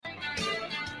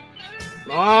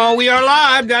Oh, we are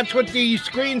live. That's what the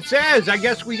screen says. I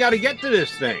guess we got to get to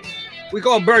this thing. We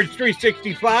call Birds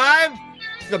 365,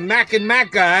 the Mac and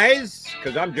Mac guys,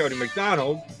 because I'm Jody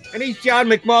McDonald, and he's John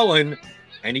McMullen,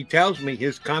 and he tells me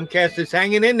his Comcast is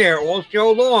hanging in there all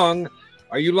show long.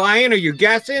 Are you lying? Are you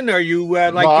guessing? Are you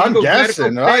like? Well, I'm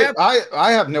guessing.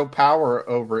 I have no power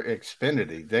over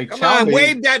Xfinity. Come on,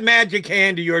 wave that magic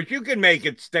hand of yours. You can make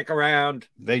it stick around.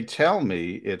 They tell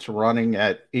me it's running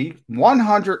at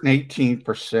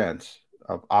 118%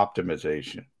 of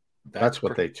optimization. That's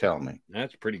what they tell me.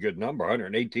 That's a pretty good number,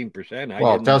 118%.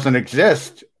 Well, it doesn't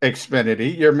exist,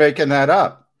 Xfinity. You're making that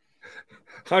up.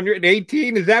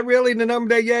 118? Is that really the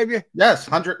number they gave you? Yes,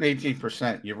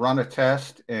 118%. You run a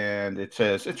test, and it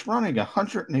says it's running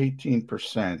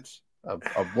 118% of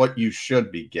what you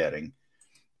should be getting.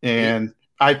 And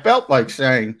I felt like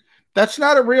saying, that's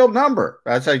not a real number,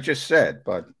 as I just said,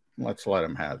 but let's let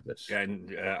them have this.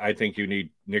 And I think you need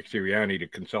Nick Sirianni to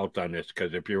consult on this,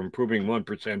 because if you're improving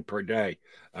 1% per day,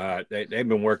 they've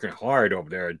been working hard over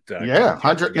there.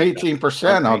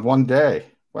 118% on one day.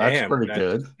 Well, that's pretty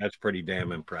good. That's pretty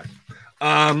damn impressive.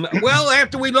 Well,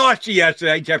 after we lost you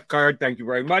yesterday, Jeff Card, thank you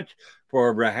very much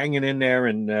for hanging in there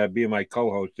and being my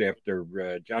co-host after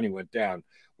Johnny went down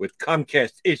with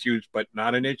Comcast issues, but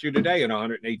not an issue today, and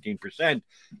 118%.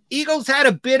 Eagles had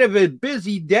a bit of a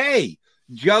busy day,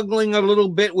 juggling a little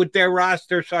bit with their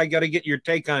roster, so I got to get your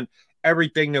take on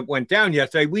everything that went down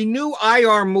yesterday. We knew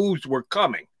IR moves were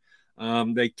coming.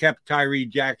 They kept Tyree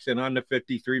Jackson on the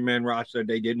 53-man roster.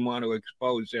 They didn't want to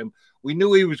expose him. We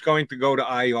knew he was going to go to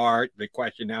IR. The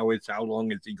question now is, how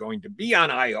long is he going to be on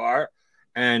IR?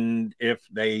 And if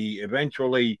they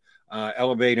eventually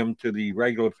elevate him to the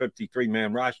regular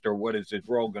 53-man roster, what is his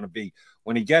role going to be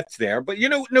when he gets there? But,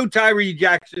 knew Tyree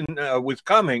Jackson was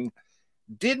coming.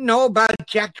 Didn't know about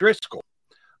Jack Driscoll.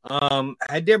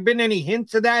 Had there been any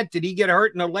hints of that? Did he get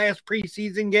hurt in the last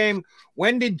preseason game?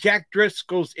 When did Jack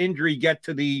Driscoll's injury get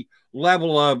to the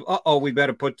level of, we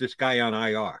better put this guy on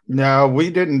IR? No,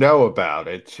 we didn't know about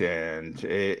it, and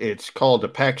it's called a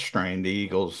pec strain. The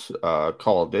Eagles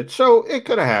called it. So it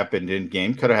could have happened in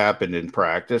game, could have happened in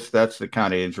practice. That's the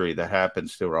kind of injury that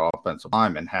happens to an offensive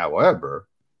lineman. However,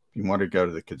 if you want to go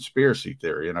to the conspiracy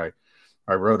theory, and I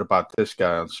wrote about this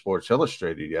guy on Sports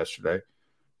Illustrated yesterday,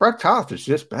 Brett Toth is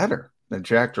just better than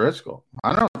Jack Driscoll.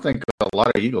 I don't think a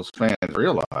lot of Eagles fans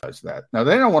realize that. Now,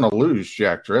 they don't want to lose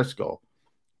Jack Driscoll,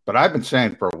 but I've been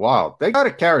saying for a while, they got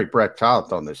to carry Brett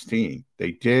Toth on this team.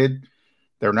 They did.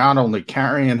 They're not only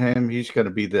carrying him, he's going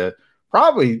to be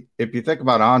probably, if you think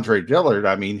about Andre Dillard,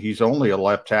 I mean, he's only a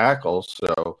left tackle.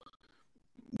 So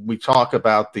we talk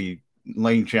about the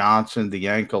Lane Johnson, the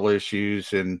ankle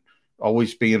issues, and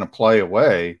always being a play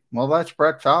away. Well, that's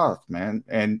Brett Toth, man.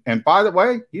 And by the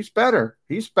way, he's better.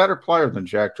 He's a better player than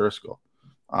Jack Driscoll.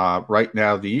 Right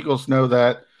now, the Eagles know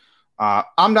that.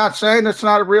 I'm not saying it's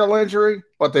not a real injury,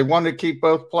 but they want to keep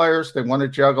both players. They want to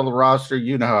juggle the roster.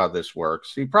 You know how this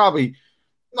works. He probably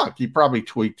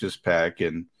tweaked his pec,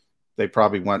 and they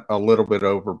probably went a little bit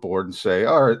overboard and say,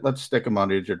 all right, let's stick him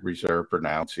on injured reserve for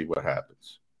now and see what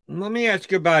happens. Let me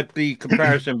ask you about the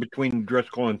comparison between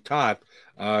Driscoll and Toth.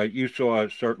 You saw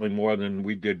certainly more than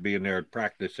we did being there at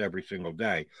practice every single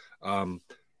day.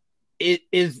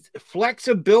 Is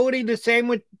flexibility the same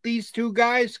with these two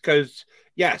guys? Because,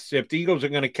 yes, if the Eagles are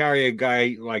going to carry a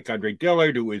guy like Andre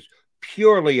Dillard, who is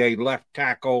purely a left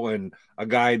tackle and a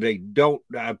guy they don't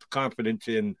have confidence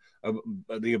in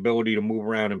the ability to move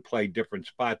around and play different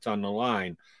spots on the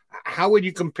line, how would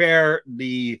you compare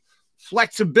the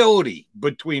flexibility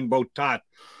between both Toth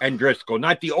and Driscoll?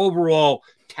 Not the overall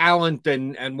talent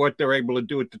and what they're able to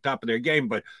do at the top of their game,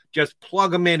 but just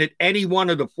plug them in at any one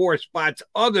of the four spots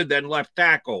other than left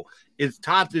tackle. Is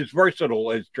Toth as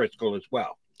versatile as Driscoll as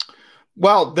well?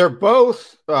 Well, they're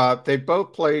both they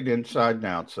both played inside and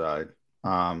outside.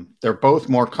 They're both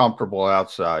more comfortable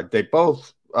outside. They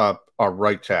both are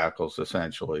right tackles,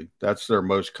 essentially. That's their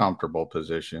most comfortable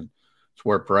position. It's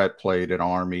where Brett played at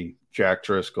Army. Jack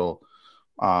Driscoll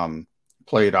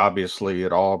played, obviously,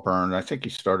 at Auburn. I think he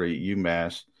started at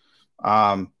UMass.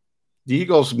 The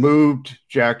Eagles moved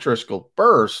Jack Driscoll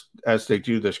first as they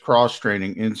do this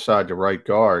cross-training inside the right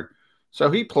guard.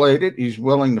 So he played it. He's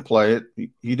willing to play it.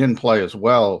 He didn't play as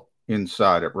well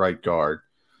inside at right guard.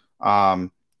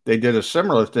 They did a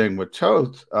similar thing with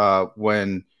Toth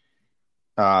when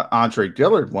Andre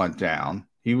Dillard went down.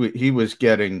 He was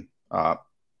getting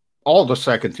all the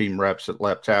second-team reps at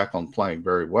left tackle and playing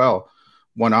very well.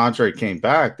 When Andre came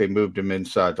back, they moved him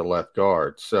inside the left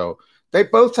guard. So they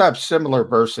both have similar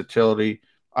versatility.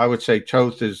 I would say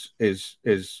Toth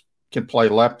can play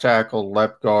left tackle,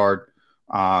 left guard.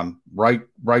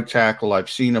 Right tackle, I've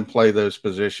seen him play those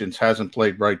positions. Hasn't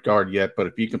played right guard yet, but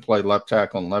if you can play left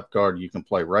tackle and left guard, you can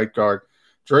play right guard.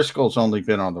 Driscoll's only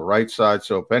been on the right side,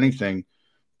 so if anything,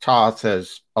 Toth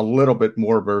has a little bit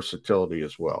more versatility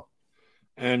as well.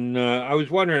 And I was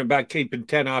wondering about keeping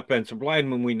 10 offensive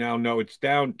linemen. We now know it's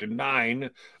down to 9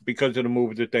 because of the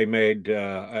move that they made,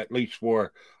 at least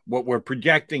for what we're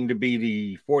projecting to be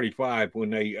the 45 when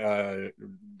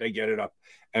they get it up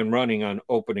and running on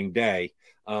opening day.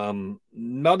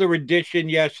 Another addition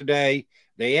yesterday,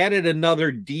 they added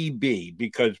another DB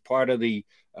because part of the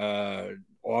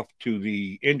off to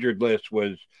the injured list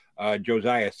was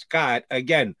Josiah Scott.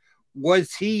 Again,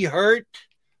 was he hurt?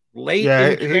 Late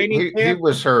in training he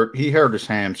was hurt. He hurt his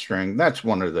hamstring. That's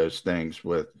one of those things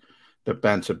with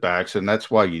defensive backs, and that's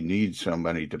why you need so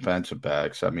many defensive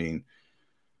backs. I mean,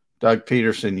 Doug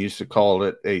Peterson used to call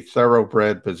it a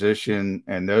thoroughbred position,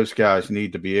 and those guys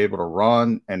need to be able to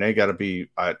run, and they got to be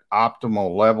at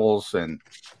optimal levels, and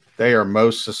they are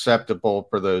most susceptible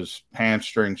for those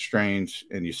hamstring strains,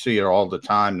 and you see it all the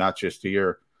time, not just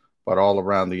here, but all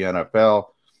around the NFL.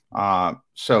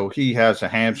 So he has a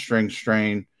hamstring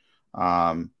strain.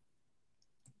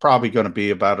 Probably going to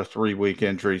be about a 3-week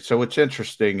injury. So it's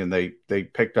interesting. And they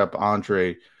picked up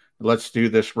Andre. Let's do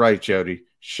this right, Jody.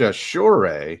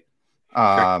 Chachere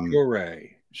off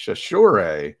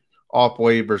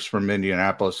waivers from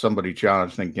Indianapolis. Somebody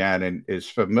Jonathan Gannon is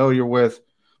familiar with.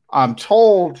 I'm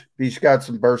told he's got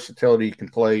some versatility. He can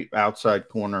play outside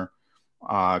corner,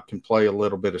 can play a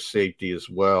little bit of safety as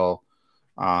well,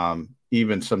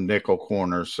 even some nickel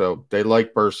corners. So they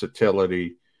like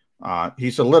versatility.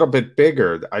 He's a little bit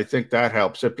bigger. I think that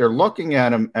helps. If they're looking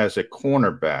at him as a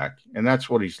cornerback, and that's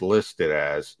what he's listed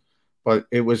as, but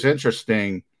it was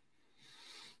interesting.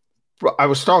 I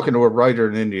was talking to a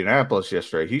writer in Indianapolis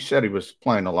yesterday. He said he was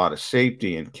playing a lot of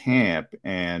safety in camp,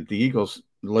 and the Eagles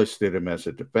listed him as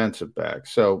a defensive back.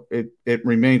 So it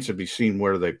remains to be seen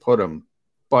where they put him.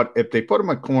 But if they put him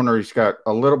at corner, he's got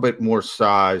a little bit more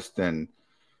size than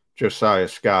Josiah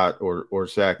Scott or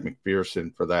Zach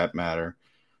McPherson for that matter.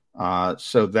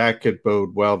 So that could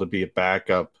bode well to be a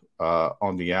backup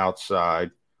on the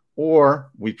outside. Or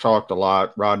we talked a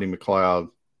lot, Rodney McLeod.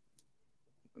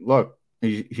 Look,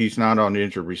 he's not on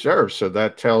injured reserve, so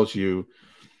that tells you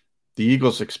the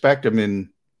Eagles expect him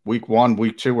in week 1,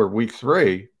 week 2, or week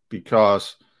 3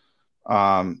 because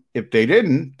if they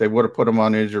didn't, they would have put him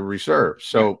on injured reserve.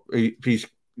 So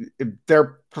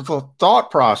their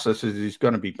thought process is he's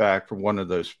going to be back for one of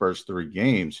those first 3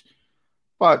 games.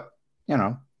 But,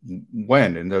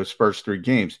 when in those first 3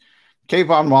 games.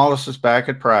 Kayvon Wallace is back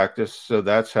at practice, so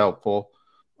that's helpful.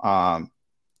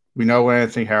 We know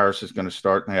Anthony Harris is going to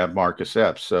start and they have Marcus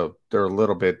Epps, so they're a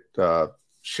little bit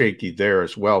shaky there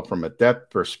as well from a depth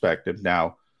perspective.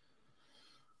 Now,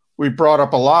 we brought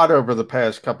up a lot over the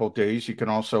past couple of days. You can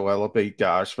also elevate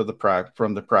guys from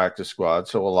the practice squad.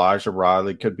 So Elijah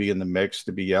Riley could be in the mix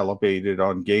to be elevated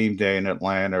on game day in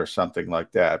Atlanta or something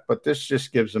like that. But this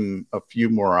just gives them a few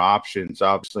more options,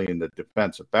 obviously, in the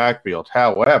defensive backfield.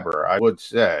 However, I would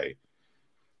say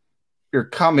you're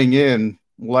coming in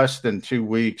less than 2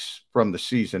 weeks from the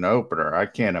season opener. I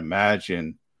can't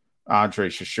imagine Andre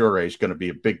Chachere is going to be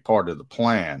a big part of the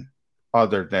plan,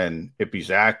 other than if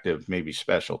he's active, maybe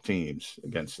special teams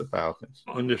against the Falcons.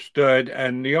 Understood.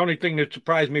 And the only thing that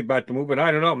surprised me about the move, and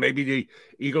I don't know, maybe the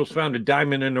Eagles found a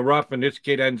diamond in the rough and this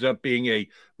kid ends up being a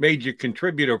major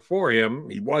contributor for him.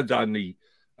 He was on the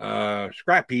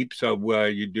scrap heap, so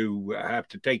you do have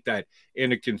to take that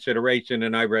into consideration.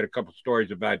 And I read a couple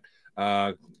stories about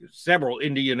several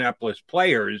Indianapolis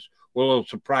players were a little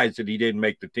surprised that he didn't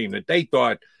make the team, that they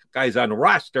thought guys on the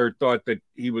roster thought that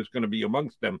he was going to be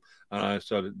amongst them.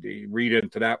 So they read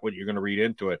into that what you're going to read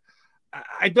into it.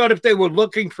 I thought if they were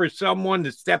looking for someone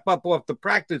to step up off the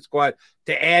practice squad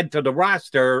to add to the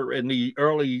roster in the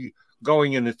early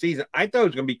going in the season, I thought it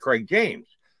was going to be Craig James,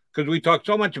 because we talked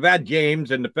so much about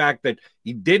James and the fact that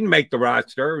he didn't make the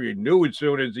roster. You knew as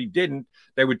soon as he didn't,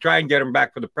 they would try and get him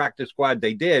back for the practice squad.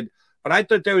 They did. But I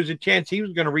thought there was a chance he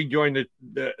was going to rejoin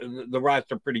the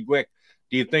roster pretty quick.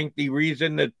 Do you think the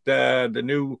reason that the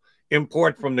new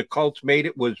import from the Colts made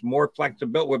it was more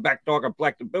flexibility? We're back talking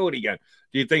flexibility again.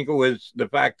 Do you think it was the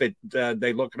fact that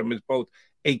they look at him as both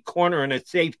a corner and a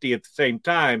safety at the same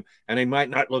time, and they might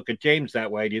not look at James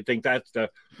that way? Do you think that's the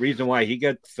reason why he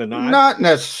gets the nod? Not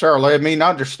necessarily. I mean,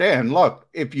 understand, look,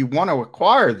 if you want to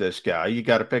acquire this guy, you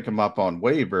got to pick him up on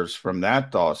waivers from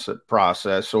that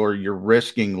process, or you're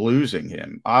risking losing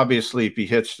him. Obviously, if he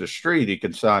hits the street, he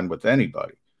can sign with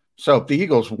anybody. So if the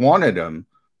Eagles wanted him,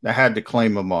 they had to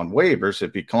claim him on waivers.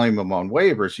 If you claim him on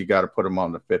waivers, you got to put him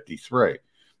on the 53,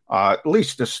 at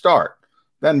least to start.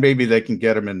 then maybe they can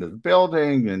get him into the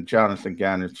building, and Jonathan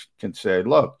Gannon can say,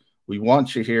 look, we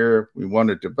want you here. We want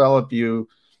to develop you.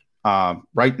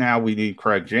 Right now, we need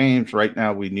Craig James. Right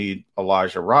now, we need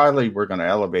Elijah Riley. We're going to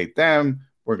elevate them.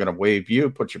 We're going to waive you,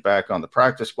 put you back on the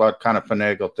practice squad, kind of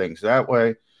finagle things that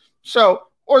way. So,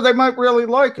 or they might really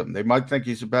like him. They might think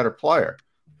he's a better player.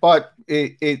 But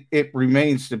it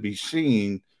remains to be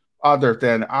seen, other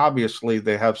than obviously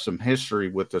they have some history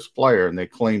with this player and they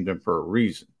claimed him for a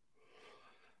reason.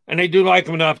 And they do like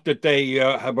him enough that they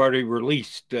have already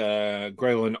released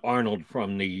Grayland Arnold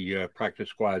from the practice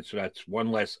squad. So that's one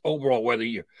less overall, whether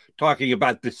you're talking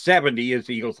about the 70, as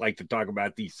the Eagles like to talk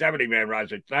about the 70-man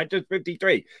roster. It's not just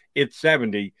 53, it's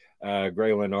 70.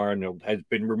 Grayland Arnold has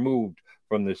been removed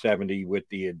from the 70 with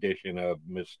the addition of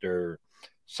Mr.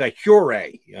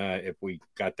 Sechure. If we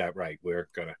got that right, we're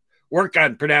going to work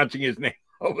on pronouncing his name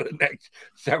over the next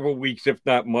several weeks, if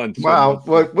not months. Well,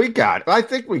 we got it. I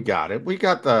think we got it. We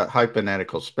got the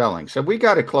hypothetical spelling. So we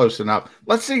got it close enough.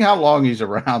 Let's see how long he's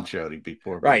around, Jody,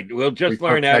 before. Right. We'll just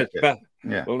learn how to spell.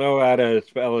 Yeah. We'll know how to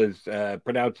spell his,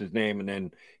 pronounce his name, and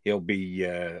then he'll be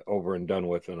over and done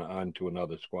with and on to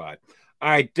another squad. All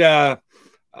right.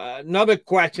 Another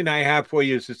question I have for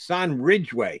you is Hassan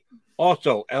Ridgeway,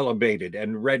 also elevated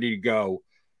and ready to go.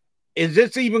 Is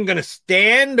this even going to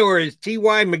stand, or is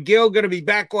T.Y. McGill going to be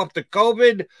back off the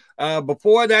COVID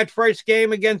before that first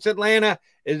game against Atlanta?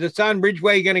 Is Hassan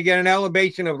Ridgeway going to get an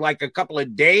elevation of like a couple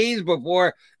of days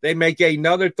before they make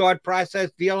another thought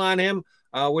process deal on him?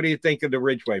 What do you think of the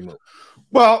Ridgeway move?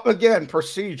 Well, again,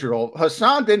 procedural.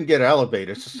 Hassan didn't get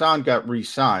elevated. Hassan got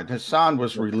re-signed. Hassan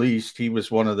was released. He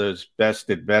was one of those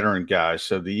bested veteran guys.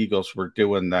 So the Eagles were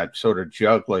doing that sort of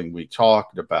juggling we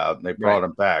talked about, and they brought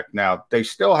him back. Now, they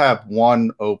still have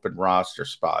one open roster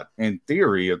spot. In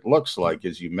theory, it looks like,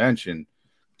 as you mentioned,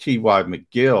 T.Y.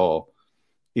 McGill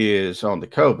is on the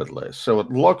COVID list. So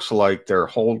it looks like they're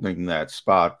holding that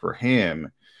spot for him.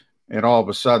 And all of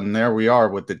a sudden, there we are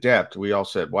with the depth. We all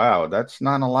said, wow, that's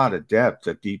not a lot of depth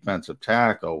at defensive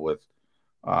tackle with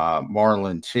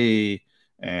Marlon T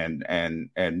and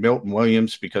Milton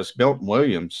Williams, because Milton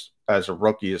Williams, as a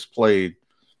rookie, has played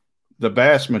the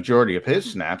vast majority of his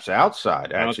snaps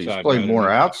outside. Actually, he's played more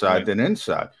outside than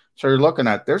inside. So you're looking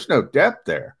at, there's no depth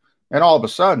there. And all of a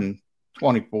sudden,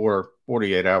 24,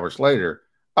 48 hours later,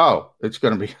 oh, it's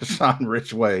going to be Hassan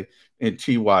Ridgeway and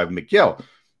T.Y. McGill.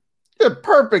 A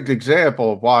perfect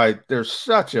example of why there's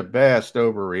such a vast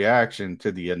overreaction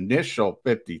to the initial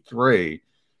 53.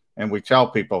 And we tell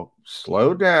people,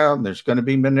 slow down. There's going to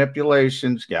be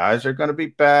manipulations. Guys are going to be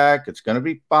back. It's going to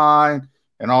be fine.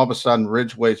 And all of a sudden,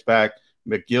 Ridgeway's back.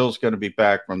 McGill's going to be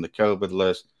back from the COVID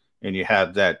list. And you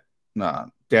have that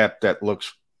depth that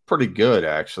looks pretty good,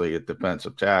 actually, at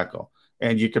defensive tackle.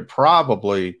 And you could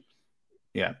probably,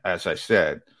 as I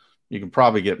said, you can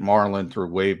probably get Marlon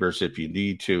through waivers if you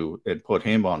need to and put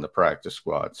him on the practice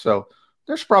squad. So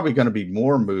there's probably going to be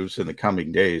more moves in the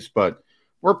coming days, but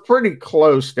we're pretty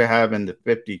close to having the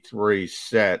 53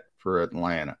 set for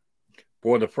Atlanta.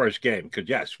 For the first game, because,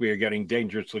 yes, we are getting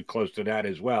dangerously close to that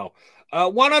as well.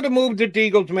 One other move that the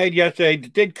Eagles made yesterday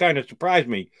that did kind of surprise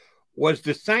me was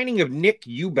the signing of Nick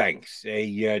Eubanks,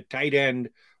 a tight end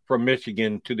from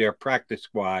Michigan, to their practice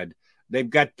squad. They've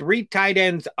got 3 tight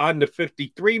ends on the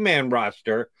 53-man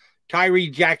roster. Tyree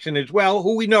Jackson as well,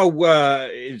 who we know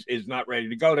is not ready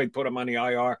to go. They put him on the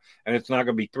IR, and it's not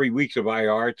going to be 3 weeks of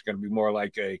IR. It's going to be more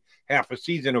like a half a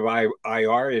season of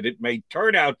IR, and it may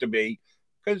turn out to be,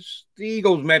 because the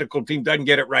Eagles medical team doesn't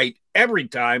get it right every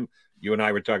time. You and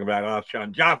I were talking about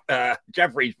Alshon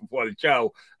Jeffries before the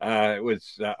show. It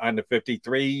was on the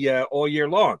 53 all year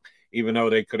long, even though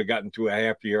they could have gotten to a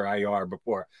half-year IR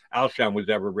before Alshon was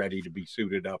ever ready to be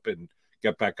suited up and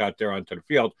get back out there onto the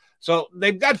field. So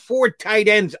they've got 4 tight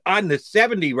ends on the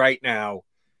 70 right now.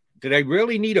 Do they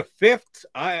really need a 5th?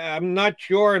 I'm not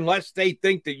sure, unless they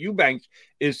think that Eubanks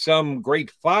is some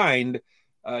great find.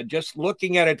 Just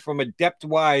looking at it from a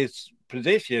depth-wise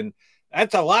position,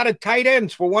 that's a lot of tight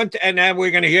ends for one. And then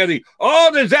we're going to hear the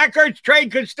Zach Ertz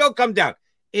trade could still come down.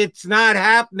 It's not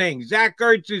happening. Zach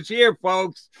Ertz is here,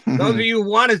 folks. Those of you who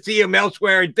want to see him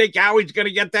elsewhere and think how he's going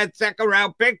to get that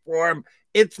second-round pick for him,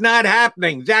 it's not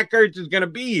happening. Zach Ertz is going to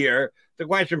be here. The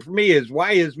question for me is,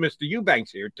 why is Mr.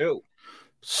 Eubanks here too?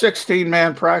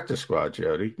 16-man practice squad,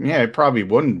 Jody. Yeah, it probably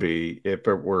wouldn't be if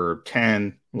it were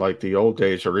 10 like the old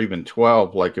days, or even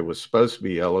 12 like it was supposed to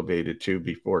be elevated to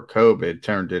before COVID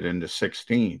turned it into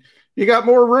 16. You got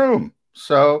more room.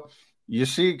 So you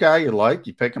see a guy you like,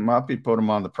 you pick him up, you put him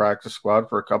on the practice squad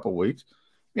for a couple of weeks.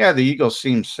 Yeah, the Eagles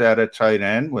seem set at tight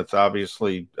end with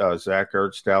obviously Zach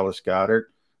Ertz, Dallas Goedert,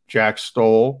 Jack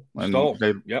Stoll, and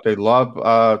they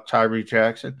love Tyree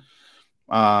Jackson,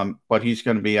 but he's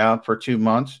going to be out for 2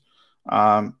 months.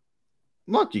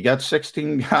 Look, you got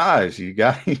 16 guys. You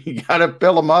got to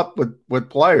fill them up with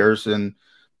players, and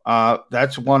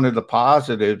that's one of the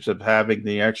positives of having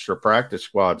the extra practice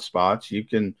squad spots. You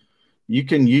can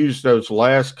use those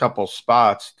last couple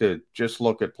spots to just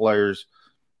look at players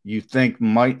you think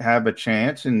might have a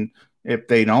chance, and if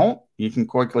they don't, you can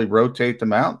quickly rotate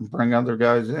them out and bring other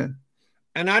guys in.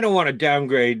 And I don't want to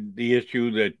downgrade the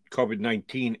issue that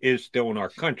COVID-19 is still in our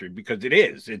country, because it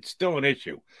is. It's still an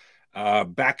issue.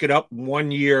 Back it up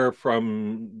 1 year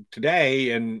from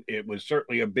today, and it was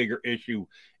certainly a bigger issue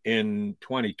in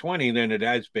 2020 than it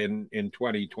has been in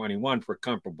 2021 for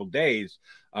comparable days.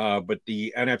 But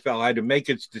the NFL had to make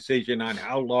its decision on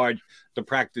how large the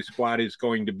practice squad is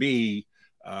going to be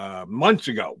months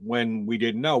ago, when we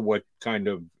didn't know what kind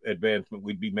of advancement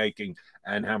we'd be making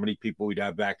and how many people we'd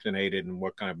have vaccinated and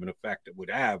what kind of an effect it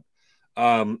would have.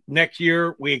 Next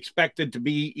year, we expected to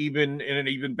be in an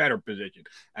even better position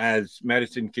as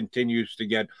medicine continues to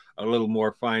get a little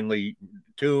more finely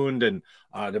tuned, and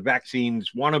the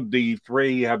vaccines, one of the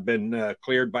three have been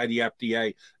cleared by the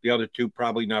FDA. The other two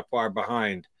probably not far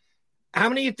behind. How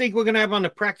many do you think we're going to have on the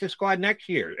practice squad next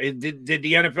year? Did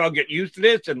the NFL get used to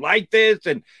this and like this?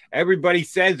 And everybody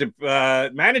says if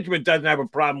management doesn't have a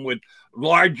problem with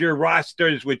larger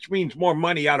rosters, which means more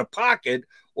money out of pocket,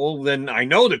 well, then I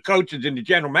know the coaches and the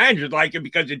general managers like it,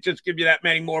 because it just gives you that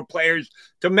many more players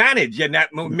to manage and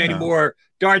that many more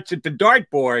darts at the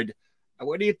dartboard.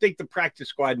 What do you think the practice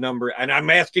squad number? And I'm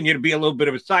asking you to be a little bit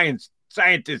of a scientist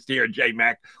here,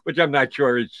 J-Mac, which I'm not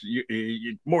sure is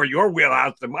more your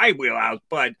wheelhouse than my wheelhouse.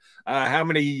 But how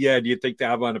many do you think they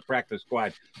have on the practice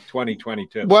squad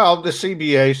 2022? Well, the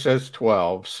CBA says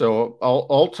 12. So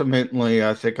ultimately,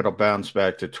 I think it'll bounce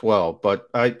back to 12. But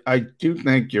I do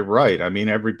think you're right. I mean,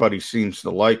 everybody seems to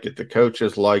like it. The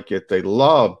coaches like it. They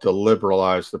love to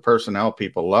liberalize. The personnel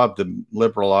people love the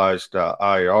liberalized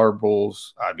IR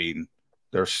rules. I mean,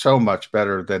 they're so much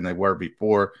better than they were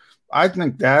before. I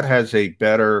think that has a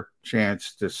better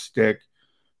chance to stick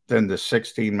than the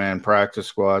 16-man practice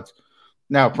squads.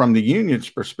 Now, from the union's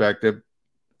perspective,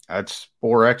 that's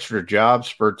 4 extra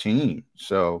jobs per team.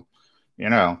 So,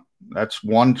 that's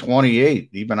 128.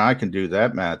 Even I can do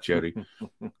that math, Jody.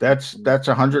 That's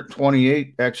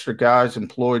 128 extra guys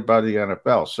employed by the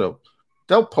NFL. So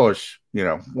they'll push,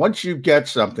 once you get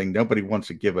something, nobody wants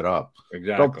to give it up.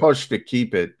 Exactly. They'll push to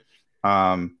keep it.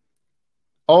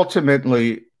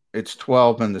 Ultimately, it's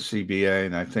 12 in the CBA,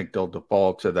 and I think they'll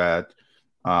default to that.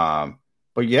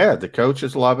 But yeah, the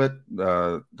coaches love it.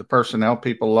 The personnel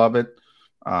people love it.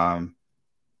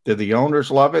 Do the owners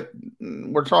love it?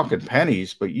 We're talking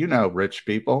pennies, but rich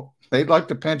people, they'd like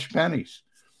to pinch pennies.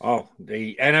 Oh,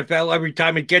 the NFL, every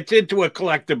time it gets into a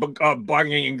collective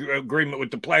bargaining agreement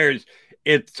with the players,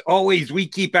 it's always, we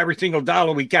keep every single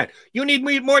dollar we can. You need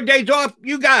more days off?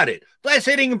 You got it. Less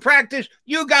hitting in practice?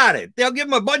 You got it. They'll give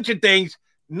them a bunch of things.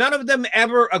 None of them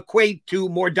ever equate to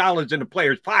more dollars in the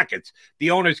players' pockets.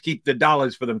 The owners keep the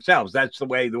dollars for themselves. That's the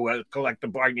way the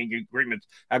collective bargaining agreements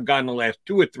have gone the last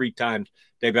 2 or 3 times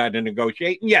they've had to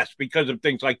negotiate. And yes, because of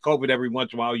things like COVID, every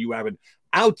once in a while you have an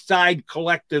outside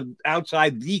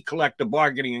the collective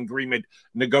bargaining agreement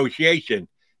negotiation.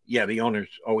 Yeah, the owners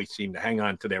always seem to hang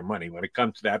on to their money when it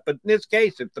comes to that. But in this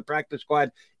case, if the practice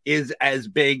squad is as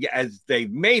big as they've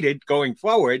made it going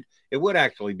forward, it would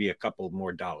actually be a couple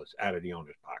more dollars out of the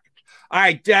owner's pockets. All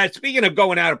right, speaking of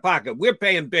going out of pocket, we're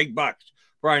paying big bucks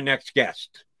for our next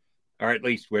guest. Or at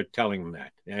least we're telling them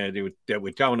that.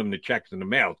 We're telling them the check's in the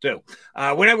mail, too.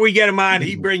 Whenever we get him on,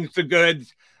 he brings the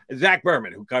goods. Zach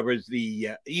Berman, who covers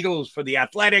the Eagles for The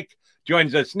Athletic,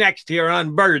 joins us next here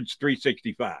on Birds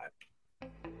 365.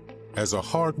 As a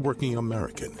hardworking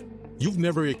American, you've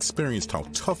never experienced how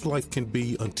tough life can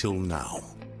be until now.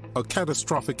 A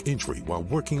catastrophic injury while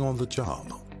working on the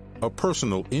job. A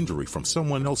personal injury from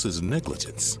someone else's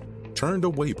negligence. Turned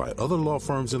away by other law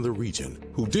firms in the region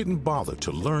who didn't bother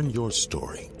to learn your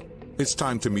story. It's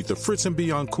time to meet the Fritz &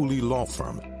 Bianculli Law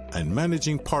Firm and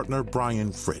managing partner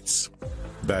Brian Fritz.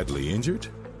 Badly injured?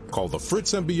 Call the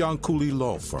Fritz & Bianculli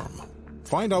Law Firm.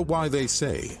 Find out why they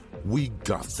say, "We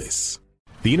got this."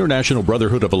 The International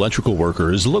Brotherhood of Electrical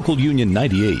Workers, Local Union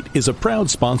 98, is a proud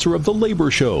sponsor of The Labor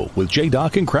Show with J.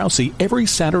 Doc and Krause every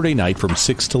Saturday night from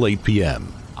 6 till 8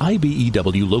 p.m.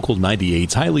 IBEW Local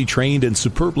 98's highly trained and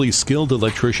superbly skilled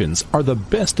electricians are the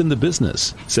best in the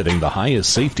business, setting the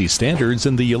highest safety standards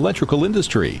in the electrical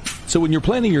industry. So when you're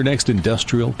planning your next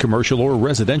industrial, commercial, or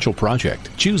residential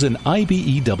project, choose an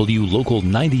IBEW Local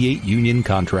 98 union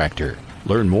contractor.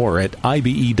 Learn more at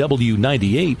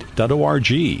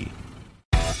ibew98.org.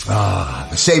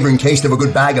 The savoring taste of a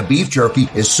good bag of beef jerky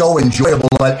is so enjoyable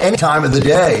at any time of the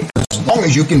day, as long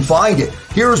as you can find it.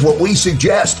 Here's what we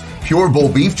suggest. Pure Bull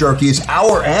Beef Jerky is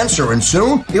our answer, and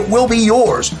soon it will be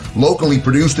yours. Locally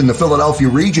produced in the Philadelphia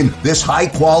region, this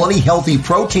high-quality, healthy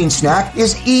protein snack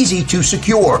is easy to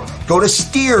secure. Go to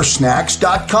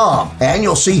steersnacks.com, and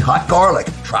you'll see hot garlic,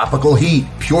 tropical heat,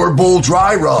 Pure Bull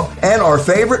dry rub, and our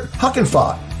favorite, Huck and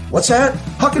Fod. What's that?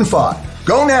 Huck and Fod.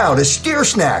 Go now to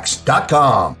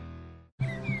steersnacks.com.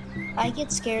 I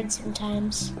get scared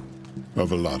sometimes.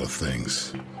 Of a lot of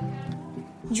things.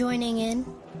 Joining in.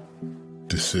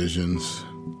 Decisions.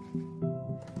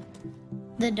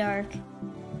 The dark.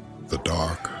 The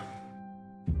dark.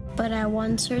 But I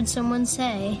once heard someone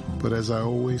say, But as I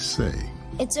always say,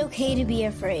 it's okay to be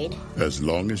afraid. as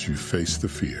long as you face the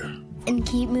fear. And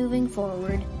keep moving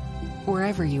forward.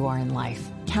 Wherever you are in life,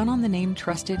 count on the name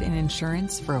trusted in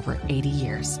insurance for over 80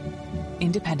 years.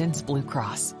 Independence Blue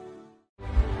Cross.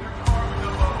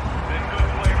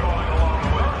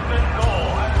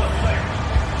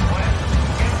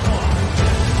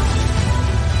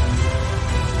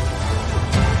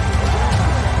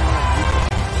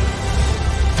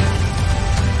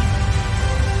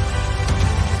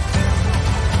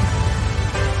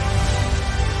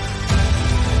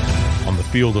 On the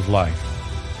field of life,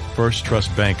 First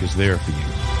Trust Bank is there for you.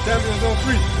 7 on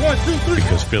 3. 1, 2, 3.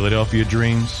 Because Philadelphia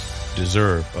dreams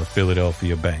deserve a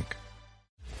Philadelphia bank.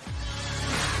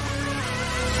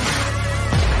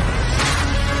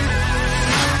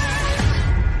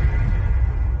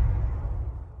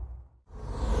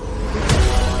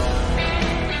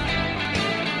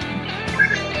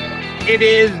 It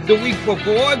is the week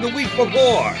before.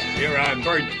 Here on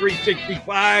Birds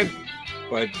 365.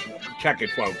 But check it,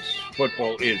 folks.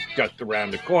 Football is just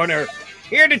around the corner.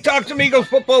 Here to talk some Eagles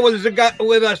football with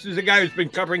us is a guy who's been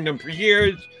covering them for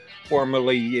years,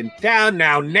 formerly in town,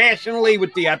 now nationally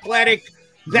with The Athletic.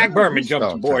 Zach Berman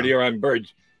jumps aboard here on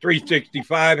Birds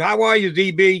 365. How are you,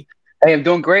 ZB? Hey, I'm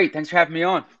doing great. Thanks for having me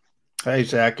on. Hey,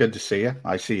 Zach, good to see you.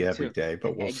 I see you every day,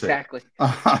 but we'll exactly. see.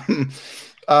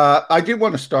 I do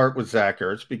want to start with Zach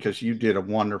Ertz because you did a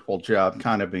wonderful job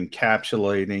kind of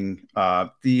encapsulating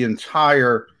the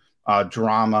entire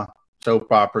drama,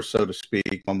 soap opera, so to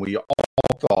speak, when we all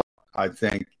thought, I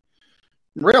think,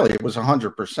 really it was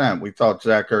 100%. We thought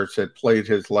Zach Ertz had played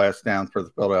his last down for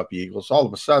the Philadelphia Eagles. All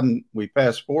of a sudden, we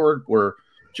fast forward. We're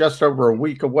just over a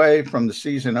week away from the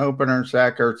season opener.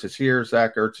 Zach Ertz is here.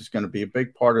 Zach Ertz is going to be a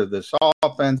big part of this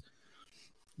offense.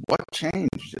 What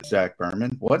changed, Zach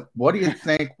Berman? What do you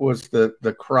think was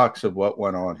the crux of what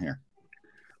went on here?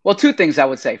 Well, two things I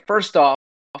would say. First off,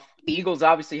 the Eagles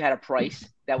obviously had a price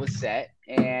that was set,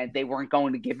 and they weren't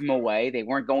going to give him away. They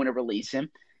weren't going to release him.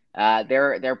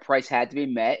 Their price had to be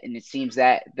met, and it seems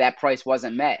that price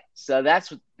wasn't met. So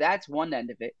that's one end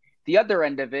of it. The other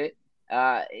end of it,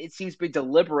 it seems to be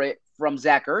deliberate from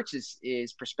Zach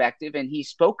Ertz's perspective, and he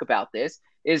spoke about this,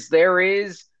 is there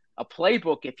is a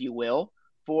playbook, if you will,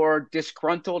 for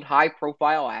disgruntled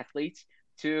high-profile athletes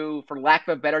to, for lack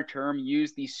of a better term,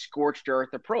 use the scorched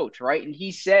earth approach, right? And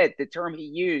he said the term he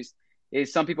used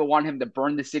is some people want him to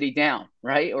burn the city down,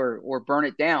 right, or burn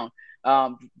it down.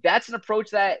 That's an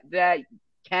approach that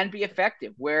can be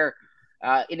effective, where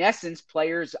in essence,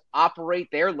 players operate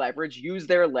their leverage, use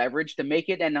their leverage to make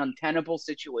it an untenable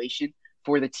situation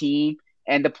for the team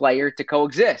and the player to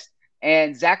coexist.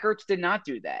 And Zach Ertz did not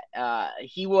do that.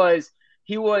 He was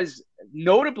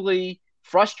notably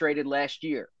frustrated last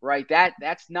year, right?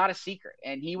 That's not a secret.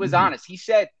 And he was honest. He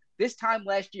said this time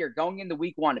last year, going into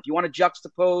week one, if you want to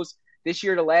juxtapose this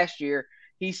year to last year,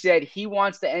 he said he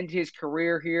wants to end his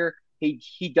career here.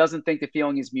 He doesn't think the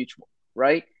feeling is mutual,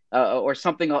 right? Or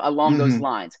something along those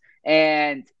lines.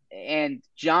 And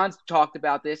John's talked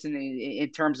about this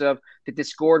in terms of the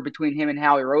discord between him and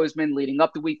Howie Roseman leading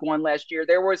up to week one last year.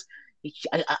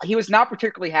 He was not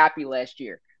particularly happy last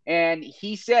year. And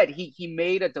he said he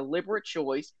made a deliberate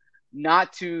choice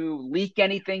not to leak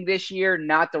anything this year,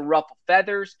 not to ruffle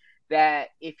feathers, that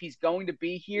if he's going to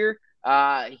be here,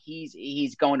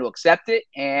 he's going to accept it.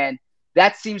 And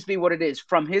that seems to be what it is.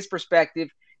 From his perspective,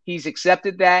 he's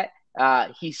accepted that.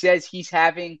 He says he's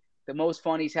having the most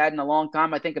fun he's had in a long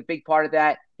time. I think a big part of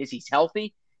that is he's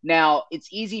healthy. Now,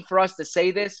 it's easy for us to say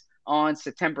this on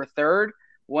September 3rd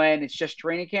when it's just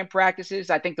training camp practices.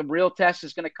 I think the real test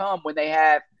is going to come when they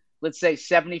have, let's say,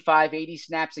 75, 80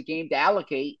 snaps a game to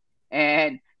allocate.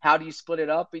 And how do you split it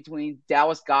up between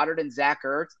Dallas Goedert and Zach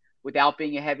Ertz without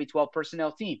being a heavy 12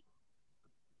 personnel team?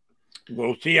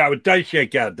 We'll see how it does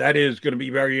shake out. That is going to be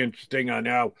very interesting on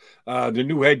how the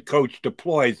new head coach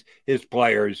deploys his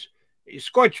players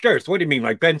Scorched earth. What do you mean,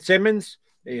 like Ben Simmons?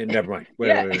 Yeah, never mind.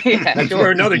 Yeah, That's sure.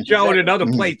 for another show and another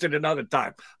place at another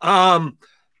time.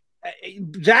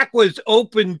 Zach was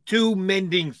open to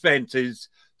mending fences.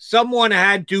 Someone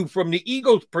had to, from the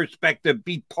Eagles' perspective,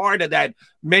 be part of that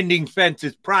mending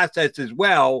fences process as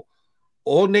well.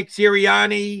 All Nick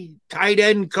Sirianni, tight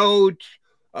end coach,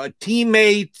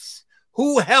 teammates,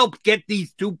 who helped get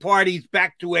these two parties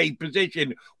back to a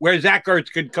position where Zach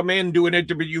Ertz could come in and do an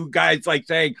interview, guys, like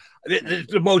saying, this is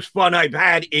the most fun I've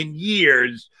had in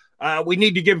years. We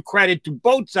need to give credit to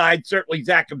both sides, certainly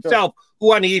Zach himself,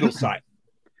 who on the Eagles side.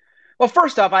 Well,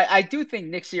 first off, I do think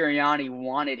Nick Sirianni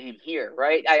wanted him here,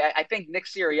 right? I think Nick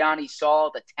Sirianni saw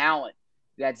the talent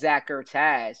that Zach Ertz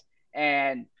has.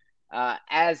 And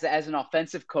as an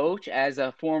offensive coach, as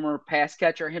a former pass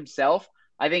catcher himself,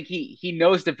 I think he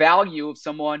knows the value of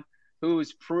someone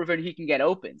who's proven he can get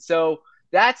open. So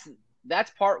that's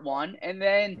part one. And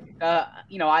then,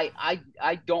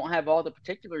 I don't have all the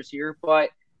particulars here, but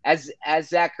as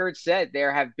Zach Ertz said,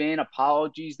 there have been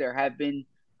apologies. There have been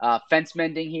fence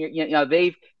mending here.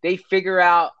 They figure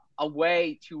out a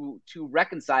way to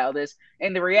reconcile this.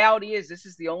 And the reality is this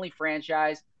is the only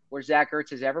franchise where Zach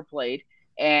Ertz has ever played.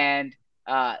 And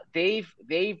they've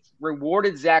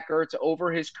rewarded Zach Ertz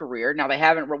over his career. Now, they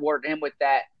haven't rewarded him with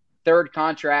that third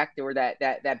contract or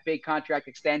that big contract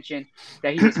extension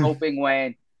that he was hoping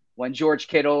when George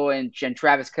Kittle and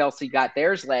Travis Kelce got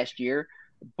theirs last year.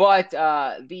 But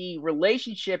the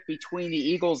relationship between the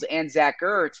Eagles and Zach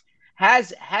Ertz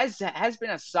has been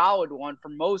a solid one for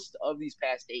most of these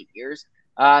past 8 years.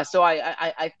 So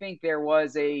I think there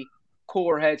was a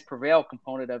cooler heads prevail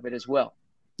component of it as well.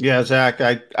 Yeah, Zach,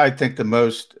 I think the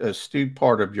most astute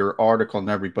part of your article, and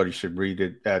everybody should read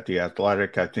it at The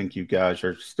Athletic. I think you guys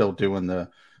are still doing the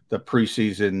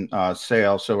preseason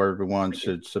sale, so everyone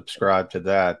should subscribe to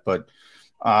that. But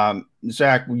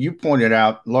Zach, you pointed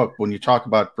out, look, when you talk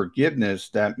about forgiveness,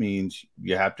 that means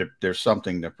there's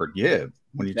something to forgive.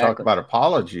 When you talk about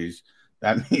apologies,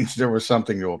 that means there was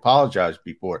something to apologize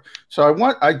before. So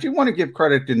I do want to give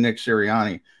credit to Nick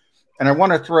Sirianni. And I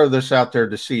want to throw this out there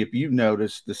to see if you've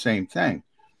noticed the same thing.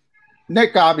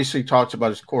 Nick obviously talks about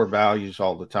his core values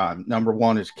all the time. Number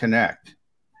one is connect.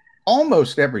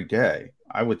 Almost every day,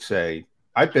 I would say,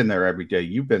 I've been there every day.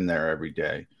 You've been there every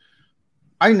day.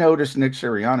 I noticed Nick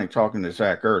Sirianni talking to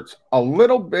Zach Ertz a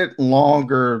little bit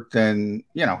longer than,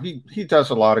 he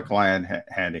does a lot of client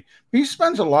handing. He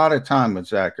spends a lot of time with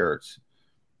Zach Ertz.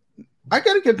 I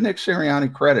got to give Nick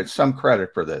Sirianni some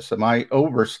credit for this. Am I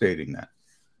overstating that?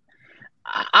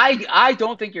 I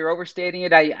don't think you're overstating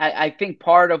it. I think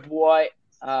part of what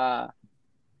the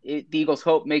Eagles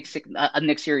hope makes Nick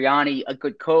Sirianni a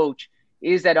good coach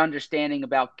is that understanding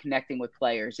about connecting with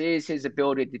players, is his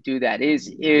ability to do that,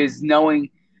 is knowing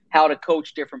how to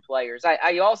coach different players.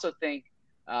 I also think,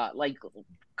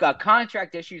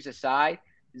 contract issues aside,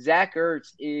 Zach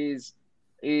Ertz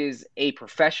is a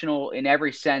professional in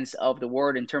every sense of the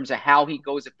word in terms of how he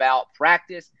goes about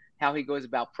practice, how he goes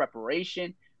about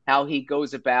preparation, how he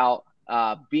goes about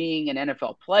being an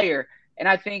NFL player. And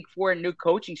I think for a new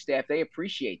coaching staff, they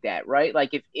appreciate that, right?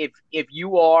 Like if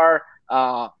you are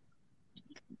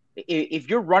if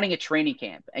you're running a training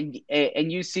camp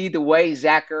and you see the way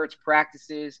Zach Ertz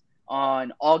practices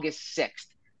on August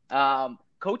 6th,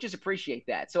 coaches appreciate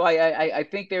that. So I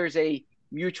think there's a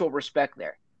mutual respect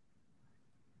there.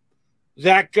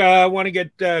 Zach, I want to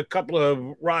get a couple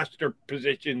of roster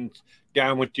positions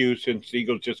down with you since the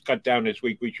Eagles just cut down this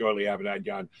week. We surely haven't had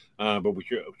John, but we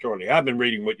surely have been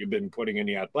reading what you've been putting in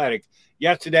The Athletic.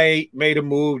 Yesterday, made a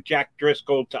move, Jack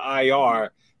Driscoll to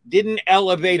IR. Didn't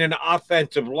elevate an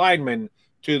offensive lineman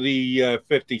to the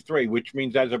 53, which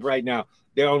means as of right now,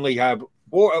 they only have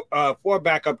four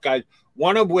backup guys,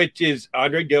 one of which is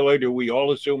Andre Dillard, who we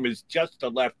all assume is just a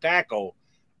left tackle,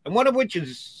 and one of which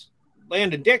is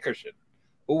Landon Dickerson,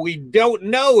 who we don't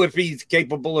know if he's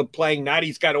capable of playing not.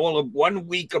 He's got all of 1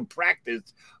 week of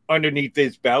practice underneath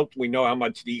his belt. We know how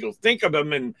much the Eagles think of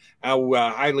him and how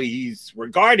highly he's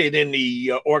regarded in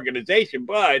the organization,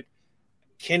 but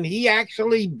can he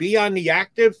actually be on the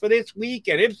active for this week?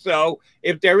 And if so,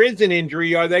 if there is an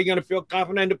injury, are they going to feel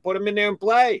confident to put him in there and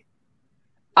play?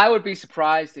 I would be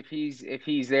surprised if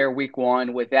he's there week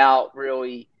one without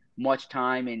really much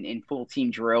time in full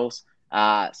team drills.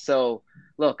 So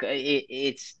look,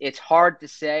 it's hard to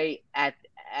say at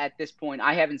this point.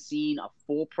 I haven't seen a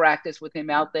full practice with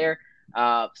him out there.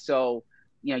 So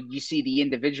you see the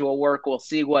individual work. We'll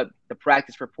see what the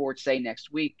practice reports say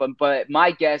next week. But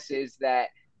my guess is that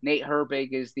Nate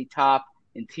Herbig is the top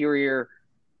interior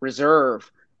reserve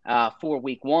for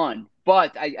week one.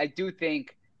 But I do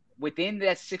think within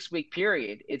that 6-week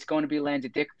period, it's going to be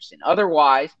Landon Dickerson.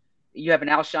 Otherwise, you have an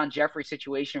Alshon Jeffrey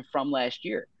situation from last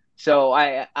year. So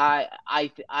I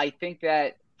think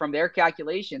that from their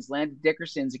calculations, Landon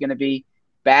Dickerson's going to be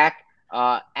back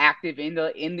active in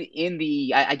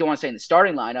the I don't want to say in the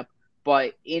starting lineup,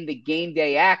 but in the game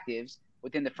day actives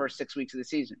within the first 6 weeks of the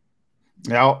season.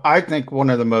 Now, I think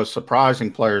one of the most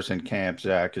surprising players in camp,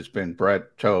 Zach, has been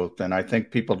Brett Toth, and I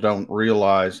think people don't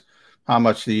realize how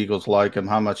much the Eagles like him,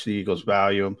 how much the Eagles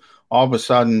value him. All of a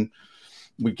sudden,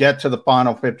 we get to the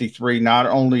final 53. Not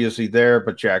only is he there,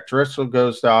 but Jack Driscoll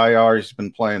goes to IR. He's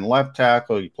been playing left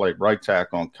tackle. He played right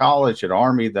tackle in college at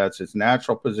Army. That's his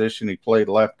natural position. He played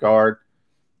left guard.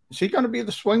 Is he going to be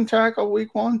the swing tackle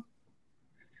week 1?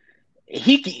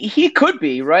 He could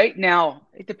be, right? Now,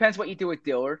 it depends what you do with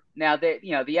Dillard. Now,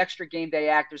 the extra game day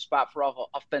active spot for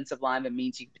offensive lineman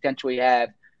means he could potentially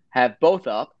have both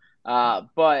up.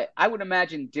 But I would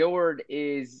imagine Dillard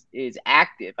is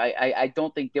active. I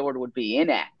don't think Dillard would be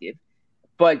inactive.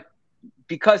 But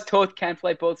because Toth can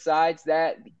play both sides,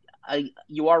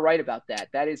 you are right about that.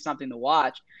 That is something to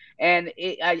watch. And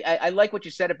I like what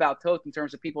you said about Toth in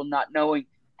terms of people not knowing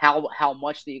how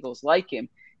much the Eagles like him.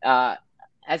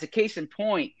 As a case in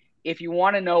point, if you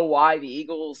want to know why the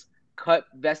Eagles cut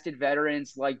vested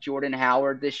veterans like Jordan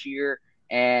Howard this year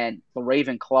and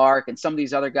Raven Clark and some of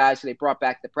these other guys who they brought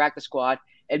back to the practice squad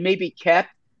and maybe kept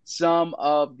some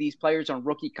of these players on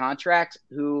rookie contracts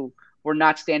who were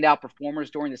not standout performers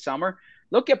during the summer,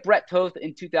 look at Brett Toth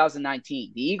in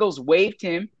 2019. The Eagles waived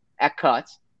him at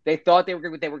cuts. They thought they were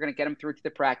going to get him through to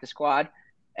the practice squad.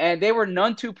 And they were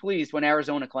none too pleased when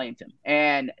Arizona claimed him.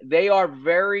 And they are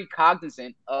very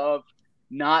cognizant of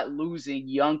not losing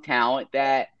young talent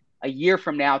that a year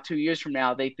from now, 2 years from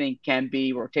now, they think can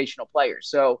be rotational players.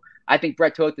 So I think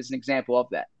Brett Toth is an example of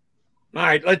that. All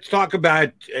right, let's talk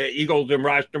about Eagles and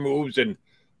roster moves, and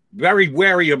very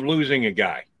wary of losing a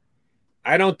guy.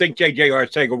 I don't think J.J.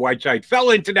 Arcega-Whiteside fell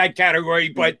into that category,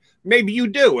 but maybe you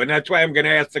do, and that's why I'm going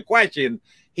to ask the question.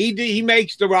 He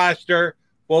makes the roster.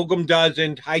 Fulgham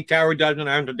doesn't. Hightower doesn't.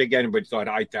 I don't think anybody thought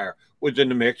Hightower was in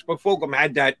the mix, but Fulgham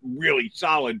had that really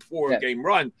solid 4-game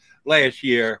run last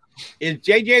year. Is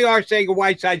J.J.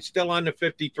 Arcega-Whiteside still on the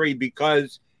 53?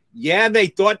 Because, they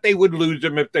thought they would lose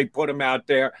him if they put him out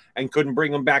there and couldn't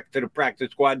bring him back to the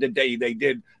practice squad the day they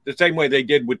did, the same way they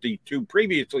did with the 2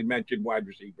 previously mentioned wide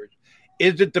receivers.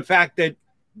 Is it the fact that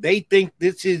they think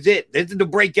this is it? This is the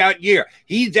breakout year.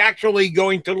 He's actually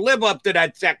going to live up to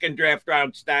that second draft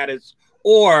round status,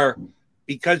 or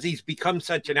because he's become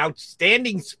such an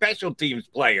outstanding special teams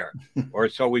player, or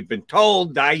so we've been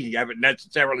told. I haven't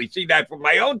necessarily seen that from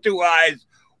my own 2 eyes.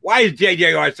 Why is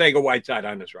J.J. Arcega-Whiteside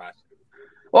on this roster?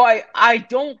 Well, I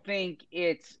don't think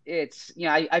it's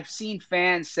I've seen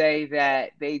fans say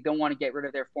that they don't want to get rid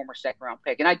of their former second-round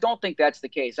pick, and I don't think that's the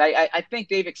case. I think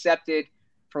they've accepted,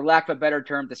 for lack of a better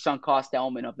term, the sunk cost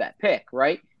element of that pick,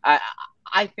 right?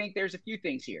 I think there's a few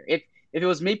things here. If it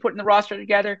was me putting the roster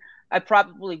together, I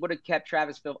probably would have kept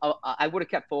I would have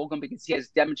kept Fulgham because he has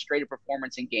demonstrated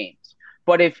performance in games.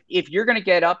 But if you're going to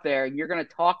get up there and you're going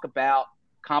to talk about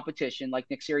competition like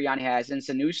Nick Sirianni has and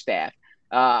some new staff,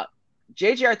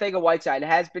 J.J. Arcega-Whiteside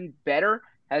has been better,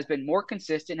 has been more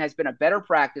consistent, has been a better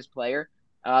practice player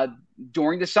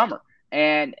during the summer.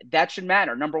 And that should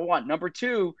matter, number one. Number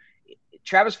two,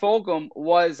 Travis Fulgham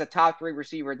was a top 3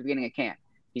 receiver at the beginning of camp.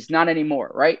 He's not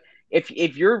anymore, right? If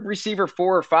you're receiver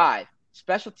 4 or 5,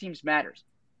 special teams matters.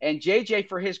 And JJ,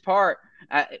 for his part,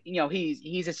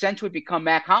 he's essentially become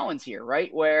Mack Hollins here,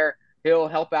 right? Where he'll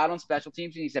help out on special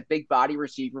teams, and he's a big body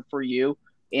receiver for you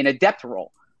in a depth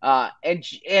role. And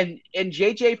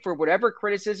JJ, for whatever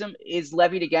criticism is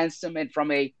levied against him, and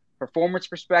from a performance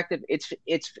perspective,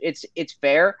 it's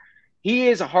fair. He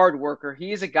is a hard worker.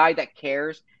 He is a guy that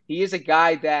cares. He is a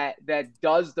guy that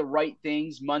does the right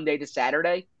things Monday to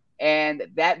Saturday. And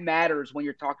that matters when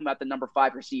you're talking about the number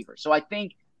 5 receiver. So I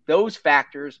think those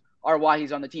factors are why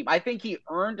he's on the team. I think he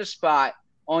earned a spot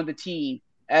on the team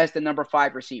as the number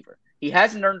 5 receiver. He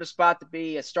hasn't earned a spot to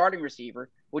be a starting receiver,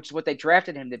 which is what they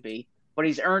drafted him to be, but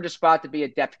he's earned a spot to be a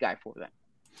depth guy for them.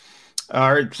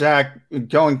 All right, Zach,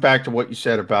 going back to what you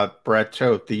said about Brett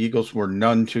Toth, the Eagles were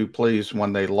none too pleased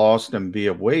when they lost him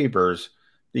via waivers.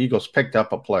 The Eagles picked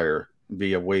up a player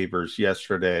via waivers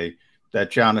yesterday that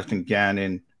Jonathan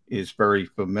Gannon is very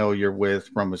familiar with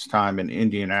from his time in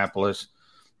Indianapolis.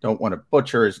 Don't want to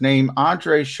butcher his name.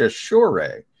 Andre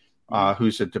Chachere,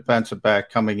 who's a defensive back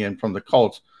coming in from the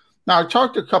Colts. Now, I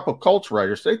talked to a couple of Colts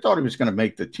writers. They thought he was going to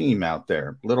make the team out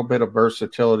there. A little bit of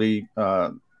versatility,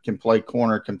 can play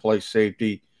corner, can play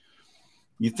safety.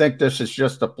 You think this is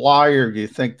just a flyer? Do you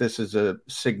think this is a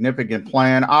significant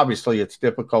plan? Obviously, it's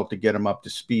difficult to get him up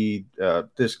to speed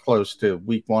this close to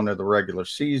week 1 of the regular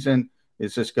season.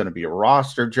 Is this going to be a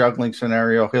roster juggling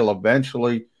scenario? He'll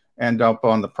eventually end up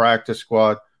on the practice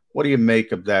squad. What do you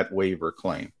make of that waiver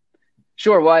claim?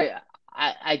 Sure. Well,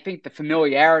 I think the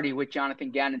familiarity with Jonathan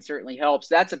Gannon certainly helps.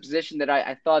 That's a position that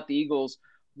I thought the Eagles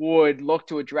would look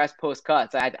to address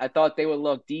post-cuts. I thought they would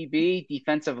look DB,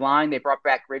 defensive line. They brought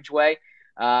back Ridgeway,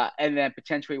 and then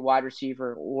potentially wide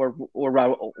receiver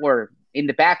or in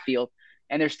the backfield.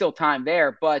 And there's still time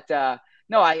there. But,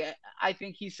 no, I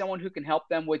think he's someone who can help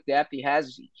them with depth.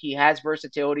 He has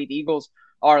versatility. The Eagles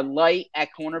are light at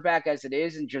cornerback as it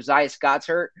is, and Josiah Scott's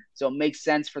hurt, so it makes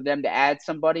sense for them to add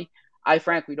somebody. I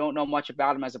frankly don't know much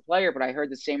about him as a player, but I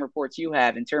heard the same reports you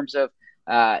have in terms of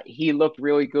he looked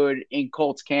really good in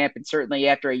Colts camp, and certainly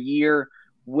after a year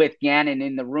with Gannon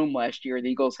in the room last year,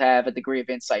 the Eagles have a degree of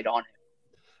insight on him.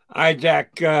 All right,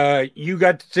 Zach, you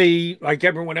got to see, like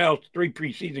everyone else, 3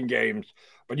 preseason games,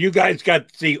 but you guys got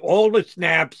to see all the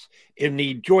snaps in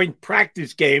the joint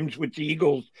practice games, which the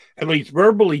Eagles, at least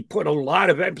verbally, put a lot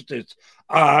of emphasis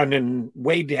on and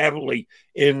weighed heavily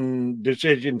in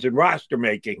decisions and roster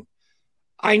making.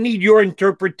 I need your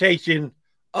interpretation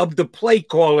of the play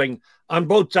calling on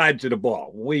both sides of the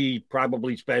ball. We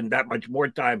probably spend that much more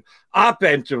time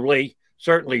offensively,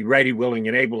 certainly ready, willing,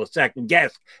 and able to second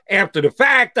guess after the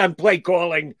fact on play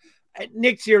calling.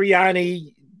 Nick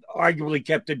Sirianni arguably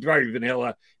kept it very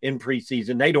vanilla in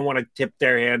preseason. They don't want to tip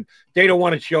their hand. They don't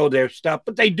want to show their stuff,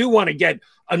 but they do want to get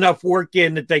enough work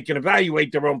in that they can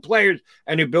evaluate their own players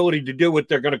and the ability to do what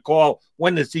they're going to call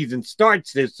when the season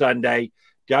starts this Sunday.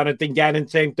 Jonathan Gannon,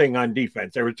 same thing on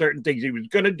defense. There were certain things he was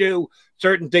going to do,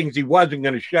 certain things he wasn't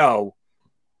going to show.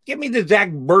 Give me the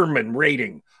Zach Berman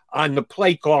rating on the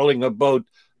play calling of both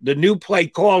the new play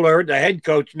caller, the head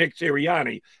coach, Nick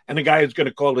Sirianni, and the guy who's going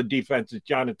to call the defense is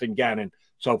Jonathan Gannon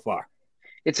so far.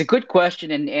 It's a good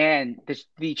question, and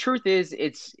the truth is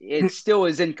it still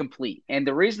is incomplete. And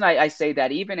the reason I say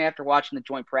that, even after watching the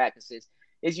joint practices,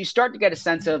 is you start to get a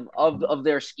sense of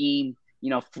their scheme. You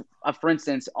know, for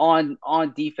instance, on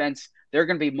defense, they're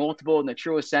going to be multiple in the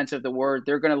truest sense of the word.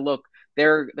 They're going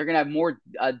to have more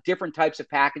different types of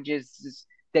packages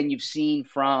than you've seen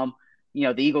from,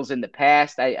 the Eagles in the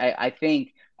past. I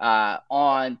think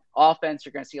on offense,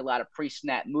 you're going to see a lot of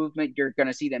pre-snap movement. You're going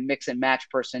to see them mix and match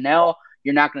personnel.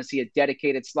 You're not going to see a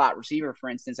dedicated slot receiver,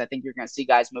 for instance. I think you're going to see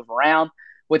guys move around.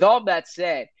 With all that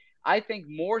said, I think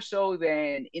more so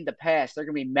than in the past, they're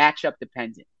going to be matchup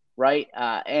dependent. Right.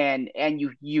 And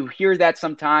you hear that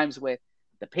sometimes with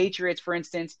the Patriots, for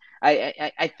instance.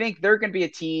 I think they're going to be a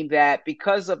team that,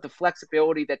 because of the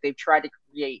flexibility that they've tried to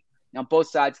create on both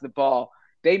sides of the ball,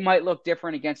 they might look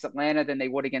different against Atlanta than they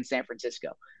would against San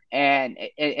Francisco. And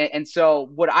so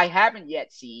what I haven't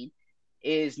yet seen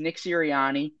is Nick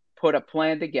Sirianni put a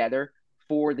plan together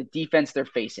for the defense they're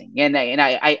facing. And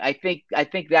I think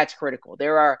that's critical.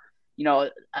 There are,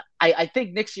 I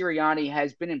think Nick Sirianni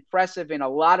has been impressive in a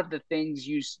lot of the things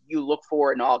you look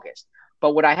for in August.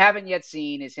 But what I haven't yet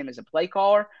seen is him as a play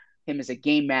caller, him as a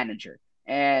game manager.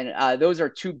 And those are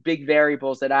two big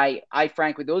variables that I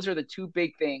frankly, those are the two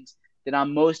big things that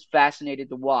I'm most fascinated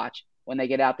to watch when they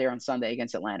get out there on Sunday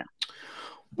against Atlanta.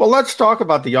 Well, let's talk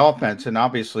about the offense. And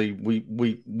obviously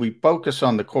we focus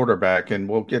on the quarterback, and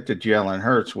we'll get to Jalen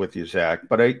Hurts with you, Zach.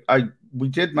 But we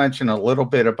did mention a little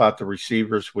bit about the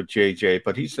receivers with JJ,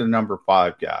 but he's the number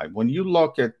 5 guy. When you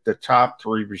look at the top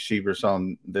 3 receivers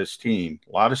on this team,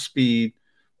 a lot of speed,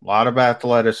 a lot of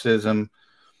athleticism,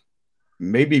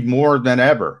 maybe more than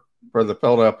ever for the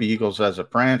Philadelphia Eagles as a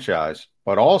franchise,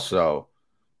 but also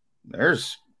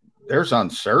there's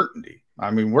uncertainty. I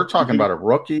mean, we're talking about a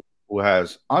rookie who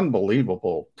has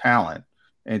unbelievable talent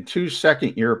and 2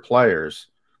 second-year players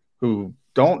who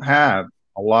don't have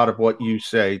a lot of what you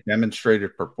say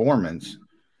demonstrated performance.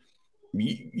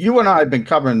 You and I have been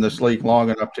covering this league long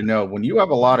enough to know when you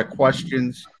have a lot of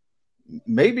questions,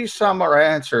 maybe some are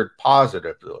answered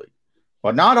positively,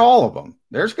 but not all of them.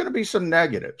 There's going to be some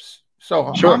negatives.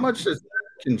 So How much does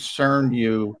that concern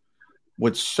you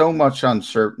with so much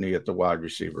uncertainty at the wide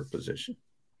receiver position?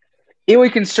 It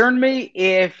would concern me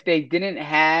if they didn't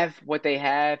have what they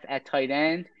have at tight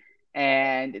end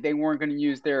and they weren't going to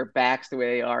use their backs the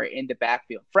way they are in the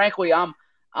backfield. Frankly,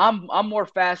 I'm more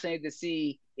fascinated to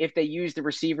see if they use the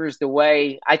receivers the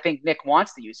way I think Nick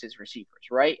wants to use his receivers,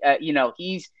 right?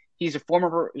 He's a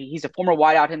former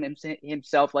wideout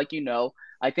himself, like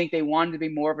I think they wanted to be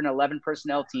more of an 11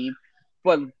 personnel team,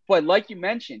 but like you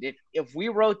mentioned, if we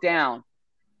wrote down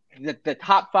the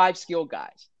top 5 skill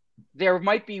guys, there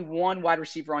might be one wide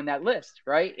receiver on that list,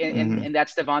 right? And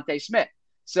that's Devontae Smith.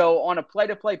 So on a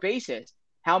play-to-play basis,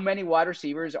 how many wide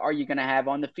receivers are you going to have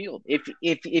on the field? If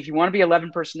you want to be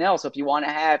 11 personnel, so if you want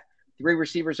to have 3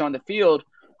 receivers on the field,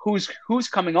 who's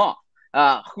coming off?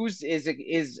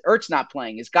 Is Ertz not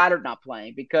playing? Is Goddard not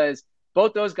playing? Because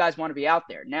both those guys want to be out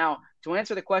there. Now, to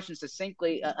answer the question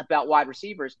succinctly about wide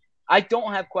receivers, I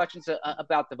don't have questions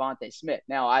about Devontae Smith.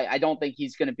 Now, I don't think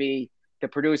he's going to be the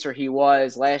producer he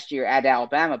was last year at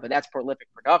Alabama, but that's prolific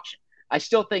production. I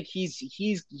still think he's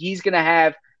going to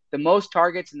have the most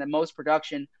targets and the most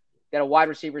production that a wide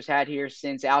receiver's had here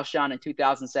since Alshon in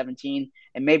 2017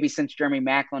 and maybe since Jeremy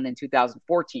Maclin in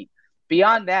 2014.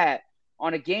 Beyond that,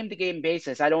 on a game-to-game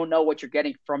basis, I don't know what you're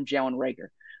getting from Jalen Reagor.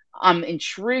 I'm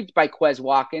intrigued by Quez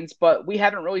Watkins, but we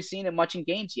haven't really seen him much in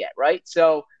games yet, right?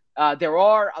 So there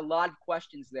are a lot of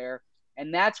questions there,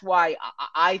 and that's why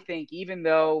I think even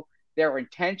though their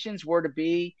intentions were to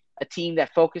be a team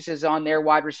that focuses on their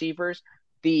wide receivers,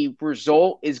 the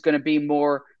result is going to be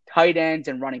more tight ends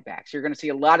and running backs. You're going to see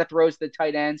a lot of throws to the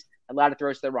tight ends, a lot of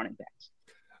throws to the running backs.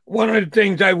 One of the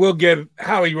things I will give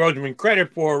Howie Roseman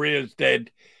credit for is that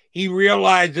he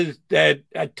realizes that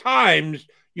at times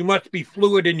you must be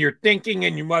fluid in your thinking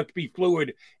and you must be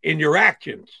fluid in your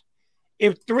actions.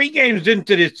 If 3 games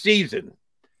into this season,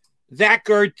 Zach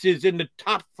Ertz is in the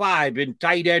top 5 in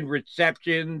tight end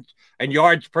receptions and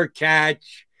yards per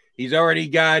catch, he's already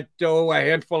got a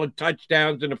handful of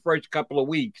touchdowns in the first couple of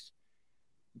weeks.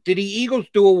 Did the Eagles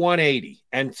do a 180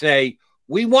 and say,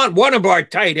 we want one of our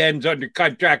tight ends under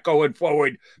contract going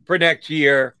forward for next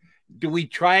year? Do we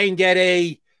try and get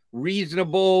a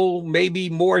reasonable, maybe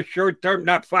more short-term,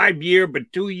 not 5-year,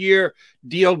 but 2-year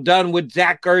deal done with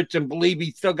Zach Ertz and believe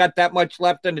he's still got that much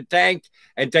left in the tank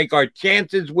and take our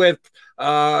chances with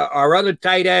our other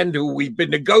tight end who we've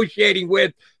been negotiating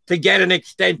with to get an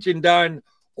extension done?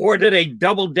 Or do they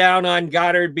double down on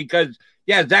Goddard because,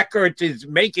 Zach Ertz is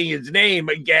making his name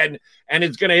again and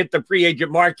is going to hit the free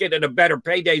agent market and a better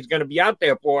payday is going to be out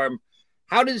there for him?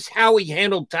 How does Howie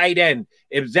handle tight end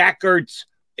if Zach Ertz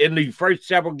in the first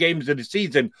several games of the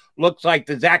season looks like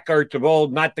the Zach Ertz of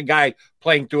old, not the guy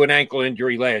playing through an ankle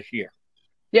injury last year?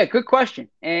 Yeah, good question.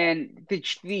 And the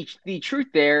truth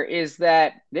there is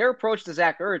that their approach to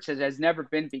Zach Ertz has never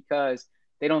been because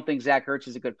they don't think Zach Ertz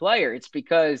is a good player. It's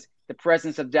because the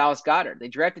presence of Dallas Goedert. They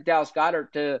drafted Dallas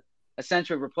Goedert to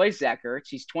essentially replace Zach Ertz.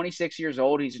 He's 26 years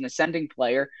old. He's an ascending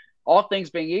player. All things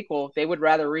being equal, they would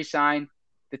rather re-sign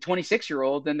the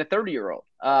 26-year-old than the 30-year-old.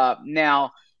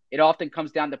 Now, it often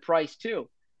comes down to price too.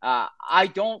 I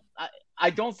don't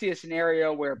see a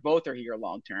scenario where both are here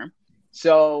long term.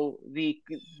 So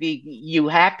you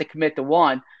have to commit to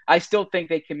one. I still think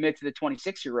they commit to the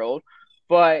 26-year-old,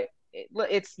 but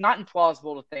it's not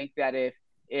implausible to think that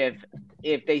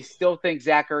if they still think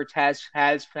Zach Ertz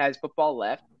has football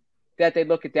left, that they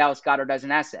look at Dallas Goedert as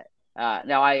an asset.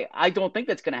 Now, I don't think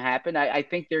that's going to happen. I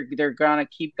think they're going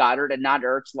to keep Goddard and not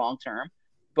Ertz long term.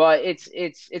 But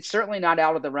it's certainly not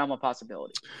out of the realm of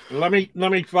possibility. Let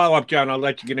me follow up, John. I'll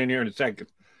let you get in here in a second.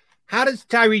 How does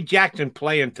Tyree Jackson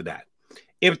play into that?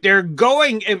 If they're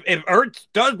going, if Ertz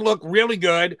does look really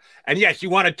good, and yes,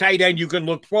 you want a tight end you can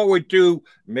look forward to,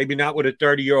 maybe not with a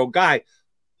 30-year-old guy,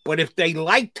 but if they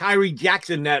like Tyree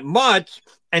Jackson that much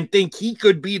and think he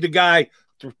could be the guy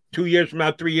 2 years from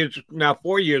now, 3 years from now,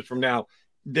 4 years from now,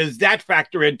 does that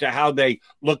factor into how they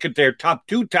look at their top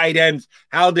 2 tight ends,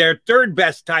 how their third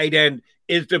best tight end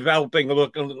is developing,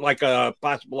 looking like a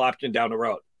possible option down the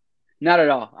road? Not at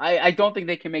all. I don't think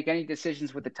they can make any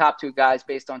decisions with the top 2 guys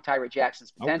based on Tyree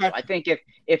Jackson's potential. Okay. I think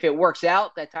if it works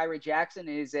out that Tyree Jackson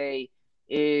is a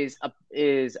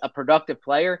productive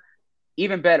player,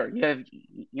 even better.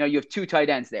 You have 2 tight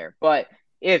ends there. But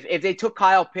if they took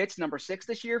Kyle Pitts, number 6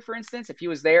 this year, for instance, if he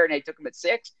was there and they took him at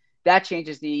 6, that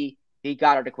changes the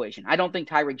Goddard equation. I don't think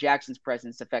Tyree Jackson's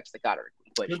presence affects the Goddard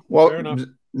equation. Well,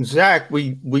 Zach,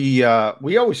 we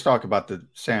always talk about the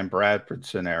Sam Bradford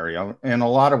scenario. In a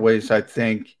lot of ways, I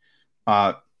think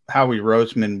Howie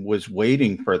Roseman was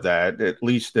waiting for that, at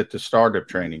least at the start of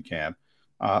training camp,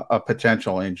 a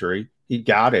potential injury. He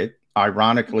got it.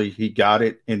 Ironically, he got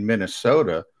it in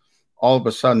Minnesota. All of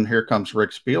a sudden, here comes Rick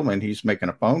Spielman. He's making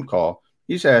a phone call.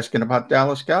 He's asking about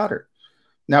Dallas Goedert.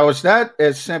 Now, is that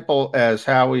as simple as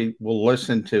Howie will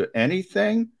listen to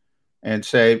anything and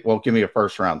say, well, give me a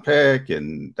first-round pick,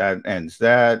 and that ends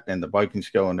that, and the Vikings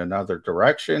go in another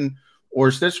direction? Or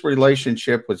is this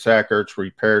relationship with Zach Ertz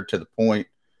repaired to the point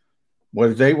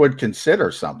where they would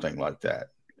consider something like that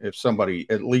if somebody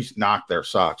at least knocked their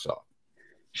socks off?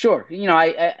 Sure.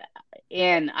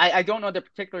 I don't know the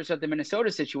particulars of the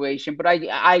Minnesota situation, but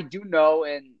I do know,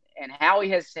 and Howie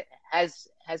has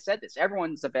said this.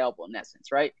 Everyone's available in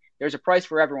essence, right? there's a price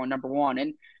for everyone. Number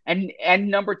one, and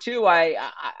number two,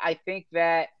 I think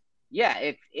that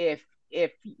if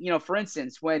for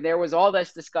instance, when there was all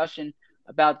this discussion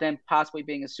about them possibly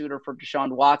being a suitor for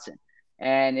Deshaun Watson,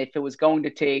 and if it was going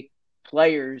to take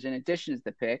players in addition to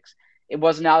the picks, it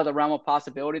wasn't out of the realm of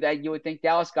possibility that you would think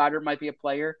Dallas Goedert might be a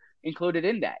player included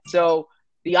in that. So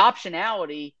the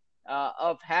optionality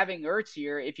of having Ertz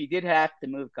here, if you did have to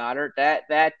move Goddard,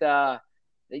 I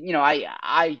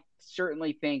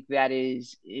certainly think that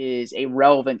is a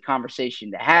relevant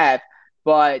conversation to have,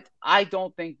 but I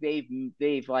don't think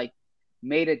they've like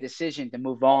made a decision to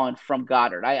move on from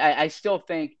Goddard. I still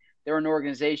think they're an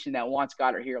organization that wants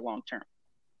Goddard here long term.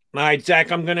 All right,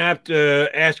 Zach, I'm going to have to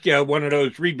ask you one of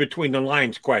those read between the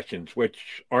lines questions,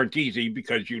 which aren't easy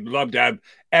because you'd love to have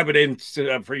evidence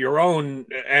for your own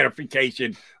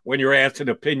edification when you're asked an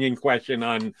opinion question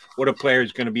on what a player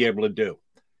is going to be able to do.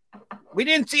 We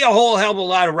didn't see a whole hell of a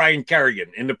lot of Ryan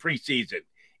Kerrigan in the preseason.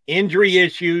 Injury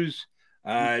issues,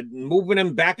 moving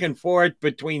him back and forth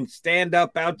between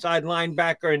stand-up outside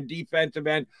linebacker and defensive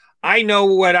end. I know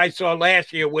what I saw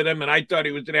last year with him, and I thought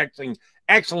he was an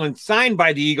excellent sign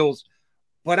by the Eagles,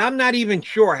 but I'm not even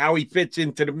sure how he fits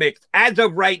into the mix. As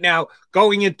of right now,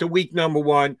 going into week number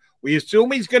 1, we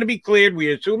assume he's going to be cleared.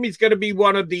 We assume he's going to be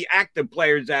one of the active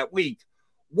players that week.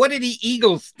 What do the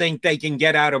Eagles think they can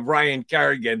get out of Ryan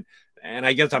Kerrigan? And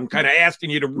I guess I'm kind of asking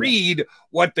you to read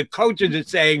what the coaches are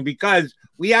saying because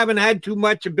we haven't had too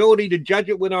much ability to judge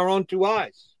it with our own 2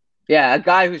 eyes. Yeah, a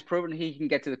guy who's proven he can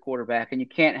get to the quarterback, and you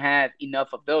can't have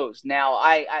enough of those. Now,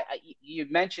 you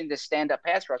mentioned the stand-up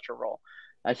pass rusher role.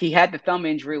 He had the thumb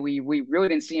injury. We really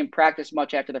didn't see him practice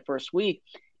much after the first week,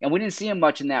 and we didn't see him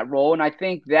much in that role. And I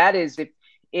think that is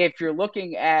if you're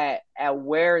looking at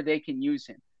where they can use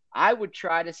him, I would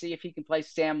try to see if he can play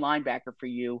Sam linebacker for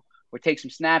you or take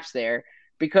some snaps there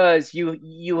because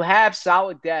you have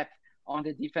solid depth on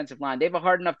the defensive line. They have a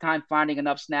hard enough time finding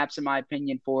enough snaps, in my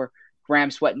opinion, for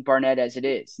Graham, Sweat, and Barnett as it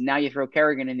is. Now you throw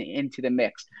Kerrigan into the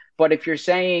mix. But if you're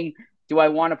saying, do I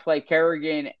want to play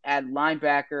Kerrigan at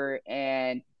linebacker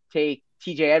and take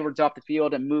TJ Edwards off the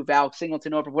field and move Alex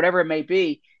Singleton over, whatever it may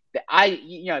be,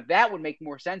 that would make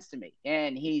more sense to me.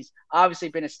 And he's obviously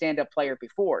been a stand-up player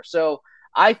before. So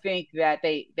I think that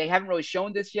they haven't really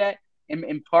shown this yet,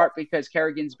 in part because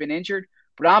Kerrigan's been injured.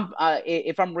 But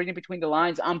if I'm reading between the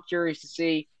lines, I'm curious to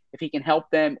see if he can help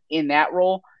them in that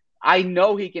role. I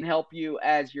know he can help you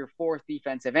as your 4th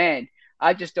defensive end.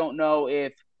 I just don't know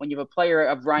if when you have a player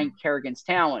of Ryan Kerrigan's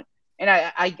talent, and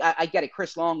I get it,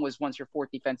 Chris Long was once your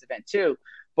 4th defensive end too,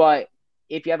 but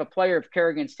if you have a player of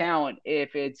Kerrigan's talent,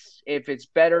 if it's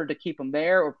better to keep him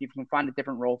there or if you can find a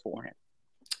different role for him.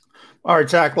 All right,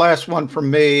 Zach, last one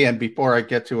from me. And before I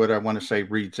get to it, I want to say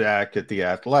read Zach at The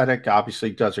Athletic.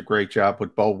 Obviously does a great job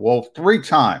with Bo Wolf,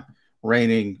 3-time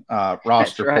reigning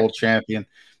roster poll champion.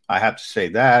 I have to say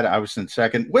that. I was in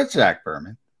second with Zach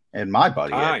Berman and my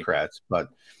buddy Ed Kratz. But,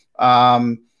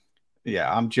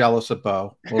 I'm jealous of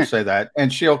Bo. We'll say that.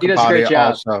 And Sheil Kapadia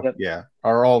also,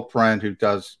 our old friend who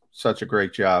does such a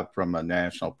great job from a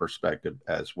national perspective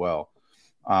as well.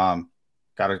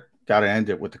 Got to end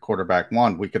it with the quarterback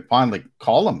 1. We could finally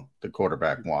call him the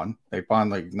quarterback 1. They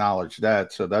finally acknowledged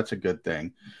that, so that's a good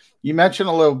thing. You mentioned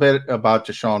a little bit about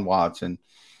Deshaun Watson.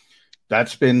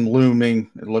 That's been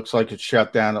looming. It looks like it's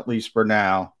shut down, at least for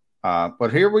now.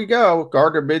 But here we go.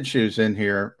 Gardner Minshew's in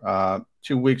here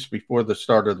 2 weeks before the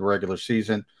start of the regular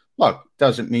season. Look,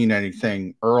 doesn't mean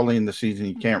anything early in the season.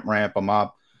 You can't ramp him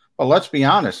up. But let's be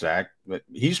honest, Zach.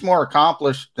 He's more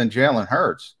accomplished than Jalen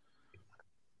Hurts.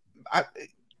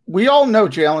 We all know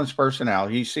Jalen's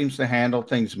personality. He seems to handle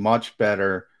things much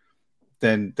better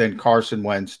than Carson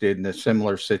Wentz did in a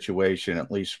similar situation,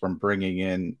 at least from bringing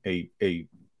in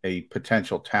a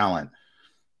potential talent.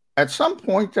 At some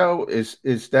point, though, is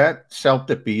that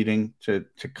self-defeating to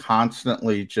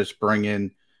constantly just bring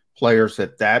in players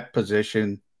at that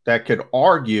position that could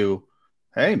argue,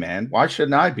 hey, man, why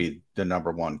shouldn't I be the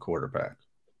number 1 quarterback?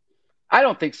 I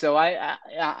don't think so. I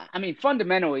mean,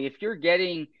 fundamentally, if you're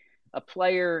getting a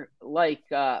player like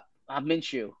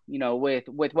Minshew,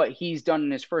 with what he's done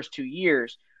in his first 2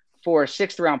 years for a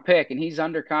 6th-round pick, and he's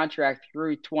under contract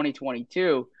through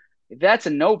 2022, that's a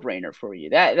no-brainer for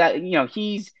you. That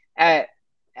he's at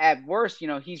worst,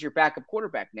 he's your backup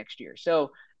quarterback next year.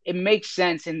 So it makes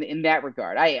sense in that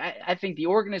regard. I think the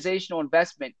organizational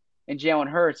investment in Jalen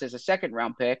Hurts as a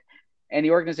 2nd-round pick and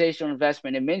the organizational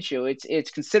investment in Minshew,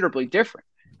 it's considerably different.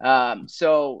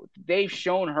 So they've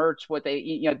shown Hurts what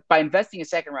they, by investing a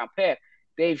 2nd-round pick,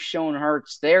 they've shown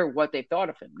Hurts what they thought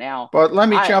of him. Now, but let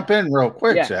me jump in real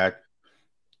quick, Zach.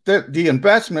 the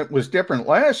investment was different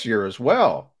last year as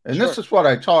well. And This is what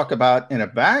I talk about in a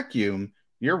vacuum.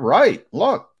 You're right.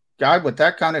 Look, guy with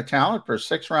that kind of talent for a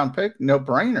 6th-round pick, no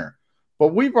brainer. But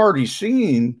we've already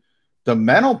seen the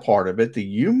mental part of it, the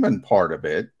human part of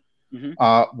it,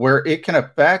 where it can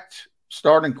affect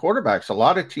starting quarterbacks. A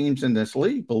lot of teams in this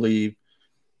league believe,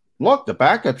 look, the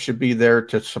backup should be there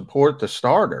to support the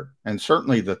starter, and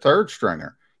certainly the third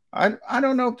stringer. I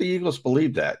don't know if the Eagles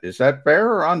believe that. Is that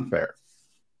fair or unfair?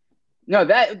 No,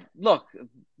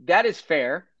 that is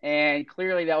fair. And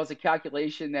clearly that was a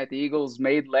calculation that the Eagles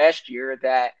made last year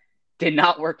that did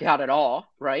not work out at all,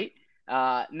 right?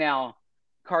 Now,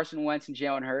 Carson Wentz and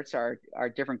Jalen Hurts are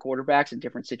different quarterbacks in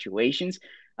different situations.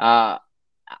 I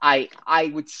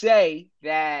would say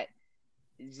that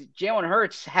Jalen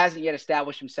Hurts hasn't yet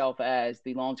established himself as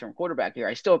the long-term quarterback here.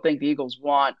 I still think the Eagles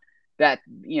want that,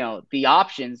 the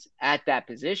options at that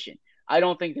position. I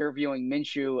don't think they're viewing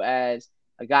Minshew as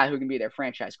a guy who can be their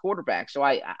franchise quarterback. So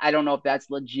I don't know if that's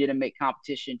legitimate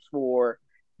competition for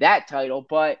that title,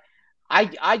 but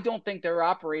I don't think they're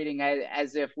operating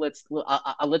as if let's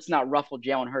not ruffle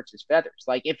Jalen Hurts' feathers.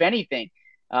 Like, if anything,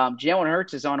 Jalen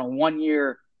Hurts is on a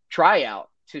 1-year tryout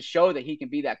to show that he can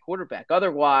be that quarterback.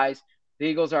 Otherwise, the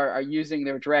Eagles are using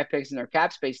their draft picks and their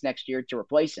cap space next year to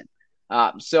replace him.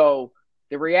 So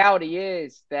the reality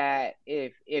is that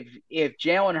if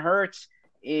Jalen Hurts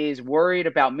is worried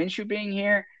about Minshew being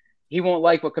here, he won't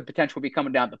like what could potentially be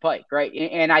coming down the pike, right?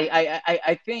 And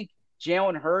I think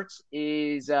Jalen Hurts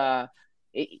is,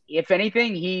 if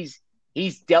anything,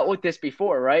 he's dealt with this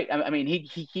before, right? I mean,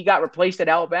 he got replaced at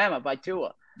Alabama by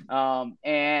Tua,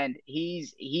 and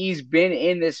he's been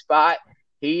in this spot.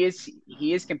 He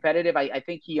is competitive. I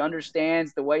think he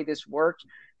understands the way this works.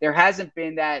 There hasn't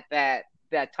been that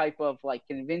type of like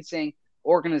convincing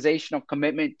organizational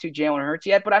commitment to Jalen Hurts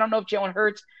yet, but I don't know if Jalen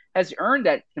Hurts has earned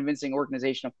that convincing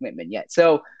organizational commitment yet.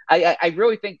 So I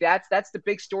really think that's the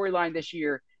big storyline this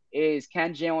year is,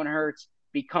 can Jalen Hurts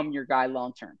become your guy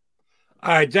long term?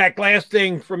 All right, Zach, last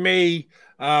thing for me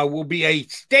will be a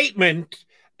statement,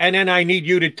 and then I need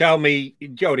you to tell me,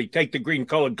 Jody, take the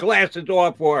green-colored glasses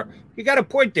off, or you got a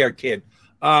point there, kid.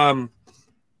 I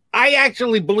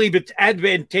actually believe it's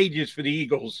advantageous for the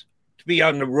Eagles to be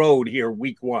on the road here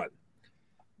week 1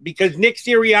 because Nick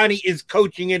Sirianni is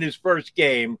coaching in his first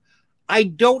game. I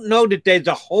don't know that there's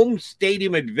a home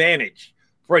stadium advantage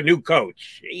for a new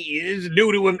coach. He is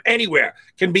new to him anywhere,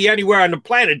 can be anywhere on the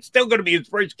planet. It's still going to be his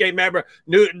first game ever.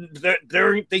 There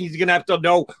are things he's going to have to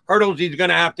know, hurdles he's going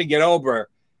to have to get over.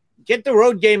 Get the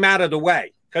road game out of the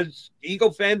way, because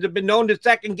Eagle fans have been known to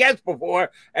second guess before.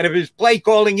 And if his play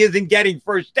calling isn't getting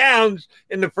first downs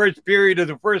in the first period of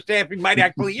the first half, he might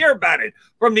actually hear about it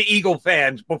from the Eagle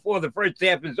fans before the first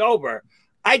half is over.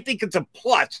 I think it's a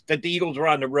plus that the Eagles are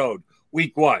on the road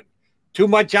week 1. Too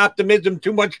much optimism,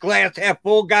 too much glass half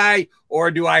full guy, or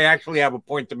do I actually have a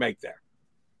point to make there?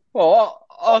 Well,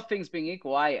 all things being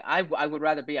equal, I would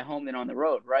rather be at home than on the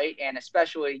road, right? And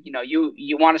especially,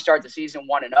 you want to start the season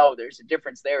 1-0. There's a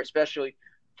difference there, especially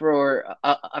for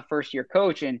a first-year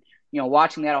coach. And,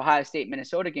 watching that Ohio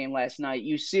State-Minnesota game last night,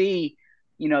 you see,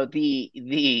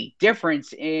 the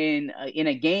difference in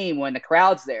a game when the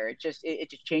crowd's there. It just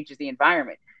changes the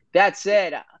environment. That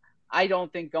said, I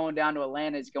don't think going down to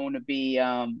Atlanta is going to be,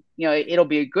 it'll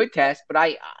be a good test,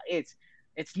 but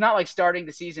it's not like starting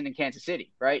the season in Kansas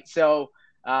City, right? So,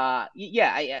 I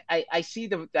see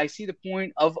the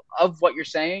point of what you're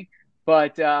saying,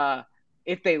 but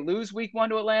if they lose week 1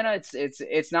 to Atlanta,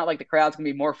 it's not like the crowd's gonna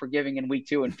be more forgiving in week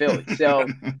 2 in Philly. So,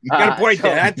 got a point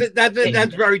there.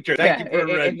 That's very true. Thank you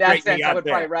for in that sense, I would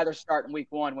probably rather start in week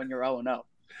 1 when you're 0-0.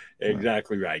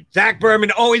 Exactly right. Zach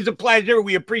Berman, always a pleasure.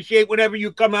 We appreciate whenever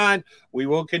you come on. We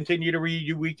will continue to read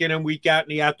you week in and week out in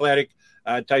The Athletic.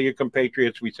 Tell your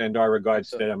compatriots we send our regards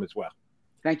to them as well.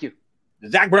 Thank you.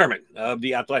 Zach Berman of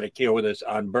The Athletic here with us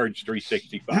on Birds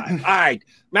 365. All right.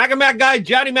 Mac and Mac guys,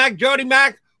 Johnny Mac, Jody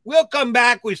Mac. We'll come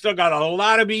back. We still got a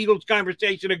lot of Eagles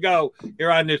conversation to go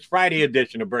here on this Friday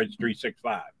edition of Birds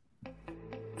 365.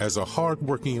 As a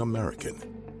hardworking American,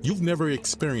 you've never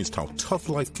experienced how tough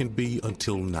life can be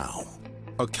until now.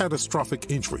 A catastrophic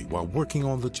injury while working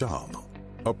on the job.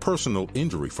 A personal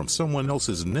injury from someone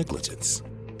else's negligence.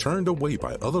 Turned away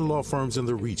by other law firms in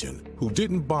the region who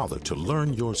didn't bother to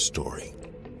learn your story.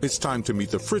 It's time to meet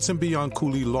the Fritz &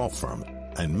 Bianculli Law Firm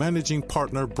and managing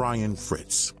partner Brian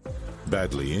Fritz.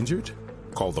 Badly injured?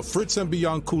 Call the Fritz &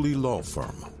 Bianculli Law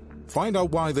Firm. Find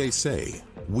out why they say,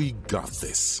 "We got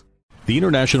this." The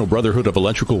International Brotherhood of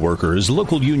Electrical Workers,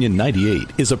 Local Union 98,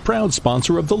 is a proud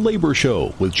sponsor of The Labor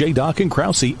Show with J. Doc and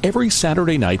Krause every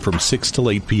Saturday night from 6 till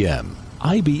 8 p.m.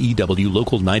 IBEW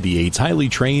Local 98's highly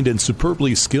trained and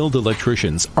superbly skilled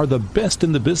electricians are the best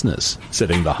in the business,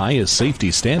 setting the highest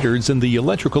safety standards in the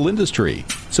electrical industry.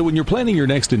 So when you're planning your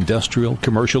next industrial,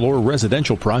 commercial, or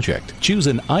residential project, choose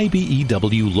an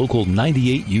IBEW Local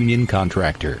 98 union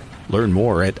contractor. Learn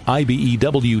more at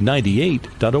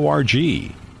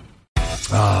IBEW98.org.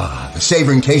 The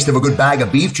savoring taste of a good bag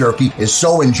of beef jerky is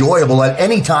so enjoyable at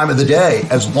any time of the day,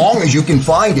 as long as you can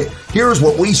find it. Here's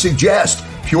what we suggest.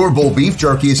 Pure Bull Beef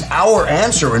Jerky is our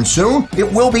answer, and soon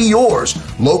it will be yours.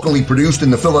 Locally produced in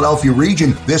the Philadelphia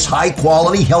region, this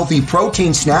high-quality, healthy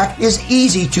protein snack is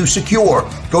easy to secure.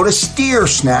 Go to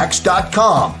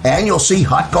steersnacks.com, and you'll see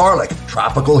hot garlic,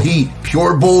 tropical heat,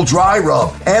 Pure Bull dry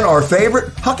rub, and our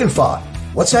favorite, Huck and Fod.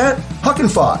 What's that? Huck and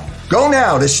Fod. Go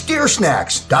now to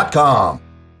steersnacks.com.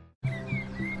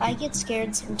 I get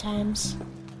scared sometimes.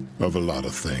 Of a lot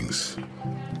of things.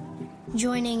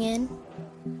 Joining in.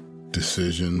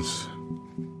 Decisions.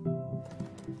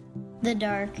 The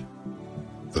dark.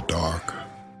 The dark.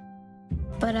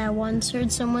 But I once heard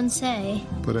someone say,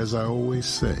 But as I always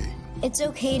say, it's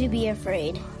okay to be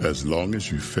afraid. as long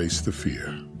as you face the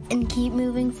fear. And keep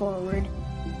moving forward.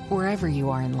 Wherever you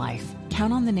are in life,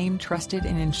 count on the name trusted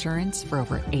in insurance for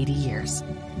over 80 years.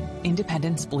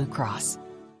 Independence Blue Cross.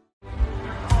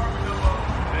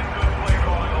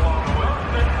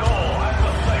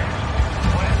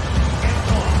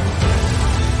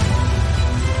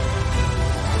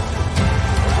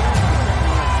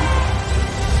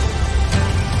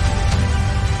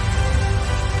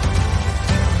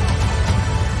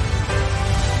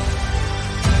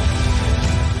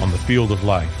 On the field of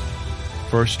life,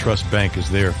 First Trust Bank is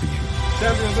there for you.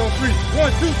 7 on 3.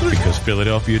 1, 2, 3. Because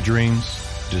Philadelphia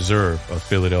dreams deserve a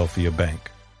Philadelphia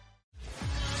bank.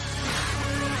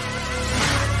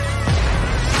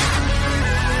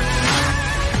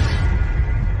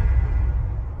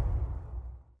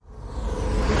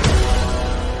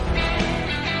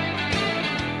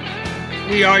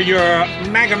 We are your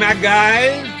Mag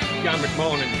guys. John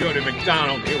McMullen and Jody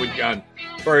McDonald here with John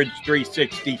Birds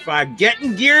 365,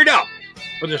 getting geared up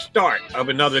for the start of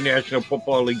another National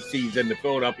Football League season. The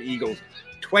Philadelphia Eagles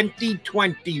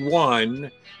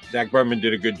 2021. Zach Berman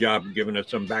did a good job of giving us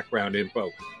some background info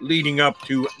leading up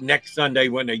to next Sunday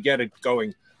when they get it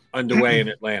going underway in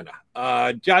Atlanta.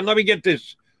 John, let me get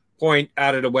this point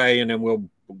out of the way, and then we'll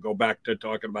go back to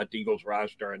talking about the Eagles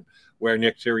roster and where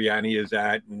Nick Sirianni is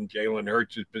at and Jalen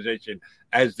Hurts' position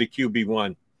as the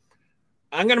QB1.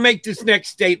 I'm going to make this next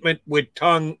statement with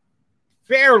tongue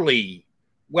fairly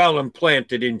well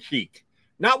implanted in cheek.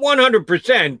 Not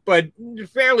 100%, but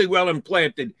fairly well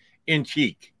implanted in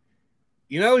cheek.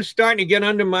 You know, it's starting to get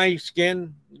under my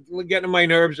skin, getting on my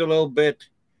nerves a little bit.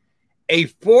 A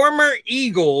former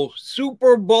Eagle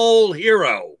Super Bowl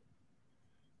hero.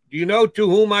 Do you know to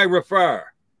whom I refer?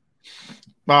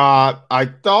 I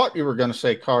thought you were going to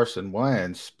say Carson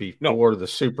Wentz before the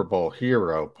Super Bowl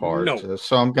hero part. No.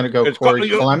 So I'm going to go Corey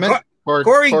Clement.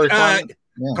 Corey Clement.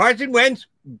 Carson Wentz,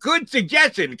 good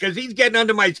suggestion because he's getting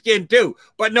under my skin too.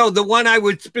 But no, the one I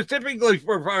was specifically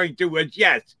referring to was,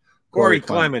 yes, Corey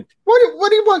Clement. What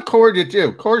do you want Corey to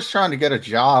do? Corey's trying to get a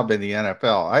job in the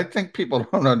NFL. I think people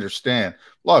don't understand.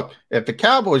 Look, if the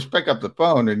Cowboys pick up the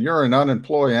phone and you're an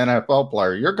unemployed NFL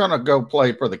player, you're going to go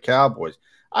play for the Cowboys.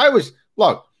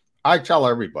 I tell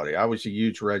everybody, I was a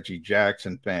huge Reggie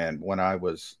Jackson fan when I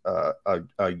was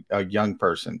a young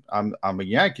person. I'm a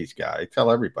Yankees guy. I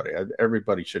tell everybody.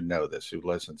 Everybody should know this who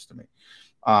listens to me.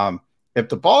 If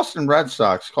the Boston Red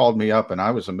Sox called me up and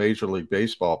I was a Major League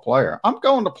Baseball player, I'm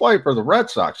going to play for the Red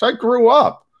Sox. I grew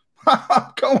up.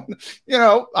 I'm going,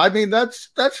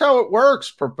 that's how it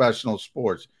works, professional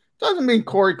sports. Doesn't mean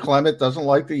Corey Clement doesn't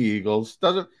like the Eagles.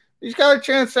 He's got a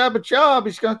chance to have a job.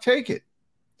 He's going to take it.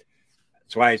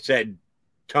 That's why I said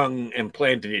tongue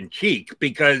implanted in cheek,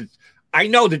 because I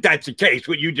know that that's the case,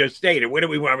 what you just stated. What do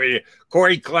we want?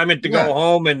 Corey Clement to go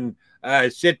home and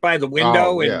sit by the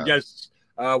window and just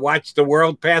watch the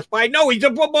world pass by? No, he's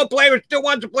a football player, still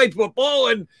wants to play football,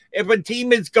 and if a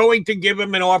team is going to give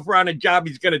him an offer on a job,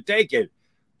 he's going to take it.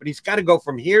 But he's got to go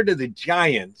from here to the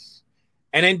Giants,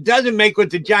 and then doesn't make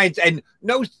with the Giants, and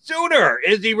no sooner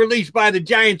is he released by the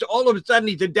Giants, all of a sudden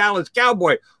he's a Dallas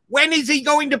Cowboy. When is he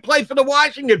going to play for the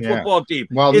Washington football team?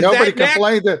 Well,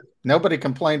 nobody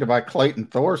complained about Clayton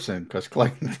Thorson because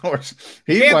Clayton Thorson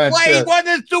he was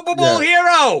a Super Bowl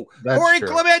hero. Corey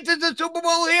Clement is a Super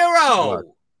Bowl hero.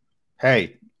 Look,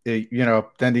 hey,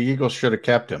 then the Eagles should have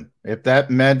kept him. If that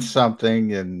meant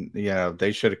something, and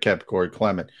they should have kept Corey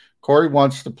Clement. Corey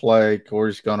wants to play.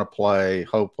 Corey's going to play.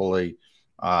 Hopefully,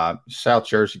 South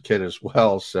Jersey kid as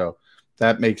well. So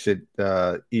that makes it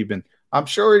even I'm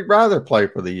sure he'd rather play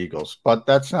for the Eagles, but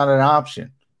that's not an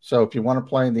option. So if you want to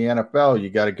play in the NFL, you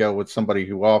got to go with somebody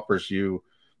who offers you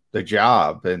the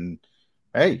job. And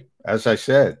hey, as I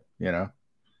said,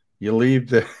 you leave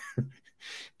the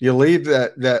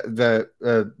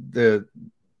the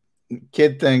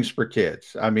kid things for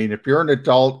kids. I mean, if you're an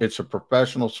adult, it's a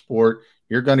professional sport.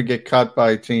 You're going to get cut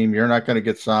by a team. You're not going to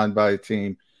get signed by a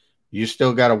team. You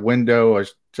still got a window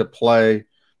to play.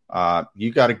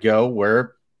 You got to go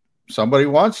where somebody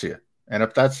wants you. And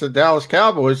if that's the Dallas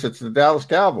Cowboys, it's the Dallas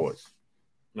Cowboys.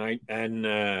 Right. And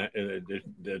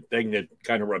the thing that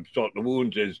kind of rubs salt in the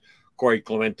wounds is Corey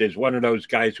Clement is one of those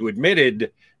guys who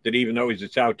admitted that even though he's a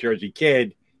South Jersey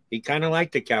kid, he kind of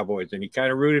liked the Cowboys and he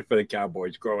kind of rooted for the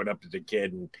Cowboys growing up as a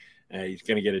kid. And he's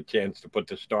going to get a chance to put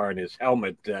the star in his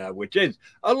helmet, which is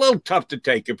a little tough to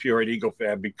take if you're an Eagle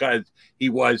fan because he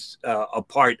was a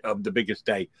part of the biggest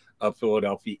day of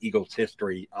Philadelphia Eagles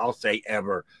history, I'll say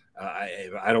ever.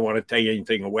 I don't want to take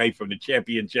anything away from the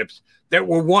championships that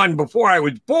were won before I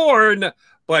was born,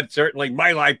 but certainly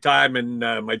my lifetime and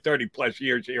my 30-plus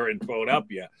years here in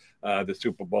Philadelphia, the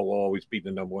Super Bowl will always be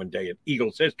the number one day in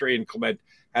Eagles history, and Clement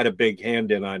had a big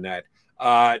hand in on that.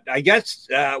 I guess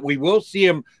we will see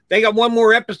him. They got one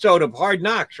more episode of Hard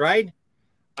Knocks, right?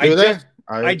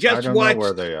 I just watched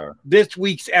where they are. This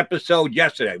week's episode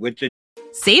yesterday, which is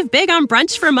Save big on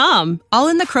brunch for mom, all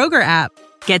in the Kroger app.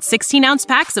 Get 16-ounce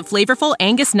packs of flavorful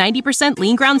Angus 90%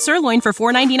 lean ground sirloin for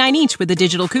 $4.99 each with a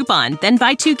digital coupon. Then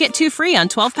buy 2, get 2 free on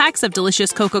 12 packs of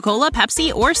delicious Coca-Cola,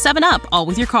 Pepsi, or 7-Up, all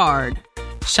with your card.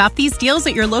 Shop these deals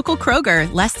at your local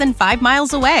Kroger, less than 5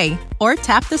 miles away. Or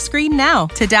tap the screen now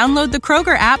to download the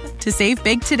Kroger app to save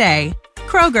big today.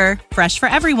 Kroger, fresh for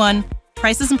everyone.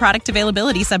 Prices and product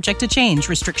availability subject to change.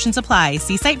 Restrictions apply.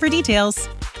 See site for details.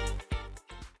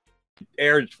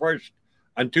 Airs first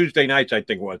on Tuesday nights, I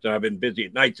think it was. And I've been busy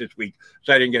at nights this week,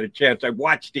 so I didn't get a chance. I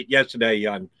watched it yesterday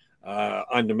on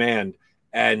demand,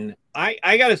 and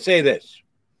I got to say this.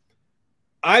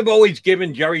 I've always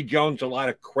given Jerry Jones a lot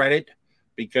of credit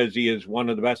because he is one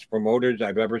of the best promoters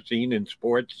I've ever seen in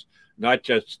sports, not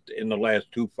just in the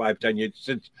last 2, 5, 10 years,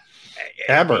 since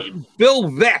ever. Bill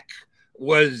Veeck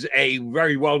was a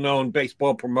very well-known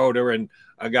baseball promoter and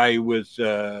a guy who was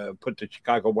put the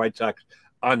Chicago White Sox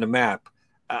on the map.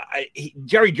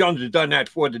 Jerry Jones has done that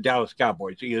for the Dallas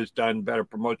Cowboys. He has done better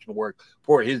promotional work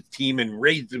for his team and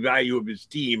raised the value of his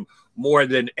team more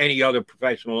than any other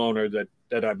professional owner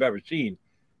that I've ever seen.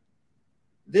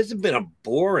 This has been a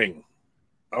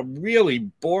really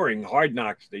boring Hard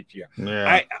Knocks this year.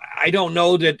 Yeah. I don't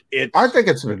know that it's... I think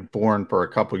it's been boring for a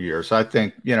couple of years. I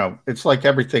think, it's like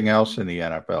everything else in the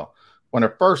NFL. When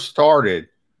it first started,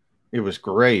 it was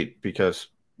great because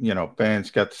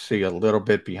fans got to see a little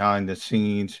bit behind the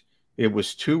scenes. It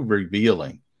was too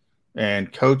revealing.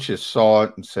 And coaches saw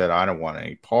it and said, I don't want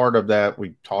any part of that.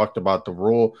 We talked about the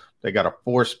rule. They got to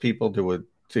force people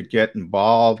to get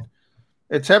involved.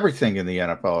 It's everything in the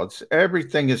NFL.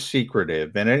 Everything is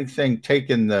secretive, and anything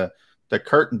taking the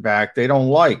curtain back, they don't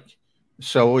like.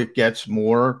 So it gets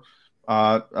more,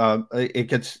 it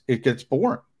gets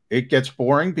boring. It gets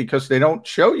boring because they don't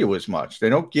show you as much. They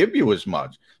don't give you as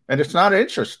much. And it's not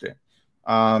interesting.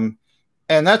 And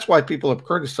that's why people have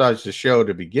criticized the show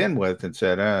to begin with and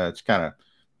said, it's kind of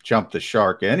jumped the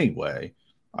shark anyway.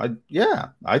 I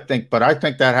think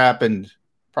that happened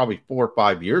probably 4 or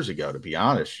 5 years ago, to be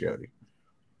honest, Jody.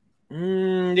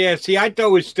 Yeah, see, I thought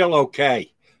it was still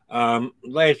okay.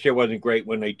 Last year wasn't great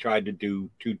when they tried to do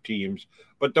 2 teams.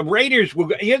 But the Raiders were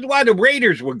 – here's why the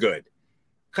Raiders were good.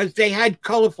 Because they had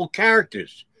colorful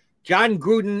characters. John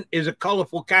Gruden is a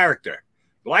colorful character.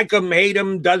 Like him, hate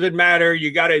him, doesn't matter.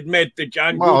 You got to admit that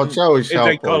John Gruden is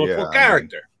a colorful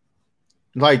character.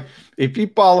 Like, if you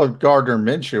followed Gardner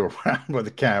Minshew around with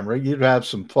a camera, you'd have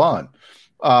some fun.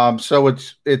 So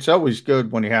it's always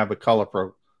good when you have a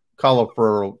colorful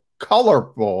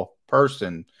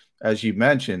person, as you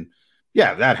mentioned.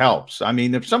 Yeah, that helps. I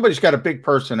mean, if somebody's got a big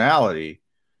personality,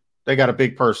 they got a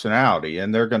big personality,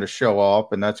 and they're going to show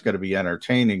off, and that's going to be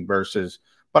entertaining versus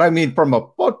 – but, I mean, from a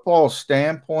football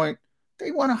standpoint,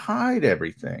 they want to hide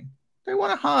everything. They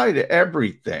want to hide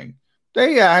everything.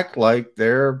 They act like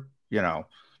they're,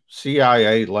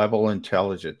 CIA-level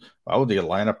intelligence. Oh, the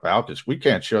Atlanta Falcons. We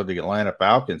can't show the Atlanta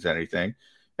Falcons anything.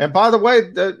 And, by the way,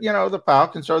 the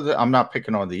Falcons are I'm not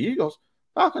picking on the Eagles.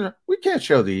 Falcons, we can't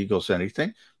show the Eagles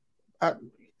anything.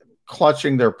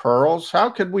 Clutching their pearls. How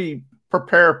could we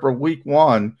prepare for week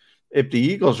 1 if the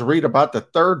Eagles read about the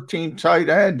third-team tight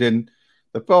end in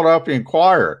the Philadelphia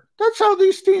Inquirer? That's how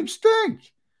these teams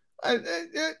think.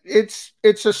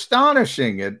 It's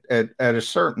astonishing at a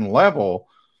certain level.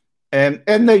 And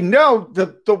they know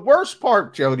the worst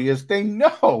part, Jody, is they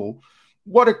know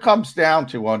what it comes down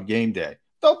to on game day.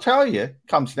 They'll tell you it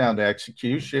comes down to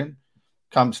execution,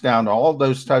 comes down to all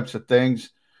those types of things.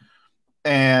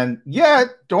 And yet,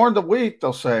 during the week,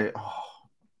 they'll say,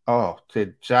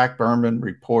 did Zach Berman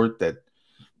report that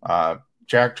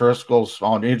Jack Driscoll's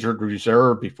on injured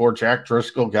reserve before Jack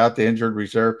Driscoll got the injured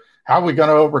reserve? How are we going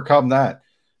to overcome that?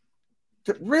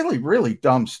 Really, really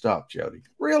dumb stuff, Jody.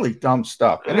 Really dumb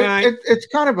stuff. And it's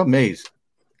kind of amazing.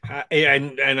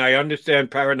 And I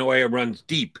understand paranoia runs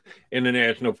deep in the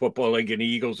National Football League, and the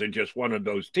Eagles are just one of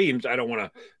those teams. I don't want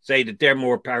to say that they're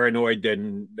more paranoid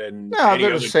than no,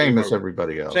 they're the same as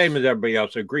everybody else. Same as everybody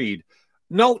else. Agreed.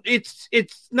 No, it's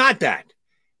not that.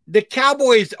 The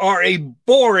Cowboys are a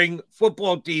boring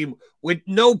football team with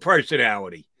no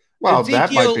personality. Well,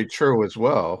 that might be true as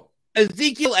well.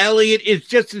 Ezekiel Elliott is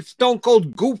just a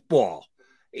stone-cold goofball.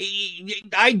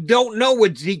 I don't know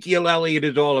what Ezekiel Elliott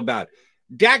is all about.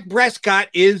 Dak Prescott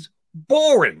is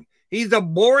boring. He's a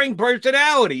boring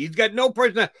personality. He's got no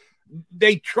personality.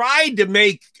 They tried to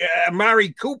make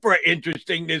Amari Cooper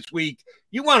interesting this week.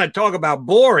 You want to talk about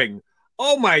boring?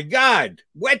 Oh, my God.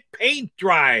 Wet paint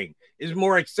drying is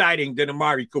more exciting than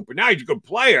Amari Cooper. Now, he's a good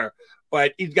player,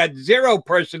 but he's got zero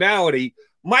personality.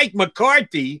 Mike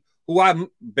McCarthy, who I've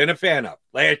been a fan of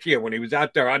last year when he was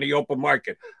out there on the open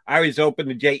market. I was open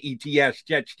the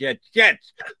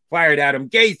Jets, fired Adam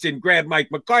Gase and grabbed Mike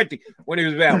McCarthy when he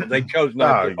was available. They chose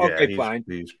not to. Okay, fine.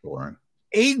 He's boring.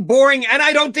 He's boring, and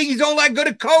I don't think he's all that good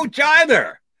a coach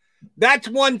either. That's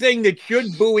one thing that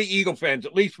should buoy Eagle fans,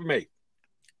 at least for me.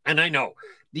 And I know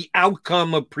the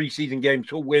outcome of preseason games,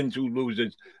 who wins, who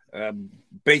loses,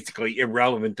 basically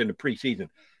irrelevant in the preseason.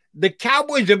 The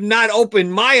Cowboys have not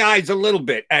opened my eyes a little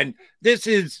bit, and this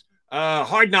is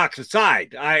Hard Knocks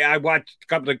aside. I watched a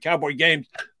couple of Cowboy games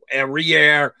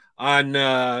re-air on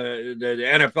the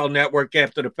NFL Network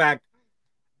after the fact.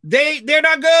 They're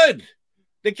not good.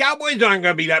 The Cowboys aren't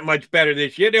going to be that much better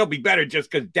this year. They'll be better just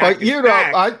because Dak is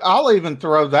back. I'll even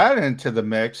throw that into the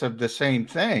mix of the same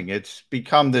thing. It's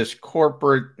become this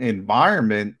corporate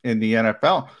environment in the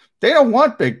NFL. They don't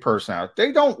want big personalities.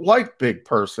 They don't like big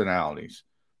personalities.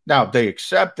 Now, they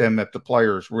accept them if the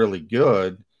player is really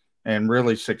good and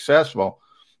really successful.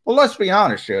 Well, let's be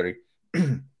honest, Jody.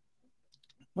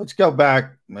 Let's go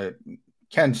back.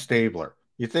 Ken Stabler.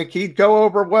 You think he'd go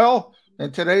over well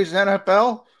in today's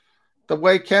NFL? The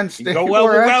way Ken Stabler go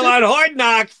well on Hard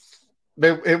Knocks.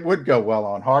 It would go well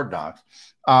on Hard Knocks.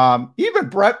 Even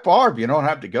Brett Favre, you don't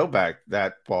have to go back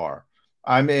that far.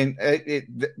 I mean,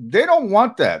 they don't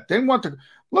want that. They want to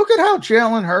look at how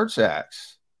Jalen Hurts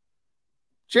acts.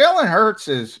 Jalen Hurts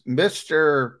is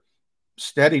Mr.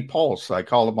 Steady Pulse. I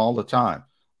call him all the time.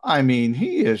 I mean,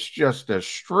 he is just a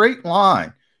straight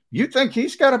line. You think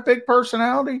he's got a big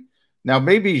personality? Now,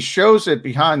 maybe he shows it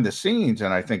behind the scenes,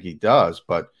 and I think he does.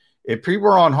 But if he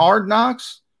were on Hard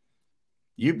Knocks,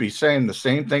 you'd be saying the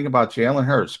same thing about Jalen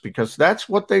Hurts because that's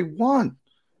what they want.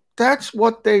 That's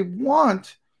what they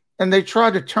want. And they try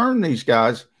to turn these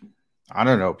guys, I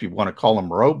don't know if you want to call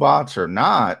them robots or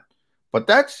not, but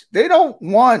they don't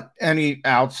want any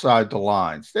outside the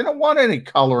lines. They don't want any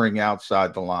coloring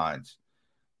outside the lines.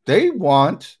 They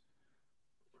want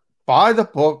by the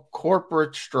book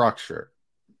corporate structure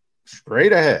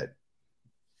straight ahead.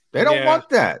 They don't want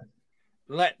that.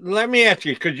 Let me ask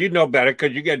you, because you know better,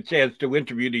 because you get a chance to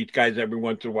interview these guys every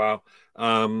once in a while.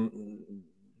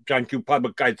 John Q.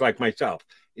 Public guys like myself.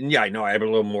 And yeah, I know I have a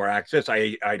little more access.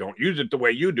 I don't use it the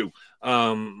way you do,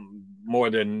 more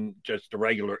than just a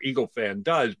regular Eagle fan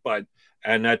does.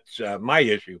 And that's my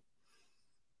issue.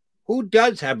 Who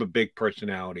does have a big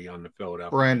personality on the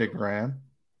Philadelphia? Brandon Graham.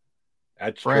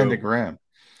 That's Brandon true. Graham.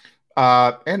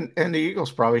 And the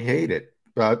Eagles probably hate it.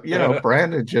 But,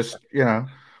 Brandon just,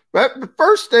 But the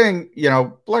first thing,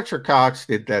 Fletcher Cox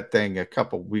did that thing a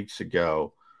couple weeks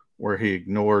ago where he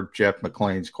ignored Jeff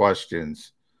McLean's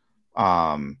questions.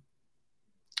 Lord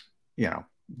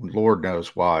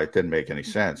knows why it didn't make any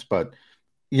sense. But,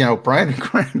 Brandon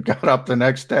Graham got up the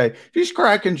next day. He's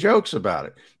cracking jokes about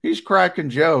it. He's cracking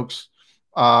jokes.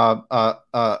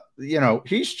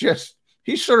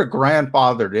 He's sort of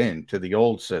grandfathered into the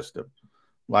old system.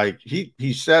 Like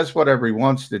he says whatever he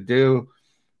wants to do.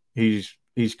 He's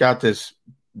got this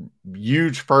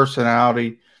huge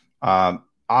personality,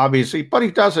 obviously, but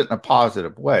he does it in a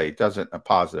positive way. He does it in a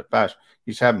positive fashion.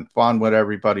 He's having fun with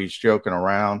everybody. He's joking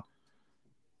around.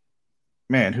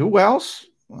 Man, who else?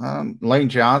 Lane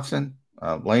Johnson.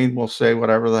 Lane will say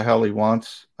whatever the hell he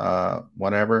wants,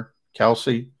 whatever.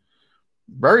 Kelsey.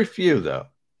 Very few, though.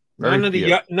 None of the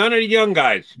young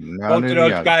guys. Both of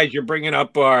those guys you're bringing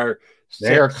up are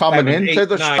They are coming 7, into 8,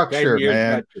 the 9, structure, 10 years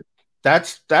man.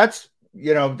 veterans.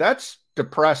 That's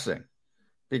depressing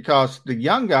because the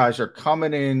young guys are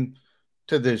coming in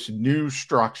to this new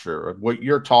structure of what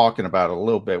you're talking about a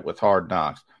little bit with Hard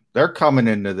Knocks. They're coming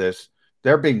into this.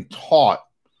 They're being taught,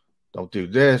 don't do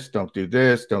this, don't do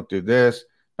this, don't do this.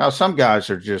 Now, some guys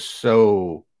are just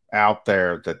so out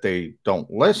there that they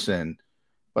don't listen,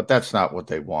 but that's not what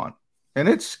they want. And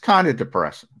it's kind of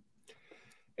depressing.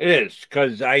 It is,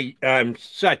 because I'm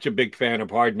such a big fan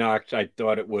of Hard Knocks. I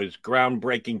thought it was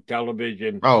groundbreaking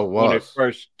television when it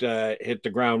first hit the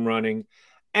ground running.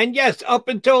 And yes, up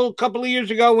until a couple of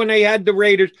years ago when they had the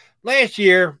Raiders, last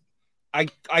year,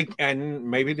 and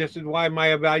maybe this is why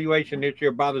my evaluation this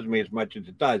year bothers me as much as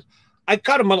it does. I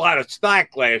cut them a lot of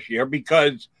slack last year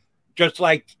because just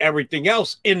like everything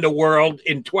else in the world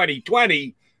in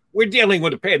 2020, we're dealing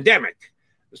with a pandemic.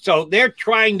 So they're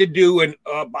trying to do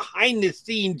a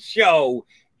behind-the-scenes show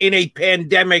in a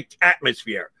pandemic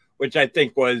atmosphere, which I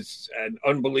think was an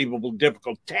unbelievable,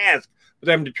 difficult task for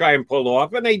them to try and pull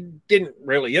off. And they didn't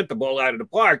really hit the ball out of the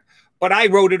park, but I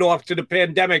wrote it off to the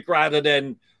pandemic rather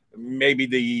than maybe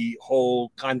the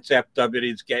whole concept of it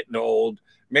is getting old.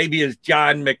 Maybe as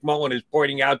John McMullen is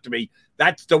pointing out to me,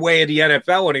 that's the way of the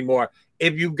NFL anymore.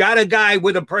 If you've got a guy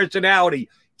with a personality,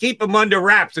 keep him under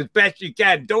wraps as best you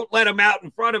can. Don't let him out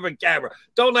in front of a camera.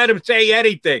 Don't let him say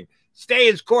anything. Stay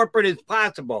as corporate as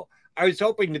possible. I was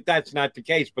hoping that that's not the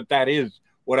case, but that is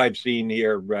what I've seen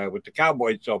here with the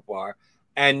Cowboys so far.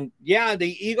 And, yeah,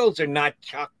 the Eagles are not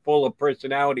chock full of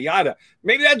personality either.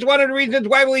 Maybe that's one of the reasons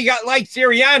why we got like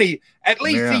Sirianni. At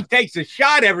least he takes a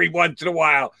shot every once in a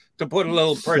while to put a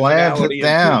little personality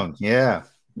slams it down.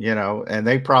 Yeah, and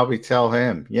they probably tell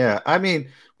him. Yeah, I mean,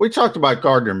 we talked about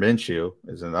Gardner Minshew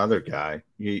as another guy.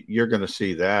 You're going to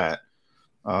see that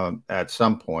at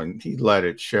some point. He let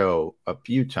it show a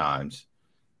few times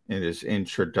in his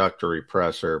introductory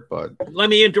presser. But let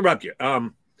me interrupt you.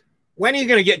 When are you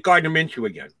going to get Gardner Minshew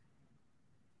again?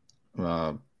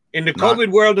 In the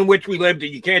COVID world in which we lived,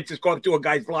 you can't just go up to a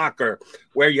guy's locker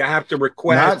where you have to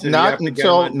request. Not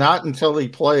until he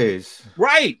plays.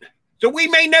 Right. So we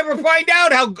may never find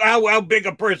out how big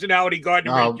a personality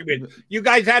Gardner Minshew is. You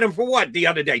guys had him for what the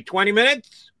other day? 20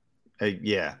 minutes?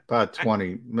 Yeah, about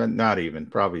 20. Not even.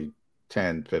 Probably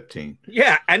 10, 15.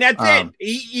 Yeah, and that's it.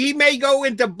 He may go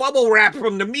into bubble wrap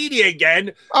from the media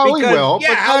again. Oh, he will.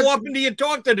 Yeah, how often do you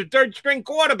talk to the third string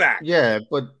quarterback? Yeah,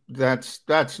 but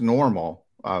that's normal.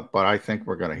 But I think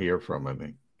we're going to hear from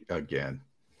him again.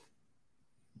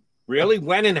 Really?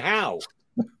 When and how?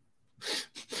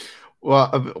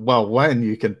 Well, when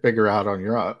you can figure out on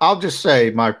your own. I'll just say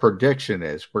my prediction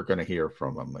is we're going to hear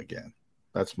from him again.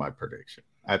 That's my prediction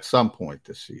at some point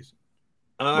this season.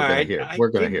 All right. We're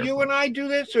going to hear. Did you and I do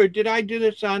this, or did I do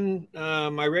this on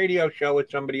my radio show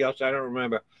with somebody else? I don't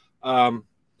remember.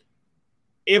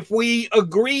 If we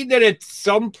agree that at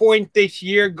some point this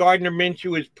year, Gardner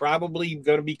Minshew is probably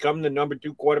going to become the number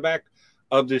 2 quarterback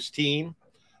of this team,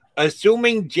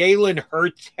 assuming Jalen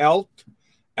Hurts' health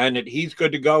and that he's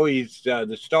good to go, he's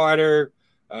the starter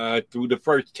through the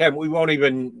first 10. We won't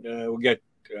even don't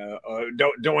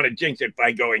want to jinx it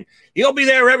by going, he'll be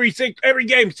there every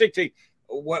game 60.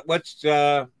 What's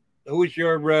who is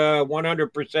your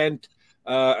 100%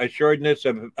 assuredness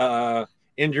of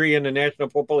injury in the National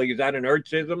Football League? Is that an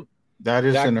Ertzism? That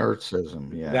is an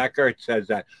Ertzism, yeah. Zach Ertz says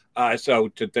that. So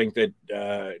to think that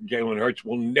Jalen Hurts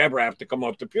will never have to come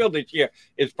off the field this year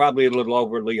is probably a little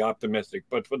overly optimistic.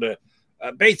 But for the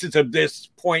basis of this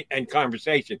point and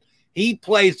conversation, he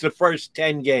plays the first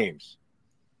 10 games.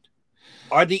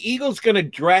 Are the Eagles going to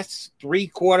dress 3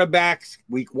 quarterbacks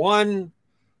week 1,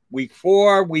 week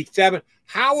 4, week 7?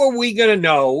 How are we going to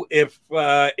know if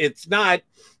it's not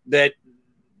that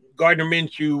Gardner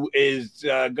Minshew is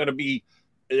going to be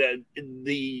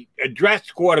the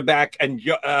addressed quarterback and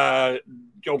Joe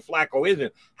Flacco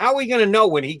isn't? How are we going to know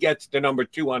when he gets the number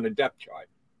 2 on the depth chart?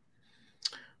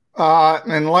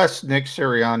 Unless Nick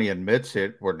Sirianni admits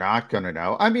it, we're not going to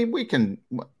know. I mean, we can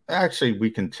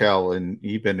tell,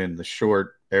 even in the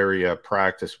short area of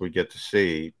practice we get to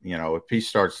see, if he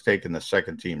starts taking the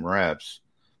second team reps,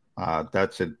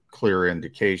 that's a clear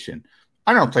indication.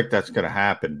 I don't think that's going to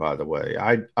happen, by the way.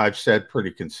 I've said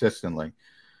pretty consistently,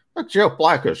 but Joe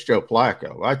Flacco's Joe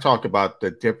Flacco. I talk about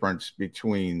the difference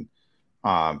between,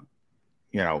 to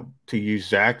use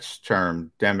Zach's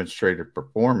term, demonstrated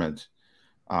performance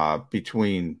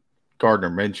between Gardner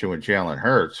Minshew and Jalen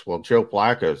Hurts. Well, Joe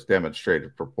Flacco's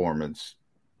demonstrated performance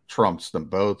trumps them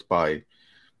both by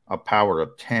a power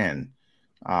of 10.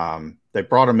 They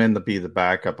brought him in to be the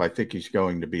backup. I think he's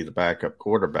going to be the backup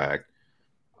quarterback.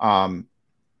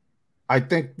 I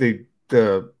think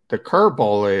the The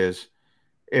curveball is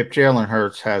if Jalen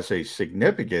Hurts has a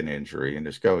significant injury and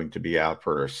is going to be out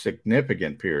for a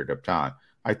significant period of time,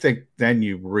 I think then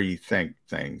you rethink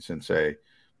things and say,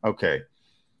 okay,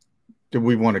 do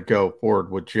we want to go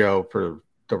forward with Joe for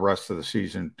the rest of the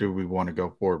season? Do we want to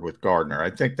go forward with Gardner?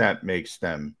 I think that makes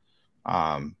them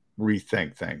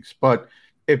rethink things. But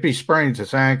if he sprains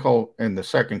his ankle in the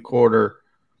second quarter,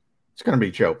 it's going to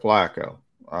be Joe Flacco.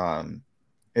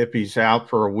 If he's out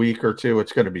for a week or two,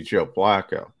 it's going to be Joe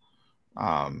Flacco.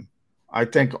 I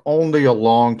think only a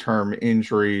long-term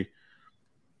injury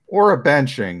or a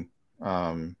benching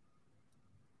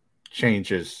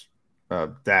changes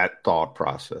that thought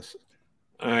process.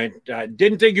 I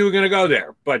didn't think you were going to go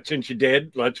there, but since you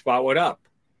did, let's follow it up.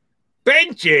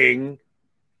 Benching?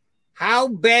 How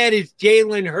bad is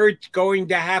Jalen Hurts going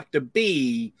to have to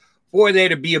be for there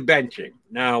to be a benching?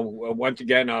 Now, once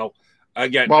again, Well,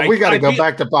 we got to go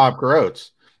back to Bob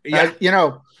Groats. Yeah.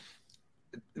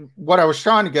 What I was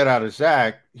trying to get out of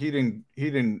Zach, he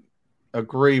didn't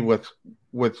agree with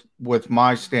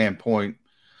my standpoint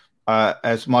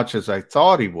as much as I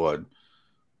thought he would.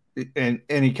 And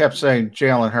he kept saying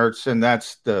Jalen Hurts, and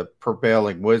that's the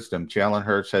prevailing wisdom. Jalen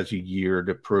Hurts has a year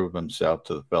to prove himself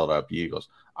to the Philadelphia Eagles.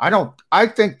 I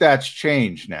think that's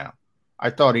changed now. I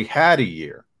thought he had a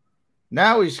year.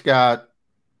 Now he's got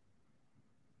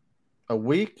a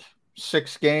week,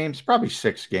 6 games, probably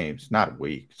 6 games, not a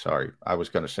week. Sorry, I was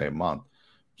going to say a month.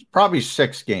 It's probably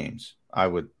 6 games. I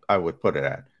would put it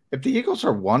at. If the Eagles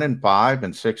are 1-5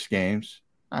 in 6 games,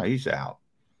 he's out.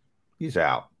 He's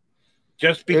out.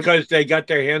 Just because they got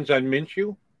their hands on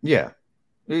Minshew? Yeah.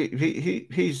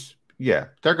 He's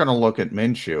they're going to look at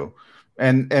Minshew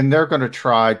and they're going to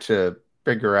try to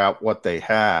figure out what they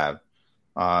have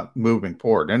moving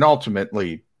forward. And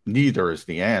ultimately, neither is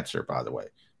the answer, by the way.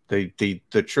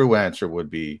 The true answer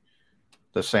would be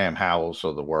the Sam Howells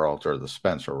of the world or the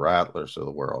Spencer Rattlers of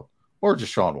the world or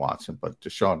Deshaun Watson, but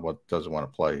Deshaun doesn't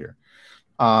want to play here.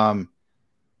 I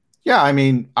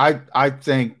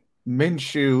think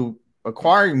Minshew,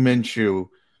 acquiring Minshew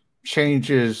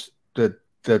changes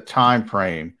the time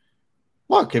frame.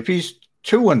 Look, if he's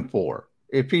 2-4,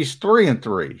 if he's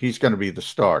 3-3, he's going to be the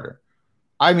starter.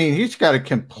 I mean, he's got to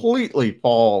completely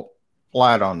fall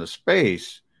flat on his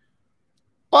face.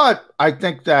 But I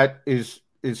think that is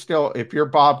still, if you're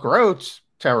Bob Groats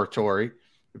territory,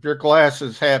 if your glass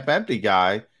is half empty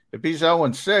guy, if he's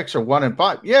 0-6 or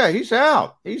 1-5, yeah, he's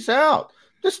out. He's out.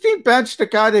 This team benched a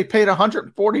guy they paid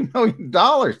 $140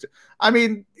 million. I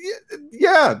mean,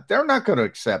 yeah, they're not going to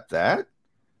accept that.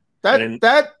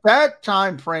 That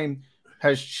time frame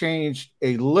has changed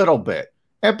a little bit.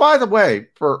 And by the way,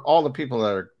 for all the people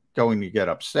that are going to get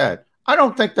upset, I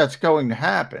don't think that's going to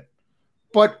happen.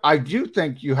 But I do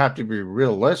think you have to be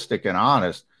realistic and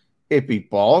honest. If he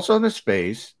falls on his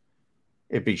face,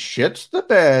 if he shits the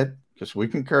bed, because we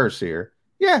can curse here,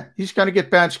 yeah, he's going to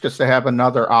get benched because they have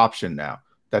another option now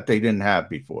that they didn't have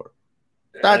before.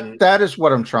 That is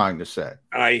what I'm trying to say.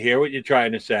 I hear what you're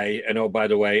trying to say. And, oh, by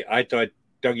the way, I thought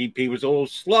Dougie P was a little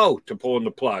slow to pulling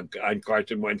the plug on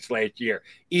Carson Wentz last year,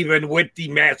 even with the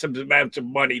massive amounts of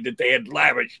money that they had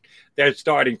lavished their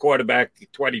starting quarterback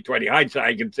 2020 hindsight.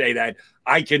 I can say that.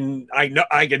 I can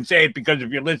say it because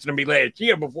if you listen to me last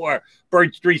year before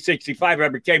Birds 365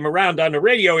 ever came around on the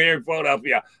radio here in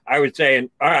Philadelphia, I was saying,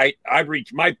 all right, I've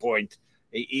reached my point.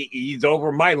 He's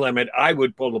over my limit. I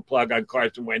would pull the plug on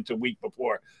Carson Wentz a week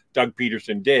before Doug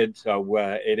Peterson did. So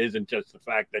it isn't just the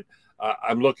fact that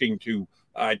I'm looking to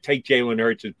take Jalen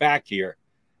Hurts back here.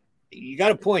 You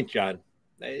got a point, John.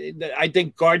 I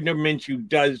think Gardner Minshew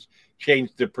does change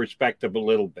the perspective a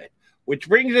little bit, which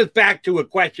brings us back to a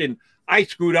question I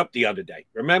screwed up the other day.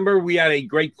 Remember, we had a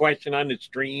great question on the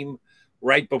stream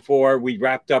right before we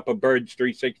wrapped up a Birds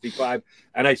 365,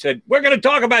 and I said, we're going to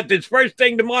talk about this first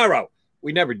thing tomorrow.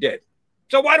 We never did.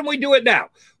 So why don't we do it now?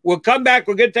 We'll come back.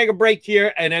 We're going to take a break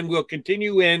here, and then we'll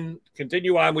continue on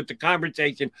with the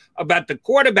conversation about the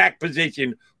quarterback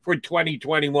position for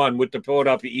 2021 with the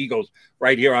Philadelphia Eagles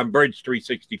right here on Birds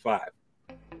 365.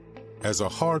 As a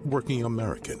hardworking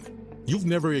American, you've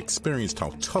never experienced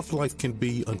how tough life can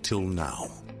be until now.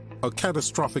 A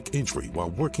catastrophic injury while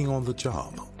working on the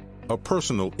job. A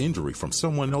personal injury from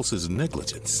someone else's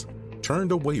negligence.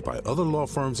 Turned away by other law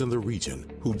firms in the region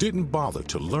who didn't bother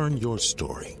to learn your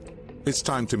story. It's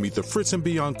time to meet the Fritz &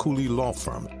 Bianculli Law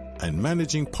Firm and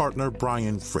managing partner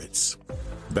Brian Fritz.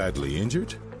 Badly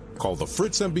injured? Call the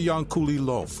Fritz & Bianculli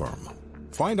Law Firm.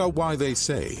 Find out why they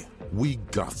say, we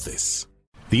got this.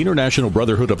 The International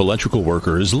Brotherhood of Electrical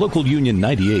Workers, Local Union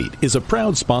 98, is a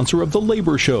proud sponsor of The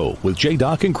Labor Show with J.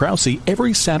 Doc and Krause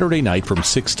every Saturday night from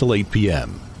 6 till 8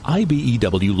 p.m.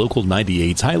 IBEW Local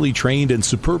 98's highly trained and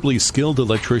superbly skilled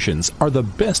electricians are the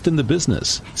best in the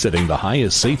business, setting the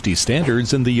highest safety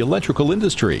standards in the electrical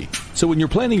industry. So when you're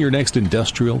planning your next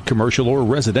industrial, commercial, or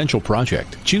residential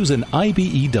project, choose an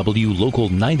IBEW Local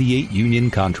 98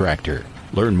 union contractor.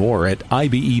 Learn more at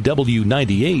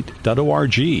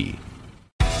IBEW98.org.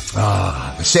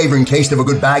 The savoring taste of a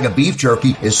good bag of beef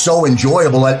jerky is so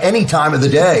enjoyable at any time of the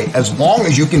day, as long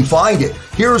as you can find it.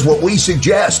 Here's what we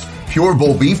suggest. Pure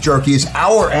Bull Beef Jerky is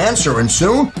our answer, and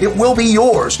soon it will be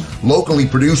yours. Locally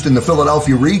produced in the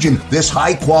Philadelphia region, this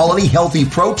high-quality, healthy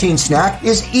protein snack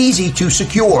is easy to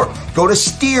secure. Go to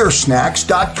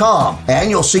steersnacks.com, and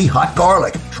you'll see hot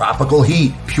garlic, tropical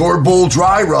heat, Pure Bull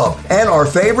dry rub, and our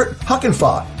favorite, Huck and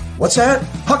Fod. What's that?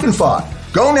 Huck and Fod.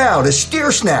 Go now to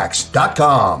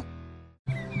steersnacks.com.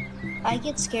 I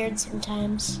get scared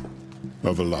sometimes.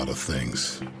 Of a lot of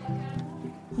things.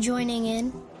 Joining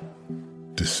in.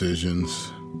 Decisions.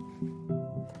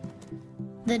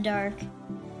 The dark.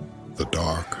 The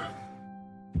dark.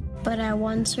 But I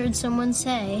once heard someone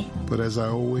say, But as I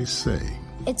always say,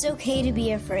 it's okay to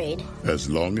be afraid. As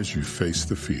long as you face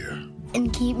the fear.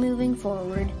 And keep moving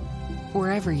forward.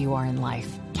 Wherever you are in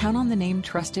life, count on the name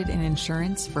trusted in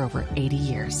insurance for over 80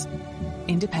 years.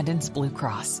 Independence Blue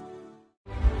Cross.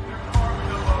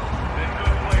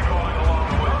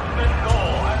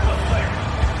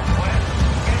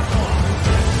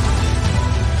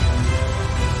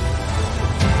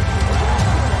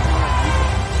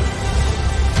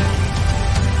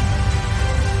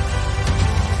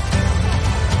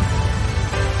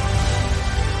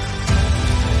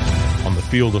 On the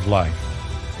field of life,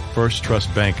 First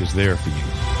Trust Bank is there for you.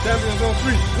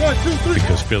 7-3, 1, 2, 3.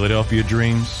 Because Philadelphia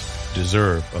dreams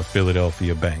deserve a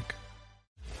Philadelphia bank.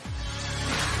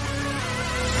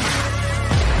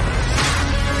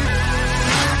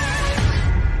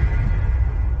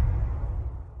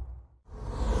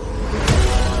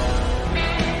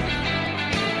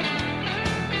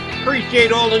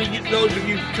 Appreciate all of you, those of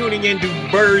you tuning in to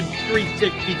Birds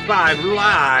 365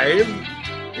 Live.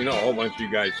 You know, a whole bunch of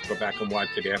you guys go back and watch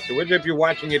it afterwards. If you're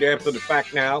watching it after the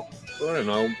fact now, I don't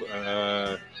know,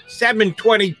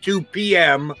 7:22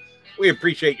 p.m., we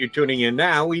appreciate you tuning in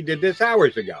now. We did this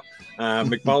hours ago.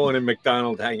 McMullen and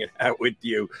McDonald hanging out with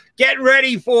you. Get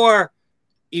ready for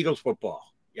Eagles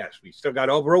football. Yes, we still got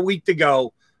over a week to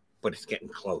go, but it's getting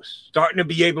close. Starting to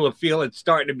be able to feel it,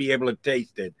 starting to be able to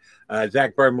taste it.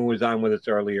 Zach Berman was on with us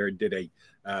earlier and did a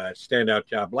standout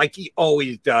job like he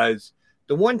always does.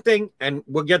 The one thing, and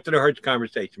we'll get to the Hurts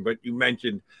conversation, but you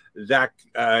mentioned Zach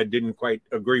didn't quite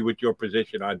agree with your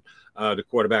position on the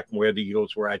quarterback and where the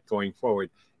Eagles were at going forward.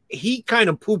 He kind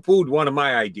of poo-pooed one of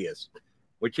my ideas,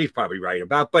 which he's probably right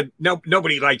about, but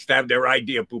nobody likes to have their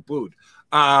idea poo-pooed.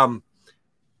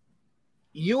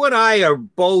 You and I are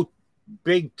both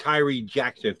big Tyree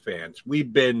Jackson fans.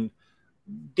 We've been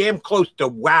damn close to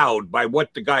wowed by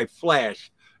what the guy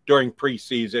flashed during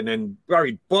preseason and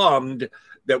very bummed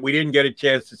that we didn't get a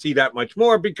chance to see that much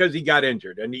more because he got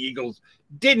injured and the Eagles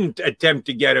didn't attempt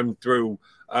to get him through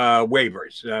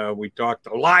waivers. We talked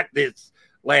a lot this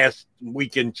last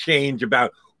weekend change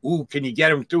about, can you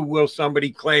get him through? Will somebody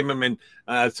claim him? And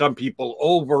some people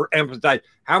overemphasize.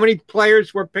 How many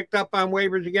players were picked up on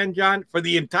waivers again, John? For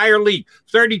the entire league,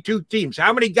 32 teams.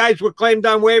 How many guys were claimed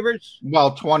on waivers?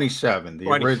 Well, 27, the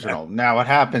 27. original. Now it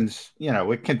happens,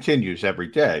 it continues every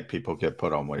day. People get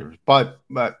put on waivers. But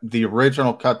the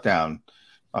original cut down,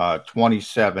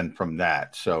 27 from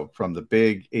that. So from the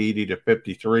big 80 to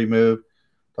 53 move,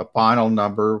 the final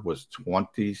number was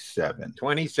 27.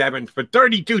 27 for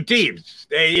 32 teams.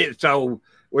 So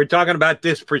we're talking about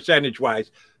this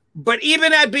percentage-wise. But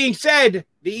even that being said,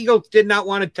 the Eagles did not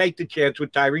want to take the chance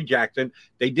with Tyree Jackson.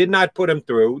 They did not put him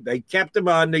through. They kept him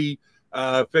on the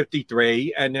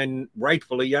 53, and then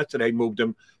rightfully yesterday moved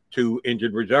him to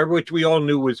injured reserve, which we all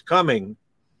knew was coming.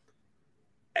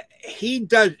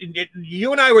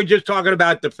 You and I were just talking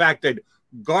about the fact that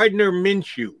Gardner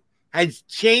Minshew has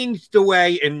changed the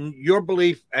way, in your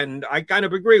belief, and I kind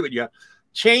of agree with you,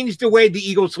 changed the way the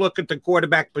Eagles look at the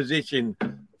quarterback position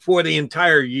for the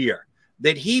entire year.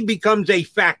 That he becomes a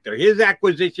factor. His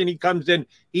acquisition, he comes in,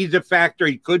 he's a factor.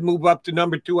 He could move up to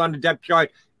number 2 on the depth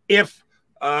chart if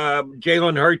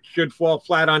Jalen Hurts should fall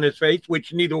flat on his face,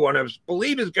 which neither one of us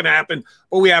believe is going to happen,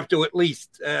 but we have to at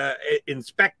least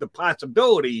inspect the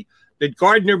possibility that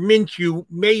Gardner Minshew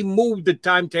may move the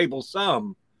timetable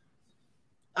some.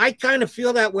 I kind of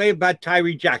feel that way about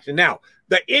Tyree Jackson. Now,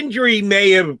 the injury may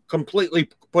have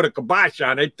completely put a kibosh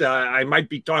on it. I might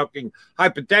be talking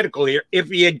hypothetical here. If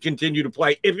he had continued to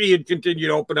play, if he had continued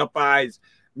to open up eyes,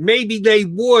 maybe they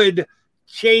would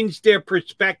changed their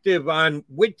perspective on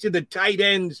which of the tight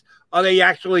ends are they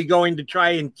actually going to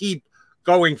try and keep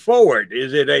going forward?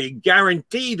 Is it a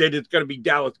guarantee that it's going to be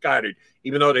Dallas Goedert,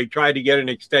 even though they tried to get an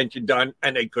extension done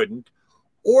and they couldn't?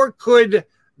 Or could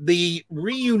the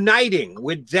reuniting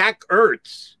with Zach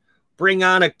Ertz bring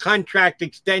on a contract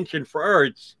extension for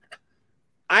Ertz?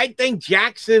 I think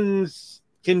Jackson's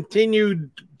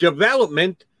continued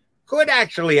development could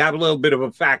actually have a little bit of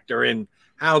a factor in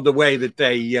how the way that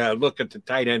they look at the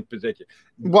tight end position.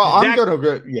 Well, I'm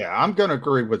going to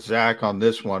agree with Zach on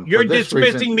this one. You're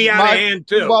dismissing me out of hand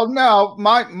too. Well, no,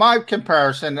 my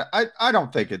comparison, I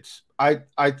don't think it's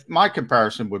my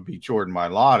comparison would be Jordan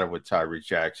Mailata with Tyree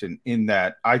Jackson, in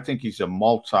that I think he's a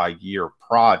multi-year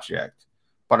project,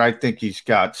 but I think he's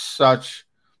got such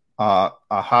a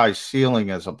high ceiling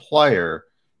as a player.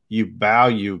 You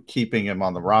value keeping him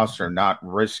on the roster, not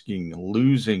risking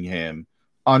losing him,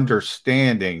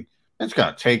 understanding it's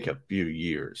going to take a few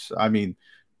years. I mean,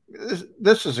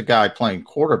 this is a guy playing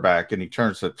quarterback, and he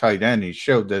turns to tight end. He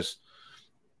showed this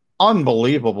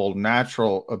unbelievable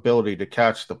natural ability to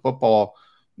catch the football,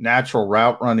 natural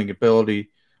route running ability,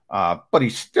 but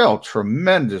he's still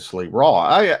tremendously raw.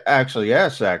 I actually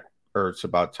asked Zach Ertz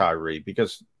about Tyree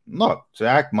because, look,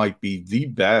 Zach might be the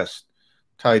best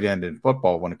tight end in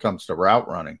football when it comes to route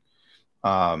running.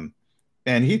 And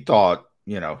he thought,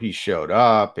 he showed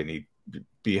up and he'd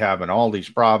be having all these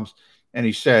problems. And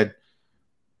he said,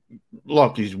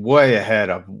 look, he's way ahead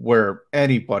of where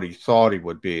anybody thought he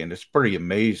would be. And it's pretty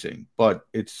amazing, but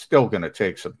it's still going to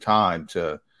take some time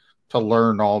to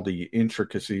learn all the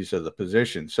intricacies of the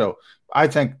position. So I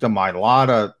think the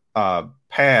Mailata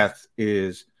path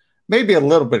is maybe a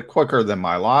little bit quicker than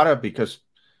Mailata because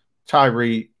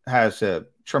Tyree has a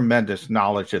tremendous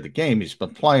knowledge of the game. He's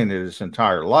been playing it his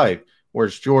entire life,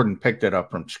 whereas Jordan picked it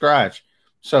up from scratch.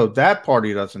 So that part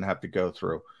he doesn't have to go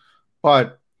through.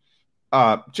 But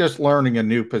just learning a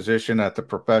new position at the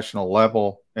professional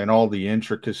level and all the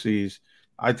intricacies,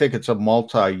 I think it's a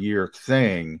multi-year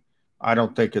thing. I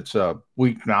don't think it's a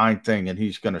week 9 thing and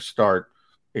he's going to start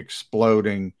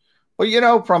exploding.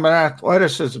 But, from an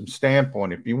athleticism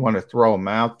standpoint, if you want to throw him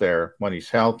out there when he's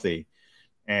healthy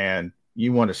and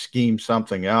you want to scheme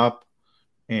something up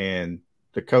and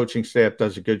the coaching staff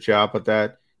does a good job with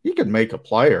that, he could make a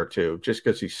play or two just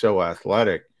because he's so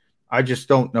athletic. I just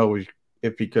don't know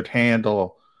if he could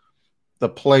handle the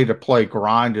play-to-play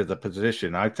grind of the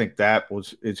position. I think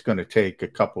it's going to take a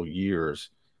couple years.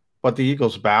 But the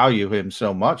Eagles value him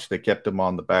so much, they kept him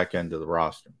on the back end of the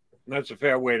roster. That's a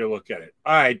fair way to look at it.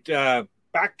 All right,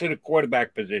 back to the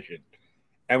quarterback position.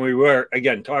 And we were,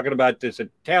 again, talking about this at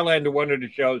tail end of one of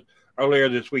the shows earlier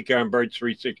this week on Birds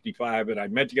 365, and I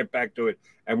meant to get back to it,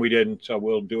 and we didn't, so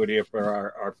we'll do it here for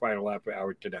our final half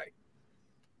hour today.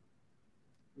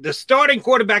 The starting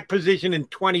quarterback position in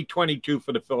 2022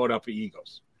 for the Philadelphia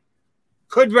Eagles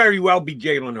could very well be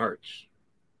Jalen Hurts.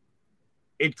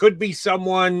 It could be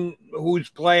someone who's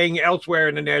playing elsewhere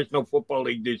in the National Football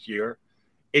League this year.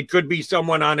 It could be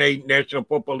someone on a National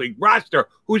Football League roster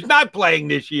who's not playing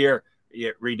this year.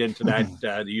 You read into that,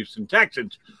 the Houston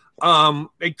Texans.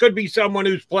 It could be someone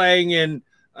who's playing in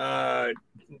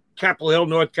Chapel Hill,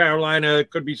 North Carolina.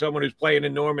 It could be someone who's playing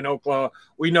in Norman, Oklahoma.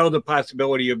 We know the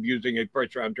possibility of using a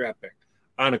first-round draft pick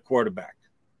on a quarterback.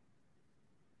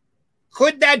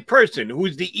 Could that person,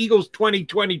 who's the Eagles'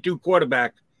 2022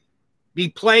 quarterback, be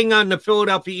playing on the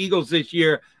Philadelphia Eagles this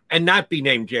year and not be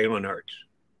named Jalen Hurts?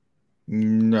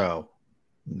 No.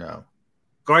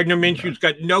 Gardner Minshew's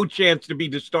got no chance to be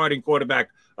the starting quarterback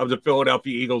of the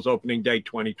Philadelphia Eagles opening day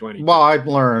 2020. Well, I've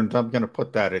learned I'm going to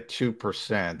put that at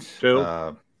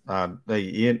 2%.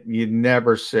 You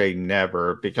never say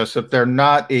never, because if they're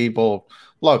not able,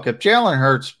 look, if Jalen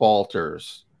Hurts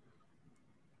falters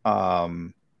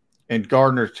and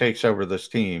Gardner takes over this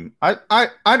team, I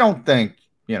don't think,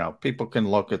 people can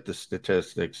look at the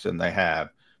statistics, and they have.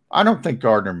 I don't think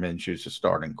Gardner Minshew's a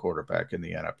starting quarterback in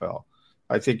the NFL.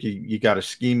 I think you got to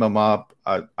scheme him up.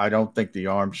 I don't think the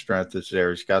arm strength is there.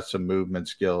 He's got some movement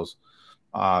skills.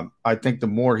 I think the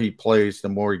more he plays, the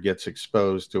more he gets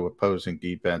exposed to opposing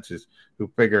defenses who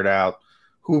figure out,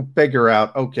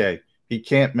 okay, he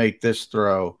can't make this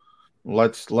throw.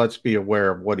 Let's be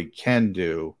aware of what he can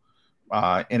do.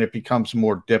 And it becomes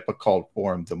more difficult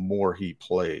for him the more he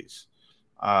plays.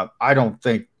 I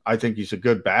think he's a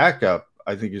good backup.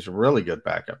 I think he's a really good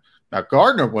backup. Now,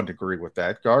 Gardner wouldn't agree with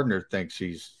that. Gardner thinks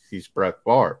he's Brett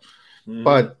Favre. Mm-hmm.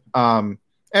 But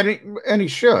and he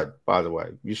should, by the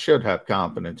way. You should have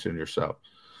confidence in yourself.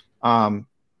 But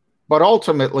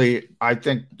ultimately, I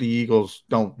think the Eagles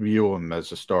don't view him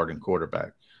as a starting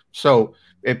quarterback. So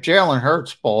if Jalen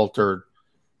Hurts faltered,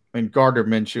 and Gardner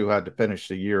Minshew had to finish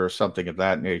the year or something of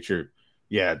that nature,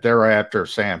 yeah, they're after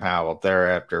Sam Howell.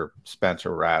 They're after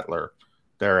Spencer Rattler.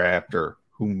 They're after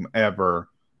whomever,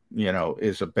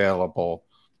 is available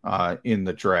in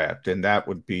the draft. And that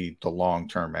would be the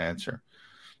long-term answer.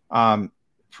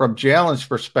 From Jalen's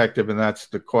perspective, and that's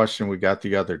the question we got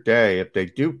the other day, if they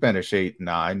do finish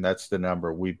 8-9, that's the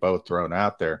number we both thrown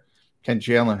out there. Can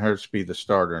Jalen Hurts be the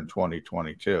starter in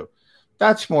 2022?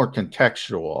 That's more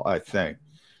contextual, I think.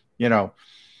 I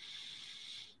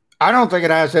don't think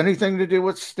it has anything to do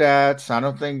with stats. I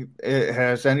don't think it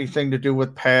has anything to do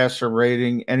with passer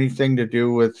rating, anything to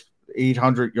do with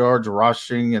 800 yards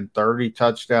rushing and 30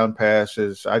 touchdown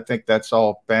passes. I think that's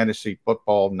all fantasy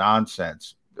football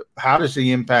nonsense. How does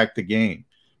he impact the game?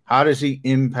 Are they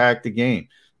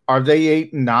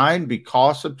 8-9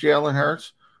 because of Jalen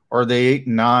Hurts, or are they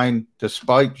 8-9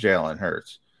 despite Jalen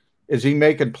Hurts? Is he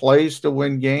making plays to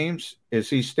win games? Is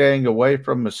he staying away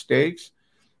from mistakes?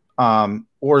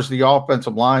 Or is the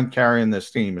offensive line carrying this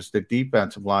team? Is the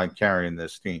defensive line carrying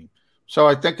this team? So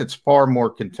I think it's far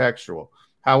more contextual.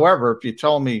 However, if you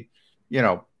told me,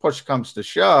 push comes to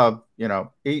shove,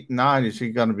 8-9, is he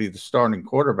going to be the starting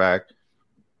quarterback?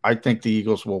 I think the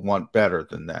Eagles will want better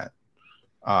than that.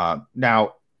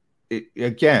 Now,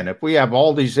 again, if we have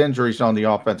all these injuries on the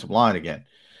offensive line again,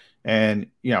 and,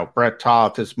 Brett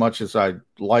Toth, as much as I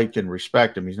like and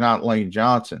respect him, he's not Lane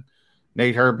Johnson.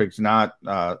 Nate Herbig's not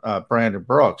Brandon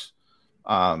Brooks.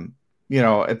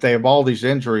 If they have all these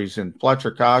injuries and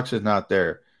Fletcher Cox is not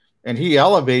there, and he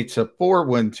elevates a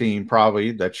 4-win team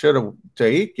probably that should have to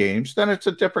 8 games, then it's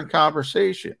a different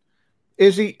conversation.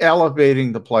 Is he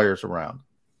elevating the players around?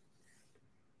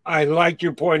 I like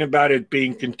your point about it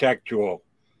being contextual.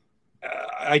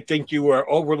 I think you are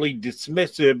overly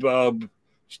dismissive of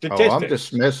statistics. Oh, I'm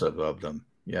dismissive of them.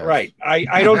 Yes. Right.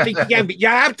 I don't think you can be. You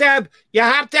have to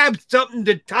have something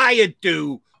to tie it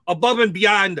to above and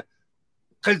beyond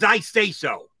because I say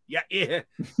so. Yeah,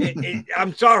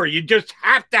 I'm sorry. You just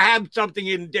have to have something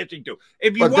in addition to.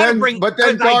 If you want to bring, but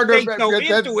then Gardner,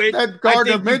 into it, I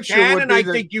think you can, and I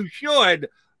think you should.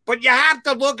 But you have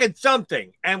to look at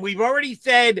something. And we've already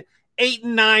said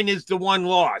 8-9 is the one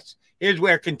loss. Here's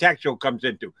where contextual comes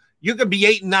into. You could be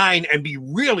 8-9 and be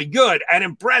really good and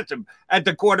impressive at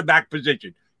the quarterback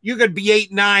position. You could be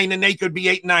 8-9 and they could be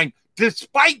 8-9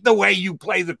 despite the way you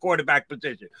play the quarterback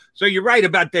position. So you're right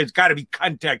about there's got to be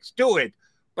context to it.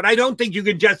 But I don't think you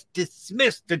can just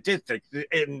dismiss statistics,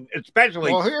 and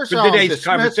especially for today's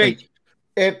conversation.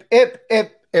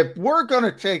 If we're going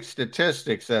to take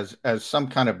statistics as some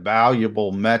kind of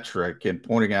valuable metric and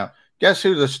pointing out, guess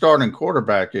who the starting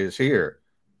quarterback is here?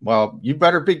 Well, you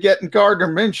better be getting Gardner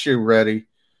Minshew ready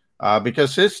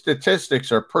because his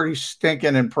statistics are pretty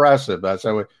stinking impressive.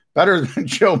 Better than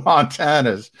Joe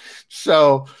Montana's.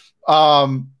 So,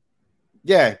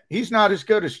 yeah, he's not as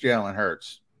good as Jalen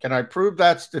Hurts. Can I prove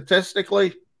that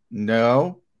statistically?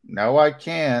 No, I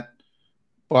can't.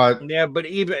 But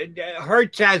even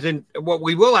Hurts hasn't. What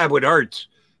we will have with Hurts,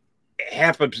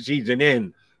 half of the season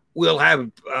in, we'll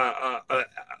have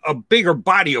a bigger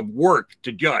body of work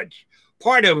to judge.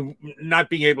 Part of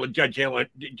not being able to judge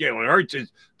Jalen Hurts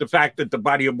is the fact that the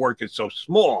body of work is so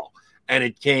small, and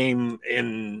it came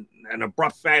in an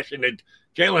abrupt fashion that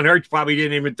Jalen Hurts probably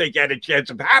didn't even think had a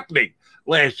chance of happening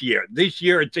last year. This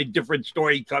year, it's a different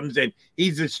story. He comes in,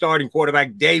 he's the starting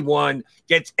quarterback day one,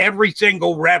 gets every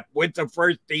single rep with the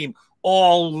first team,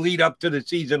 all lead up to the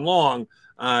season long.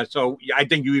 So I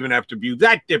think you even have to view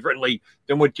that differently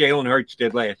than what Jalen Hurts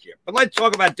did last year. But let's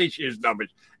talk about this year's numbers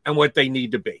and what they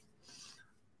need to be.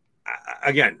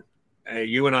 Again,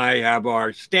 you and I have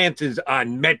our stances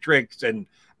on metrics and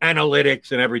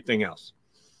analytics and everything else.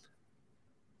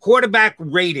 Quarterback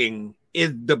rating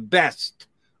is the best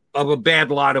of a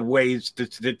bad lot of ways to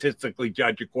statistically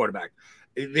judge a quarterback.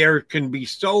 There can be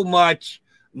so much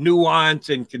nuance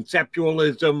and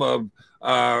conceptualism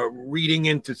of reading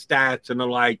into stats and the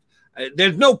like.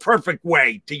 There's no perfect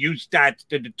way to use stats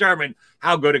to determine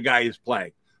how good a guy is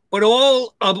playing. But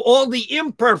all the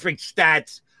imperfect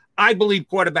stats, I believe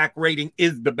quarterback rating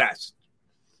is the best.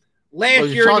 Last year,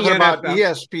 you're talking about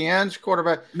ESPN's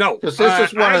quarterback. No, because this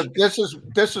is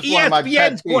one of my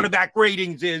pet quarterback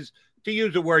ratings is, to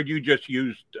use a word you just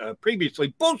used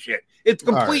previously, bullshit. It's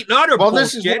complete and utter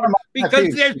bullshit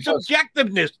because there's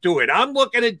subjectiveness to it. I'm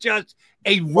looking at just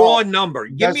a raw number.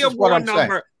 Give me a raw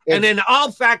number, and then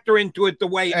I'll factor into it the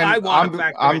way I want to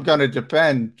factor. I'm going to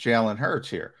defend Jalen Hurts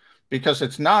here because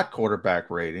it's not quarterback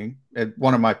rating.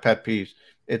 One of my pet peeves.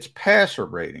 It's passer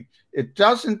rating. It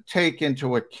doesn't take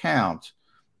into account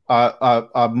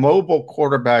a mobile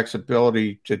quarterback's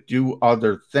ability to do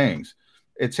other things.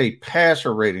 It's a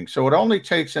passer rating. So it only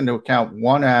takes into account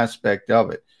one aspect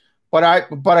of it. But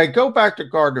I go back to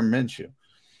Gardner Minshew.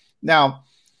 Now,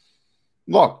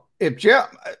 look,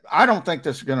 I don't think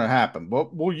this is going to happen,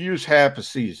 but we'll use half a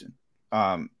season.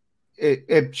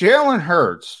 If Jalen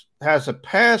Hurts has a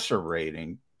passer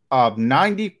rating of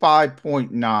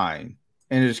 95.9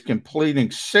 and is completing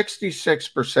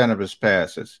 66% of his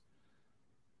passes,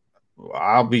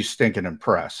 I'll be stinking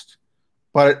impressed.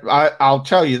 But I'll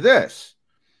tell you this.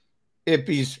 If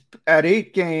he's at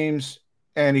 8 games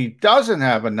and he doesn't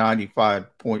have a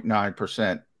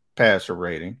 95.9% passer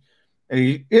rating, and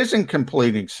he isn't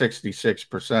completing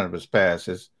 66% of his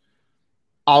passes,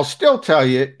 I'll still tell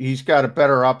you he's got a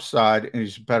better upside and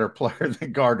he's a better player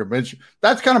than Gardner Minshew.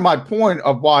 That's kind of my point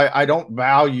of why I don't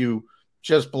value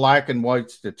just black and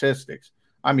white statistics.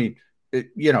 I mean,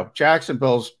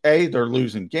 Jacksonville's, they're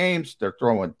losing games. They're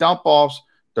throwing dump-offs.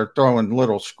 They're throwing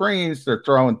little screens. They're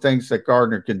throwing things that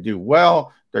Gardner can do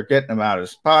well. They're getting them out of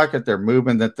his pocket. They're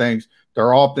moving the things.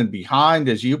 They're often behind,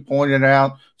 as you pointed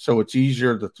out, so it's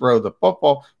easier to throw the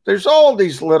football. There's all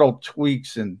these little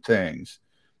tweaks and things.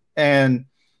 And,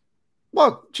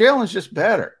 look, Jalen's just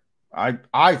better, I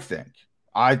think,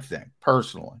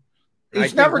 personally.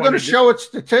 He's never going to show it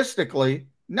statistically.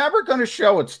 Never going to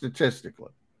show it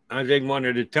statistically. I think one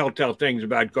of the telltale things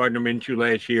about Gardner Minshew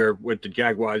last year with the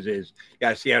Jaguars is,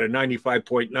 yes, he had a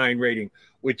 95.9 rating,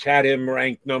 which had him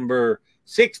ranked number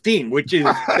 16, which is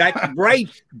that right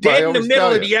dead in the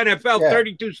middle of the NFL,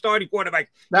 32 starting quarterbacks.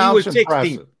 He was 16th.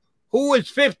 Impressive. Who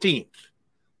was 15th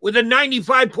with a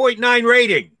 95.9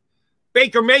 rating?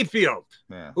 Baker Mayfield,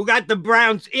 who got the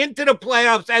Browns into the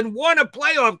playoffs and won a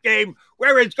playoff game,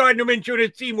 whereas Gardner Minshew and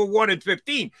his team were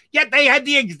 1-15. Yet they had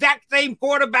the exact same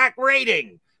quarterback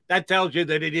rating. That tells you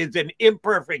that it is an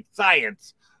imperfect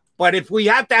science. But if we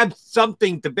have to have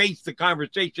something to base the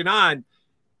conversation on,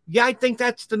 I think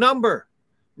that's the number.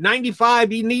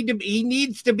 95, he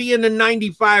needs to be in the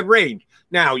 95 range.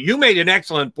 Now, you made an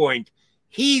excellent point.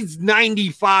 He's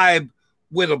 95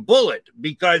 with a bullet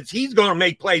because he's going to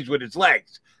make plays with his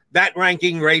legs. That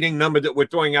ranking rating number that we're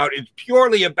throwing out is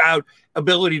purely about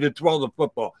ability to throw the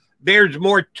football. There's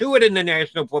more to it in the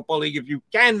National Football League if you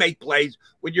can make plays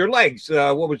with your legs.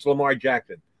 What was Lamar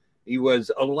Jackson? He was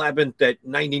 11th at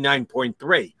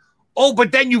 99.3. Oh,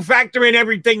 but then you factor in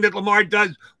everything that Lamar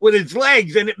does with his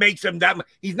legs, and it makes him that.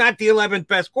 He's not the 11th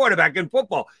best quarterback in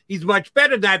football. He's much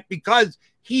better than that because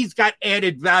he's got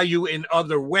added value in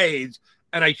other ways.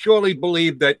 And I surely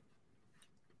believe that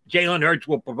Jalen Hurts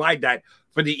will provide that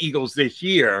for the Eagles this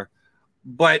year.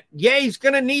 But, he's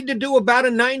going to need to do about a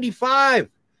 95.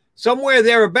 Somewhere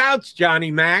thereabouts,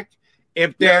 Johnny Mac.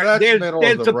 If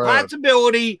there's a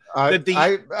possibility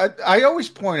that I always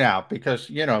point out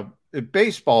because,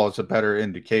 baseball is a better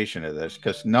indication of this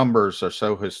because numbers are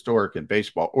so historic in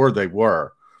baseball, or they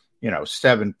were.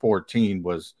 714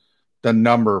 was the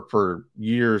number for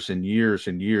years and years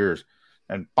and years,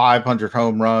 and 500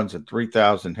 home runs and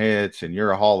 3,000 hits, and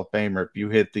you're a Hall of Famer if you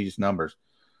hit these numbers.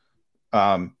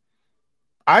 I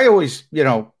always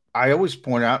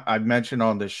point out, I mentioned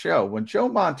on this show, when Joe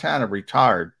Montana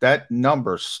retired, that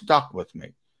number stuck with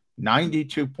me,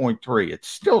 92.3. It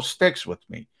still sticks with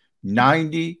me,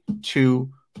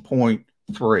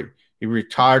 92.3. He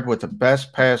retired with the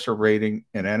best passer rating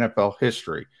in NFL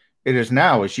history. It is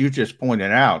now, as you just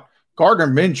pointed out, Gardner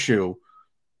Minshew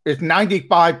is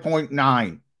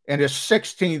 95.9 and is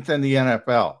 16th in the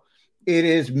NFL. It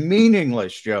is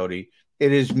meaningless, Jody.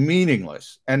 It is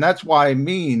meaningless. And that's why I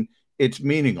mean it's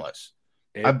meaningless.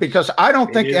 Because I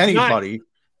don't think anybody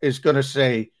is going to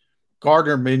say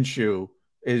Gardner Minshew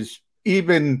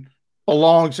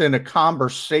belongs in a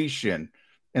conversation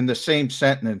in the same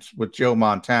sentence with Joe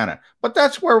Montana. But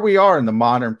that's where we are in the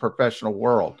modern professional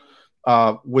world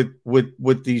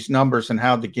with these numbers and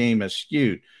how the game is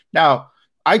skewed. Now,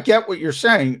 I get what you're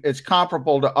saying. It's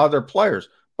comparable to other players.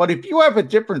 But if you have a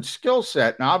different skill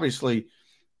set, and obviously,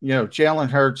 Jalen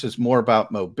Hurts is more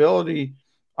about mobility.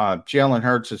 Jalen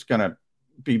Hurts is going to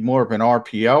be more of an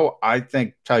RPO, I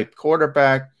think, type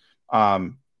quarterback.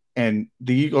 And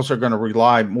the Eagles are going to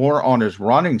rely more on his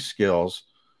running skills.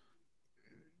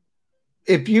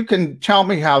 If you can tell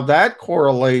me how that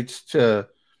correlates to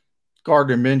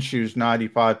Gardner Minshew's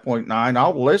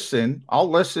 95.9,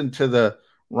 I'll listen to the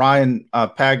Ryan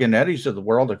Paganettis of the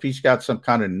world if he's got some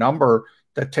kind of number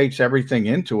that takes everything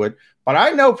into it. But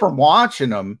I know from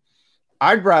watching him,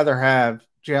 I'd rather have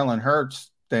Jalen Hurts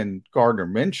than Gardner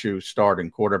Minshew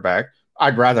starting quarterback.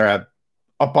 I'd rather have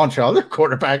a bunch of other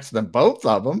quarterbacks than both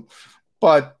of them.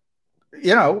 But,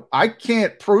 I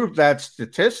can't prove that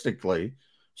statistically.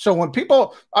 So when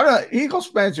people, I don't know, Eagles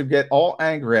fans who get all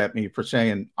angry at me for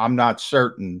saying I'm not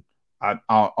certain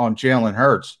on Jalen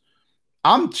Hurts,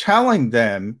 I'm telling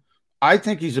them I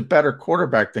think he's a better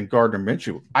quarterback than Gardner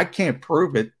Minshew. I can't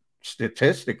prove it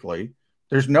statistically.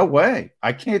 There's no way.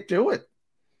 I can't do it.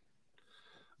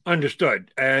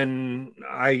 Understood. And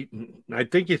I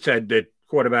think you said that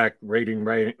quarterback ranking,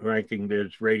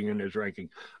 there's rating and there's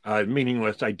ranking.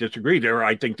 Meaningless. I disagree there.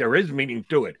 I think there is meaning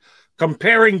to it.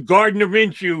 Comparing Gardner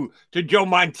Minshew to Joe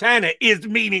Montana is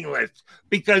meaningless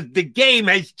because the game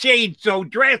has changed so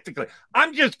drastically.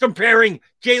 I'm just comparing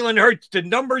Jalen Hurts to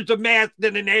numbers amassed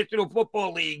in the National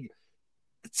Football League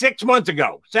 6 months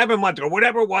ago, 7 months ago,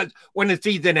 whatever it was when the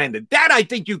season ended. That I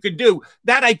think you can do.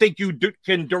 That I think you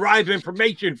can derive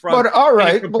information from. But all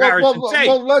right,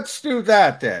 well, let's do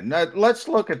that then. Let's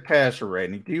look at passer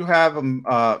rating. Do you have them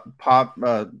pop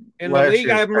in the league?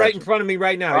 I have them right in front of me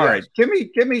right now. All right,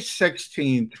 give me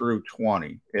 16 through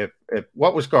 20. If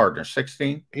what was Gardner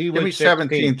 16? Give me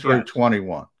 17 through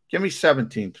 21. Give me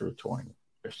 17 through 21.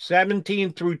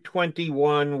 17 through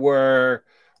 21 were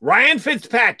Ryan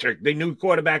Fitzpatrick, the new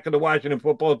quarterback of the Washington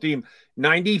football team,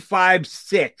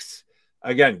 95.6.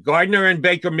 Again, Gardner and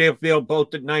Baker Mayfield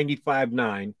both at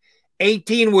 95.9.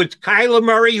 18 was Kyler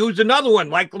Murray, who's another one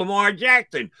like Lamar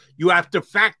Jackson. You have to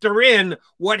factor in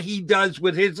what he does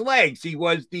with his legs. He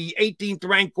was the 18th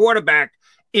ranked quarterback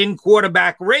in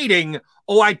quarterback rating.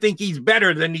 Oh, I think he's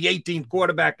better than the 18th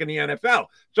quarterback in the NFL.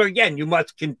 So again, you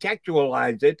must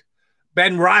contextualize it.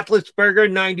 Ben Roethlisberger,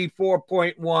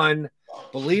 94.1.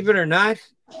 Believe it or not,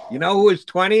 you know who is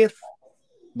 20th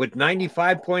with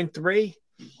 95.3?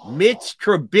 Mitch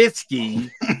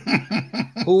Trubisky,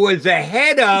 who was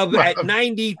ahead of at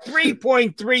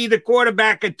 93.3, the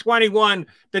quarterback at 21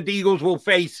 that the Eagles will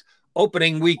face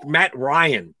opening week. Matt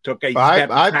Ryan took a step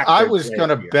back. I was going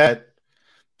to bet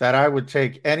that I would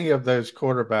take any of those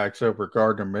quarterbacks over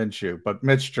Gardner Minshew, but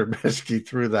Mitch Trubisky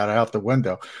threw that out the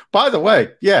window. By the way,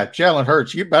 yeah, Jalen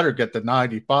Hurts, you better get the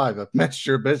 95 if Mitch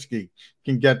Trubisky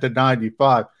can get the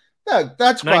 95.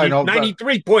 That's why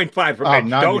 93.5 for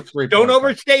Mitch. Don't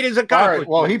overstate his accomplishment.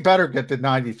 All right, well, he better get the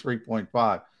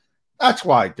 93.5. That's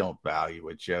why I don't value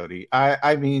it, Jody.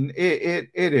 I mean,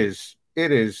 it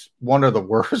is one of the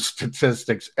worst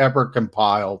statistics ever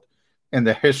compiled in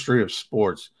the history of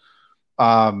sports.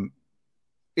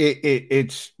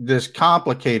 It's this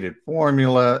complicated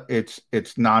formula.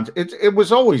 It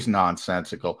was always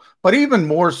nonsensical, but even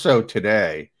more so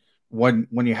today when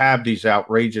you have these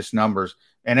outrageous numbers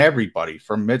and everybody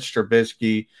from Mitch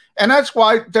Trubisky. And that's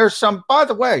why there's some, by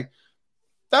the way,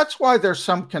 that's why there's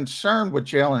some concern with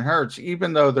Jalen Hurts,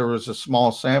 even though there was a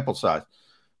small sample size,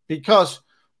 because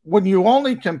when you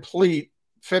only complete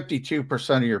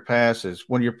 52% of your passes,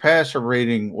 when your passer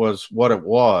rating was what it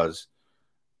was,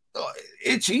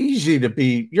 it's easy to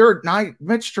be.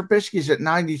 Mitch Trubisky's at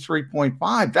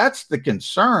 93.5. That's the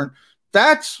concern.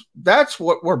 That's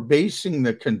what we're basing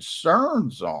the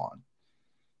concerns on.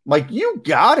 Like, you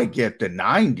got to get to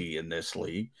 90 in this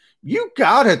league. You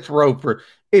got to throw for.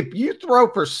 If you throw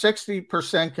for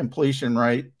 60% completion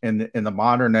rate in the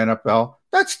modern NFL,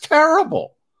 that's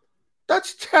terrible.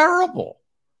 That's terrible.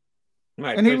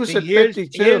 Right, and he was at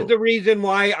 52. Here's the reason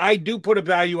why I do put a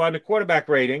value on the quarterback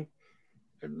rating.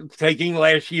 Taking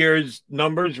last year's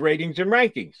numbers, ratings, and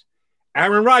rankings.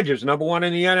 Aaron Rodgers, number one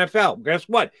in the NFL. Guess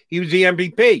what? He was the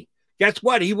MVP. Guess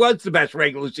what? He was the best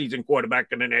regular season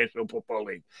quarterback in the National Football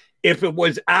League. If it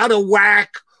was out of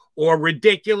whack or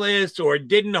ridiculous or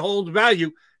didn't hold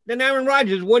value, then Aaron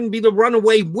Rodgers wouldn't be the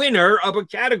runaway winner of a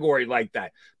category like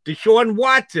that. Deshaun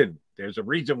Watson, there's a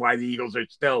reason why the Eagles are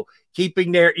still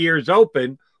keeping their ears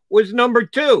open, was number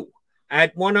 2.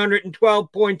 At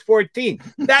 112.14.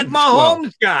 That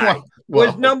Mahomes guy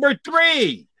was number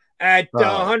 3 at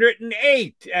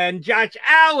 108. And Josh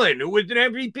Allen, who was an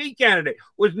MVP candidate,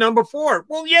 was number 4.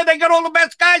 Well, yeah, they got all the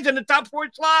best guys in the top 4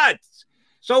 slots.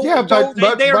 So,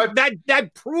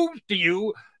 that proves to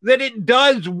you that it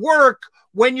does work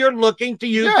when you're looking to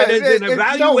use it as an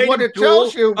evaluating tool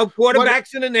of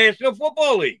quarterbacks in the National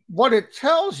Football League. What it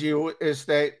tells you is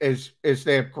they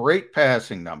have great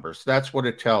passing numbers. That's what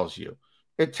it tells you.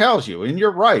 It tells you, and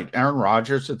you're right, Aaron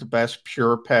Rodgers is the best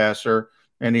pure passer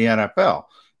in the NFL.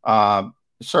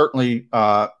 Certainly,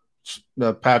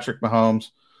 Patrick Mahomes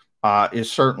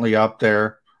is certainly up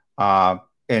there.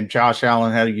 And Josh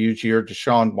Allen had a huge year.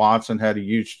 Deshaun Watson had a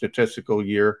huge statistical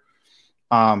year.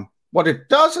 What it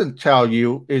doesn't tell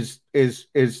you is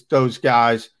those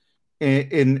guys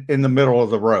in the middle of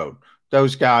the road,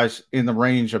 those guys in the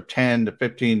range of 10 to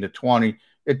 15 to 20.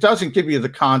 It doesn't give you the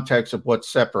context of what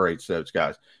separates those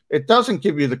guys. It doesn't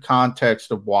give you the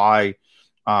context of why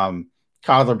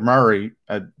Kyler Murray,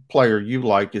 a player you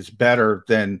like, is better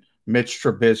than Mitch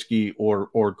Trubisky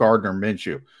or Gardner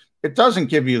Minshew. It doesn't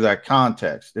give you that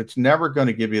context. It's never going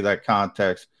to give you that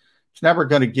context. It's never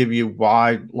going to give you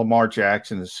why Lamar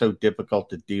Jackson is so difficult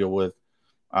to deal with,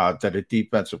 that a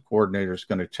defensive coordinator is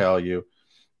going to tell you.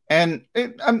 And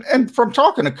from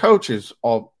talking to coaches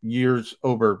all years,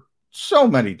 over so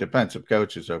many defensive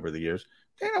coaches over the years,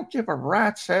 they don't give a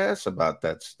rat's ass about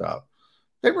that stuff.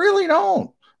 They really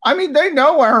don't. I mean, they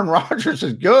know Aaron Rodgers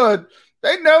is good.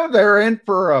 They know they're in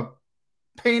for a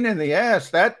pain in the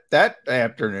ass that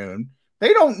afternoon.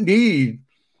 They don't need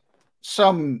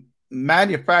some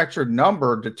manufactured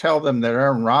number to tell them that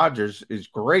Aaron Rodgers is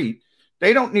great.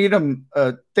 They don't need them.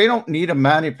 They don't need a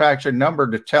manufactured number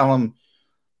to tell them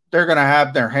they're going to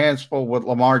have their hands full with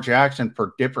Lamar Jackson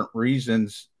for different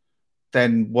reasons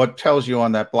than what tells you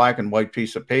on that black and white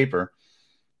piece of paper.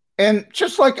 And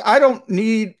just like I don't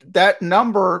need that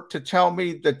number to tell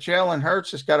me that Jalen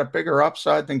Hurts has got a bigger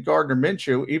upside than Gardner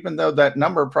Minshew, even though that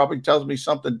number probably tells me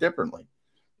something differently.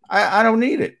 I don't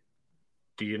need it.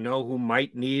 Do you know who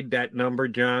might need that number,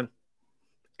 John?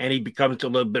 And he becomes a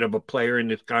little bit of a player in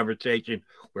this conversation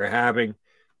we're having.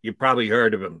 You probably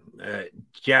heard of him.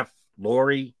 Jeff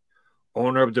Lurie,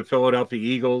 owner of the Philadelphia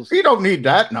Eagles. He don't need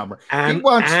that number. And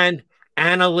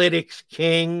analytics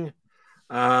king.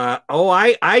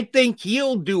 I think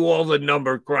he'll do all the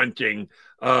number crunching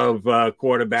of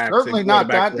quarterbacks. Certainly not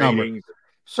that number.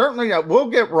 Certainly not. We'll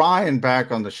get Ryan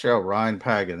back on the show, Ryan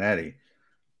Paganetti.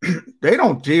 They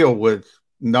don't deal with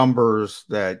numbers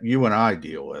that you and I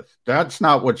deal with. That's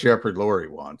not what Jeffrey Lurie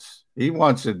wants. He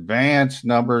wants advanced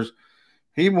numbers.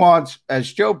 He wants,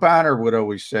 as Joe Banner would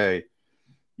always say,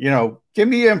 give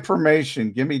me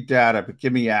information, give me data, but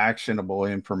give me actionable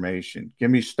information. Give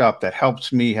me stuff that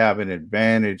helps me have an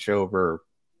advantage over,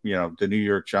 the New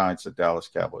York Giants, the Dallas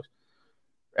Cowboys.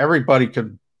 Everybody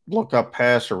could look up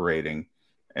passer rating,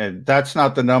 and that's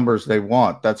not the numbers they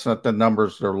want. That's not the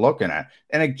numbers they're looking at.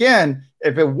 And again,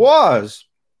 if it was,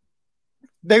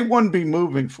 they wouldn't be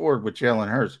moving forward with Jalen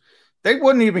Hurts. They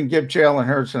wouldn't even give Jalen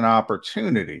Hurts an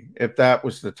opportunity if that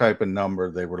was the type of number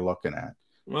they were looking at.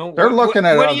 Well, they're looking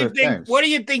at other things. What do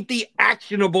you think the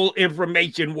actionable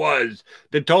information was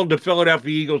that told the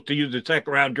Philadelphia Eagles to use the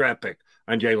second-round draft pick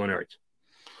on Jalen Hurts?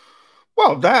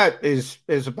 Well, that is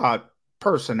about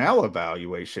personnel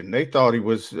evaluation. They thought he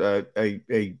was had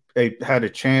a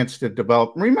chance to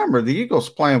develop. Remember, the Eagles'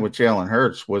 plan with Jalen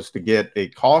Hurts was to get a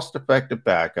cost-effective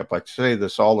backup. I say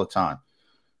this all the time.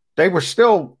 They were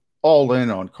still all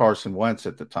in on Carson Wentz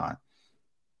at the time.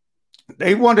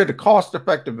 They wanted a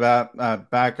cost-effective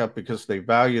backup because they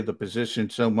valued the position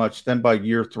so much. Then by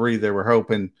year 3, they were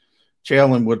hoping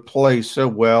Jalen would play so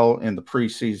well in the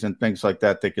preseason, things like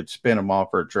that, they could spin him off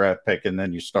for a draft pick, and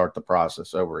then you start the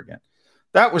process over again.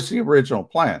 That was the original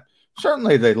plan.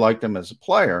 Certainly they liked him as a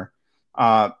player.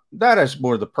 That is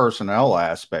more the personnel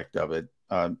aspect of it.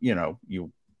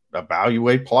 You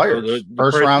evaluate players. So the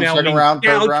first round, second round,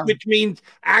 third round. Which means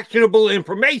actionable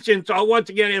information. So I'll once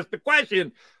again ask the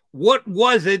question, what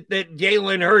was it that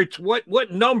Jalen Hurts,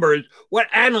 what numbers, what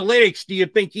analytics do you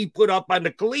think he put up on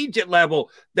the collegiate level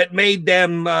that made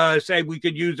them say we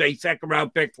could use a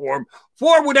second-round pick for him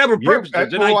for whatever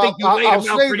purposes? And I think you laid him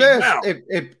out pretty well.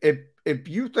 If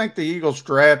you think the Eagles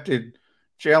drafted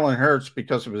Jalen Hurts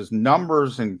because of his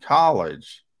numbers in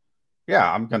college, yeah,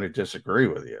 I'm going to disagree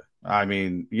with you. I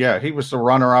mean, yeah, he was the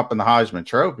runner-up in the Heisman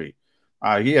Trophy.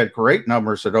 He had great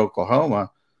numbers at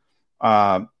Oklahoma.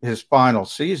 His final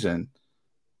season.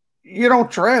 You don't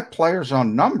draft players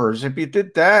on numbers. If you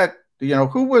did that,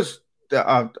 who was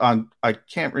I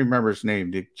can't remember his name,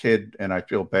 the kid, and I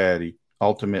feel bad. He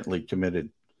ultimately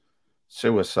committed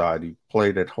suicide. He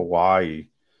played at Hawaii,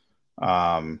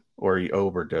 or he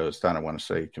overdosed. I don't want to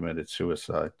say he committed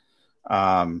suicide.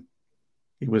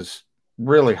 He was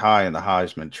really high in the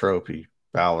Heisman Trophy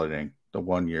balloting the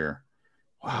 1 year.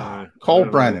 Wow. Cole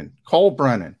Brennan.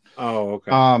 Oh,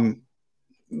 okay.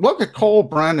 Look at Cole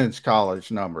Brennan's college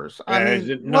numbers.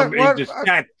 Major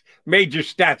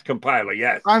stats compiler,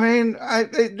 yes. I mean,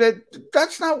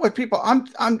 that's not what people. I'm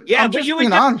but you would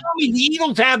tell me the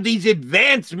Eagles have these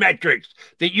advanced metrics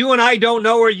that you and I don't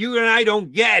know, or you and I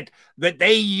don't get, that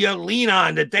they lean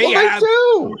on, that they have. They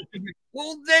do.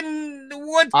 Well, then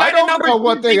what? I don't know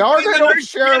what they are. They don't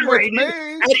share them with me.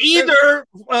 At either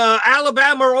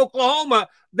Alabama or Oklahoma,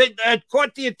 that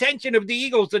caught the attention of the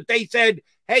Eagles, that they said,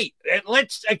 hey,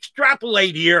 let's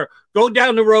extrapolate here, go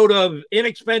down the road of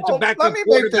inexpensive backup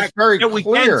quarterback that we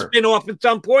can spin off at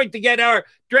some point to get our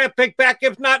draft pick back,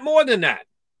 if not more than that.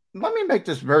 let me make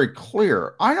this very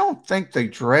clear. I don't think they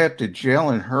drafted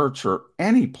Jalen Hurts or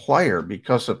any player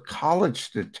because of college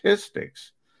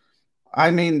statistics.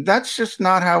 I mean, that's just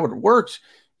not how it works.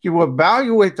 You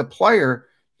evaluate the player,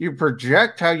 you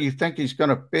project how you think he's going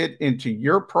to fit into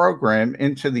your program,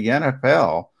 into the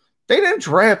NFL. They didn't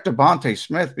draft Devontae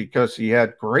Smith because he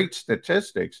had great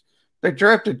statistics. They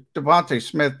drafted Devontae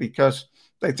Smith because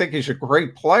they think he's a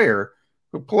great player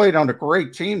who played on a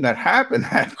great team that happened to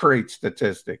have great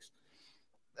statistics.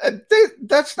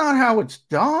 That's not how it's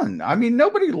done. I mean,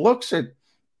 nobody looks at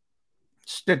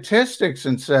statistics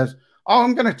and says, oh,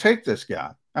 I'm going to take this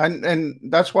guy.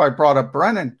 And that's why I brought up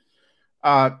Brennan.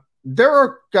 There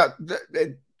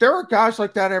are guys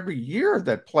like that every year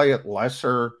that play at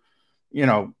lesser,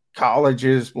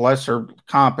 colleges, lesser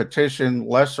competition,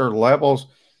 lesser levels.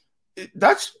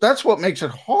 That's what makes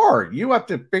it hard. You have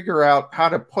to figure out how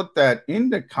to put that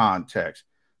into context,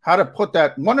 how to put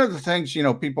that. One of the things,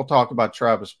 people talk about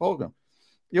Travis Fulgham,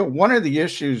 one of the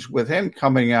issues with him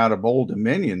coming out of Old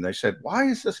Dominion, they said, why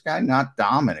is this guy not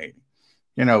dominating?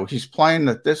 He's playing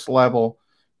at this level.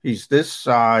 He's this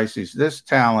size. He's this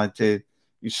talented.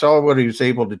 You saw what he was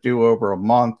able to do over a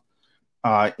month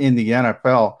in the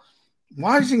NFL.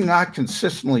 Why is he not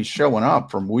consistently showing up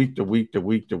from week to week to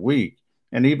week to week?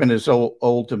 And even his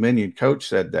old Dominion coach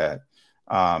said that,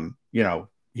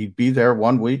 he'd be there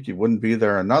one week, he wouldn't be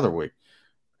there another week.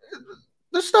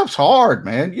 This stuff's hard,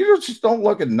 man. You just don't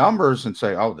look at numbers and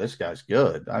say, oh, this guy's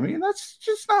good. I mean, that's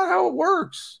just not how it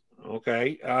works.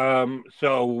 Okay.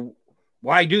 So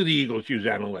why do the Eagles use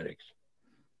analytics?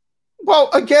 Well,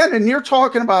 again, and you're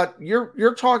talking about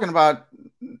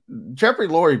Jeffrey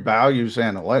Lurie values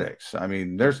analytics. I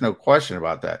mean, there's no question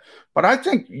about that. But I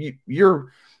think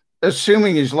you're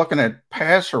assuming he's looking at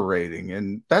passer rating,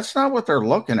 and that's not what they're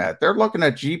looking at. They're looking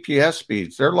at GPS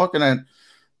speeds. They're looking at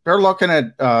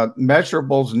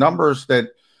measurables, numbers that,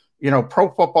 Pro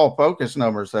Football Focus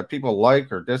numbers that people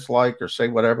like or dislike or say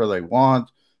whatever they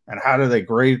want. And how do they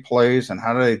grade plays and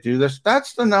how do they do this?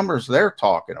 That's the numbers they're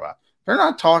talking about. They're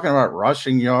not talking about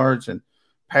rushing yards and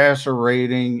passer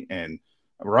rating and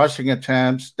rushing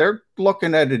attempts. They're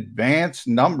looking at advanced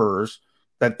numbers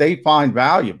that they find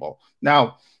valuable.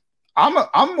 Now,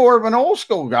 I'm more of an old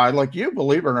school guy like you,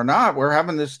 believe it or not. We're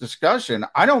having this discussion.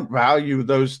 I don't value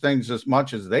those things as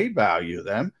much as they value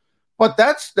them, but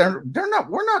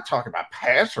we're not talking about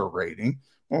passer rating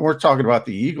when we're talking about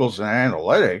the Eagles and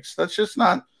analytics. That's just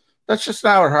not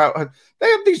how they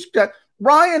have these guys.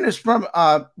 Ryan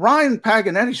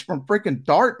Paganetti's from freaking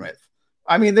Dartmouth.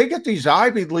 I mean, they get these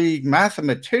Ivy League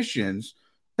mathematicians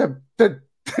to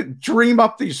dream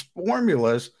up these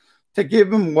formulas to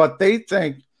give them what they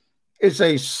think is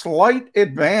a slight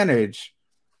advantage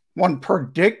when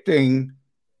predicting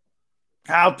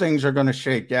how things are going to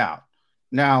shake out.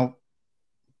 Now,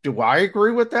 do I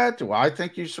agree with that? Do I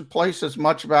think you should place as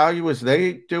much value as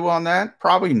they do on that?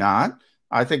 Probably not.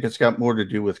 I think it's got more to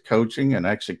do with coaching and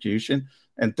execution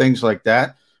and things like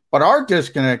that. But our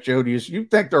disconnect, Jody, is you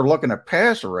think they're looking at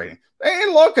passer rating. They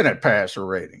ain't looking at passer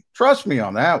rating. Trust me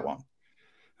on that one.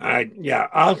 Yeah,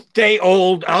 I'll stay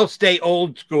old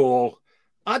school.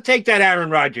 I'll take that Aaron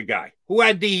Rodgers guy who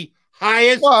had the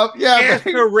highest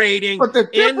passer rating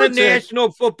in the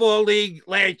National Football League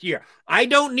last year. I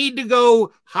don't need to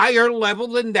go higher level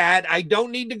than that. I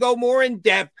don't need to go more in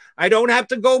depth. I don't have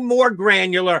to go more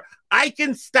granular. I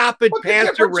can stop at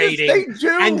passer rating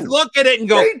and look at it and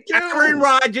go, Aaron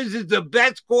Rodgers is the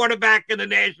best quarterback in the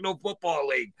National Football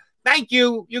League. Thank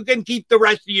you. You can keep the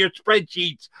rest of your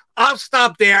spreadsheets. I'll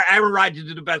stop there. Aaron Rodgers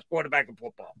is the best quarterback in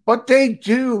football. But they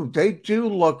do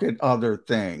look at other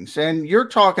things. And you're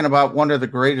talking about one of the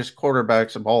greatest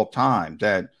quarterbacks of all time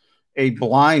that a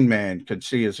blind man could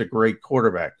see as a great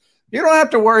quarterback. You don't have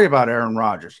to worry about Aaron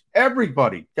Rodgers.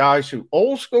 Everybody,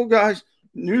 old school guys,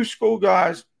 new school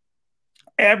guys,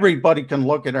 everybody can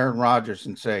look at Aaron Rodgers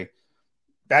and say,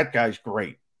 that guy's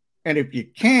great. And if you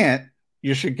can't,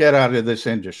 you should get out of this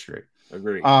industry.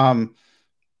 Agree.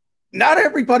 Not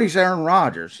everybody's Aaron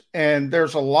Rodgers. And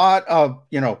there's a lot of,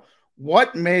 there's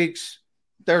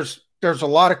a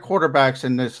lot of quarterbacks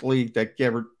in this league that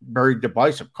get very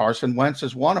divisive. Carson Wentz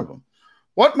is one of them.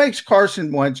 What makes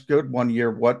Carson Wentz good one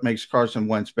year? What makes Carson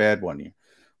Wentz bad one year?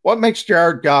 What makes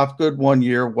Jared Goff good one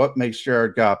year? What makes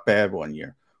Jared Goff bad one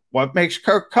year? What makes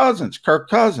Kirk Cousins?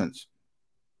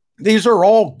 These are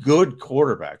all good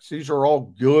quarterbacks. These are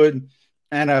all good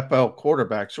NFL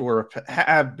quarterbacks or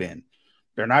have been.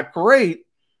 They're not great,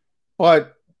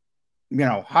 but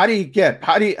how do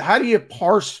you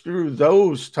parse through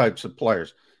those types of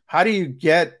players? How do you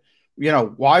get,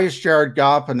 why is Jared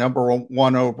Goff a number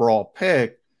one overall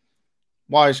pick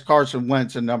why is Carson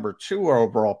Wentz a number 2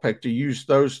 overall pick to use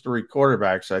those 3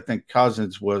 quarterbacks? I think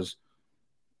Cousins was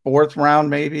 4th round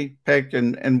maybe pick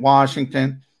in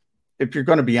Washington. If you're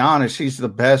going to be honest, he's the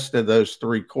best of those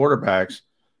 3 quarterbacks.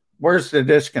 Where's the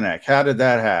disconnect? How did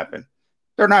that happen?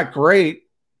 They're not great.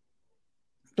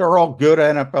 They're all good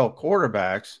NFL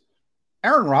quarterbacks.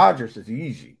 Aaron Rodgers is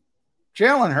easy.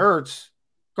 Jalen Hurts,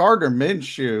 Gardner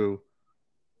Minshew,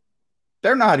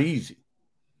 they're not easy.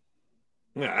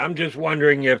 I'm just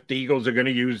wondering if the Eagles are going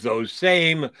to use those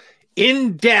same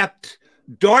in-depth,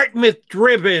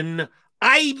 Dartmouth-driven,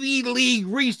 Ivy League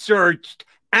researched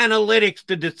analytics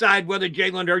to decide whether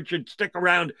Jalen Hurts should stick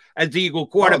around as the Eagle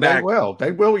quarterback. Oh,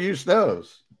 they will use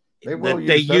those. They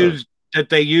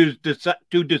used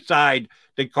to decide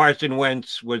that Carson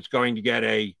Wentz was going to get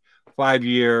a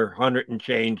 5-year, $100 and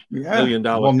change $million.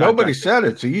 Well, contract. Nobody said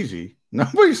it's easy.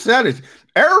 Nobody said it.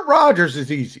 Aaron Rodgers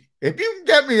is easy. If you can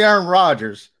get me Aaron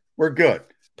Rodgers, we're good.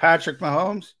 Patrick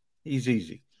Mahomes, he's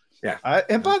easy. Yeah.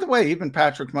 And by the way, even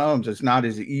Patrick Mahomes is not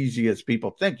as easy as people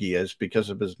think he is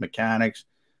because of his mechanics,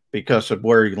 because of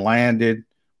where he landed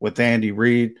with Andy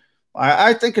Reid.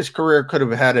 I think his career could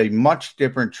have had a much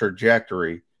different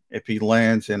trajectory if he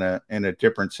lands in a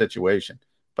different situation.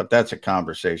 But that's a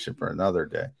conversation for another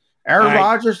day. Aaron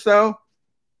Rodgers, though,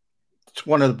 it's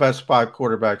one of the best 5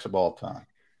 quarterbacks of all time.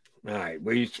 All right.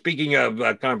 Well, speaking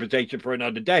of conversation for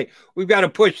another day, we've got to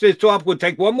push this off. We'll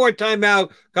take one more time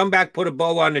out, come back, put a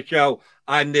bow on the show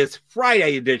on this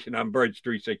Friday edition on Birds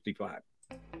 365.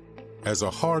 As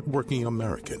a hardworking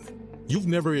American, you've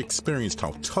never experienced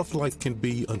how tough life can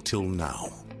be until now.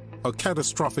 A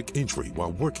catastrophic injury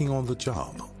while working on the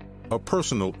job. A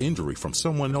personal injury from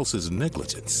someone else's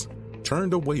negligence.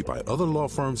 Turned away by other law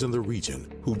firms in the region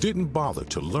who didn't bother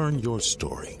to learn your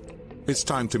story. It's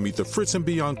time to meet the Fritz &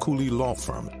 Bianculli Law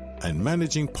Firm and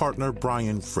managing partner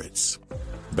Brian Fritz.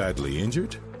 Badly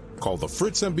injured? Call the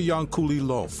Fritz & Bianculli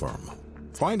Law Firm.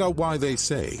 Find out why they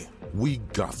say, "We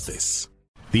got this."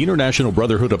 The International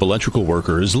Brotherhood of Electrical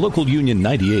Workers, Local Union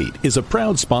 98, is a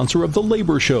proud sponsor of The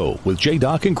Labor Show with J.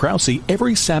 Doc and Krause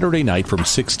every Saturday night from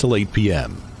 6 till 8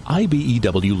 p.m.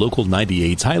 IBEW Local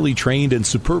 98's highly trained and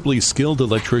superbly skilled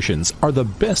electricians are the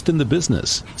best in the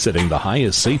business, setting the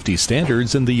highest safety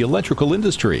standards in the electrical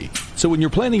industry. So when you're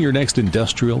planning your next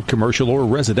industrial, commercial, or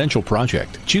residential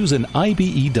project, choose an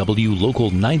IBEW Local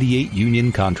 98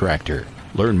 union contractor.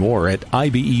 Learn more at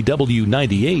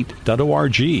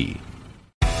IBEW98.org.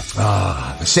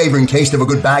 The savoring taste of a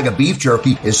good bag of beef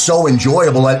jerky is so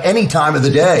enjoyable at any time of the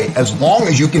day, as long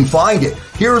as you can find it.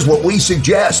 Here's what we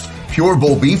suggest. Pure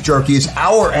Bull Beef Jerky is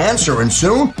our answer, and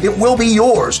soon it will be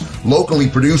yours. Locally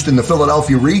produced in the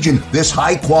Philadelphia region, this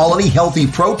high-quality, healthy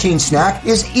protein snack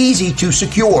is easy to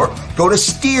secure. Go to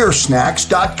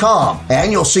steersnacks.com,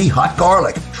 and you'll see hot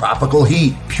garlic, tropical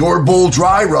heat, Pure Bull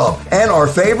dry rub, and our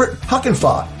favorite, Huck and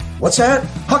Fod. What's that?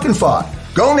 Huck and Fod.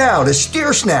 Go now to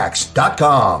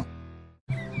steersnacks.com.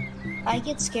 I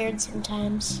get scared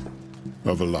sometimes.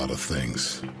 Of a lot of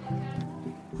things.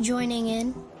 Joining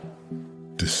in.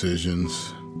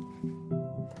 Decisions.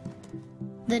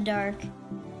 The dark.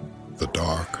 The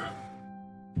dark.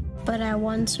 But I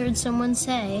once heard someone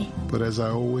say, But as I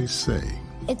always say,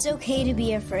 it's okay to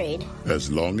be afraid.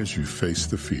 as long as you face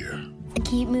the fear.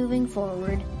 Keep moving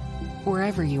forward.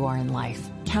 Wherever you are in life,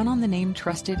 count on the name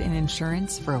trusted in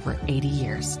insurance for over 80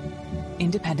 years.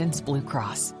 Independence Blue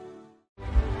Cross.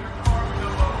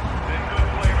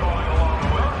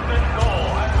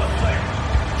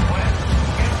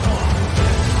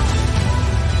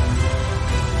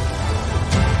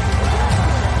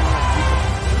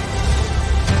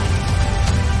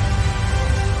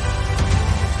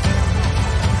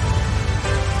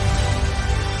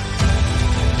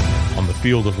 On the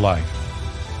field of life,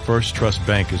 First Trust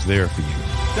Bank is there for you.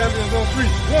 7 on 3.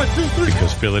 1, 2, 3.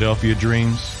 Because Philadelphia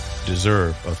dreams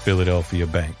deserve a Philadelphia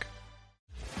bank.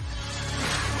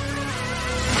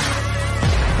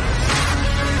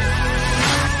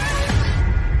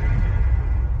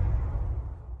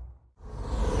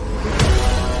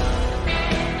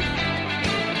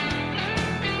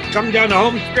 Coming down the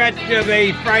home stretch of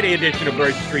a Friday edition of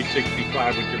Birds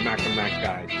 365 with your Mac and Mac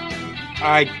guys. All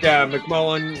right,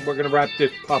 McMullen, we're going to wrap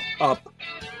this pup up.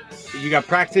 You got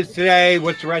practice today.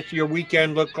 What's the rest of your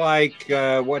weekend look like?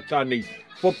 What's on the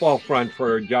football front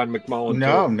for John McMullen?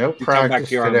 No practice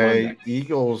today.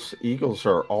 Eagles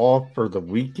are off for the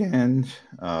weekend.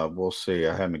 We'll see.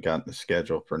 I haven't gotten the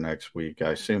schedule for next week.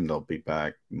 I assume they'll be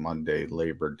back Monday,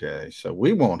 Labor Day. So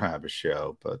we won't have a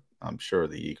show, but I'm sure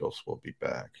the Eagles will be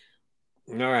back.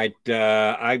 All right.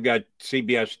 I've got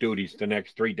CBS duties the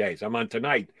next 3 days. I'm on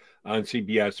tonight on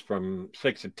CBS from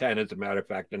 6 to 10, as a matter of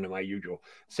fact, into my usual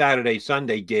Saturday,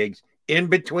 Sunday gigs. In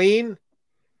between,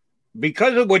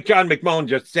 because of what John McMullen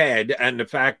just said and the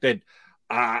fact that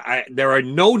there are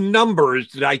no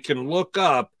numbers that I can look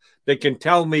up that can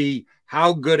tell me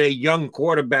how good a young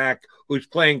quarterback who's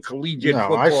playing collegiate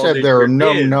football. I said there are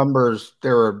no numbers.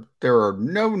 There are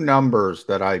no numbers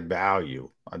that I value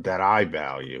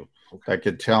that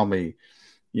could tell me,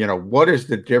 what is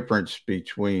the difference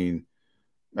between.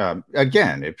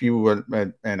 Again, if you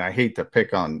would, and I hate to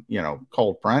pick on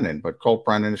Colt Brennan, but Colt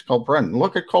Brennan is Colt Brennan.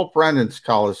 Look at Colt Brennan's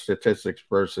college statistics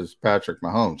versus Patrick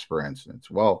Mahomes, for instance.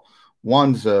 Well,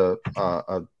 one's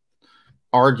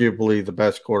arguably the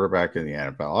best quarterback in the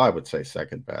NFL. I would say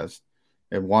second best,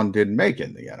 and one didn't make it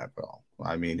in the NFL.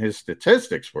 I mean, his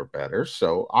statistics were better,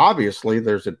 so obviously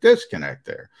there's a disconnect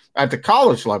there. At the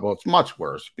college level, it's much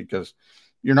worse because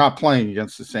you're not playing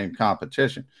against the same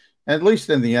competition. At least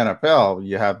in the NFL,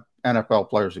 you have NFL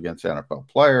players against NFL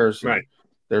players. Right.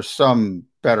 There's some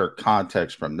better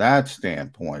context from that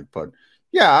standpoint. But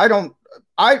yeah,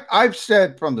 I've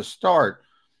said from the start,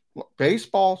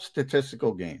 baseball,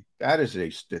 statistical game. That is a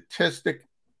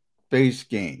statistic-based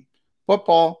game.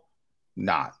 Football,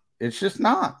 not. It's just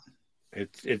not.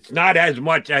 It's not as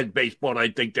much as baseball. I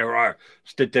think there are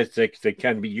statistics that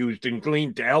can be used and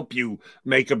gleaned to help you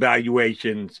make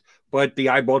evaluations. But the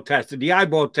eyeball test,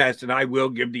 and I will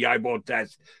give the eyeball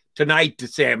test tonight to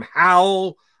Sam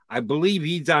Howell. I believe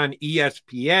he's on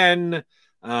ESPN.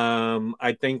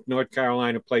 I think North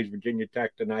Carolina plays Virginia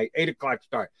Tech tonight. 8 o'clock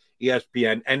start,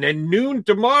 ESPN. And then noon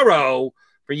tomorrow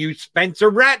for you Spencer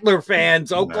Rattler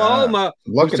fans, Oklahoma.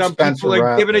 Look at some Spencer people are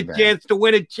Rattler, given a chance to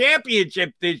win a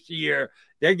championship this year.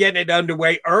 They're getting it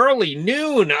underway early,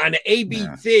 noon on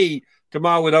ABC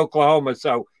tomorrow with Oklahoma.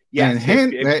 So, yes.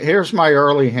 And here's my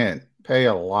early hint. Pay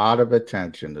a lot of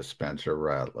attention to Spencer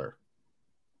Rattler.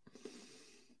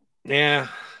 Yeah.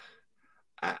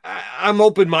 I'm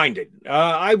open-minded.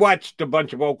 I watched a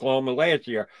bunch of Oklahoma last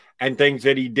year, and things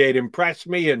that he did impressed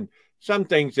me, and some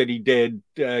things that he did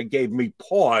gave me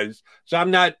pause. So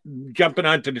I'm not jumping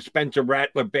onto the Spencer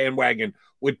Rattler bandwagon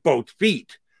with both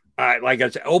feet. Like I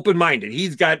said, open-minded.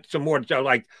 He's got some more. So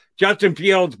like Justin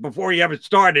Fields, before he ever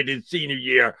started his senior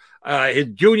year, his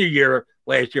junior year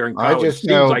last year in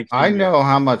college. I know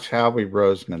how much Howie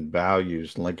Roseman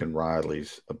values Lincoln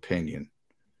Riley's opinion.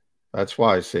 That's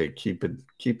why I say keep an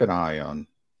eye on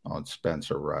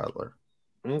Spencer Rattler.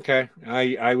 Okay,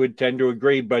 I would tend to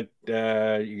agree, but you're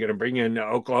going to bring in an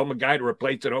Oklahoma guy to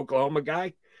replace an Oklahoma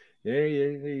guy?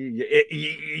 You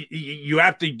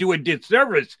have to do a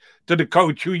disservice to the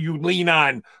coach who you lean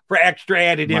on for extra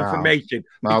added information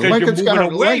because you're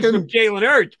moving away from Jalen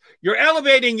Hurts. You're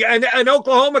elevating an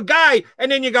Oklahoma guy,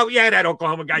 and then you go, that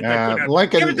Oklahoma guy.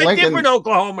 Give us a different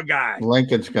Oklahoma guy.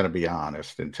 Lincoln's going to be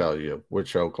honest and tell you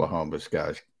which Oklahoma's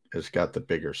guy has got the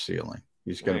bigger ceiling.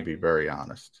 He's going to be very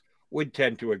honest. Would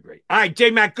tend to agree. All right,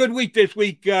 J-Mac, good week this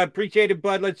week. Appreciate it,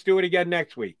 bud. Let's do it again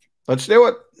next week. Let's do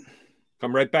it.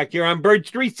 Come right back here on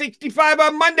Birds 365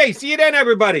 on Monday. See you then,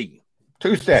 everybody.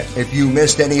 Tuesday. If you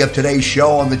missed any of today's show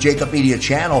on the Jacob Media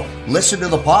channel, listen to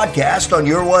the podcast on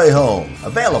your way home.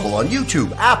 Available on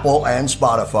YouTube, Apple, and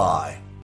Spotify.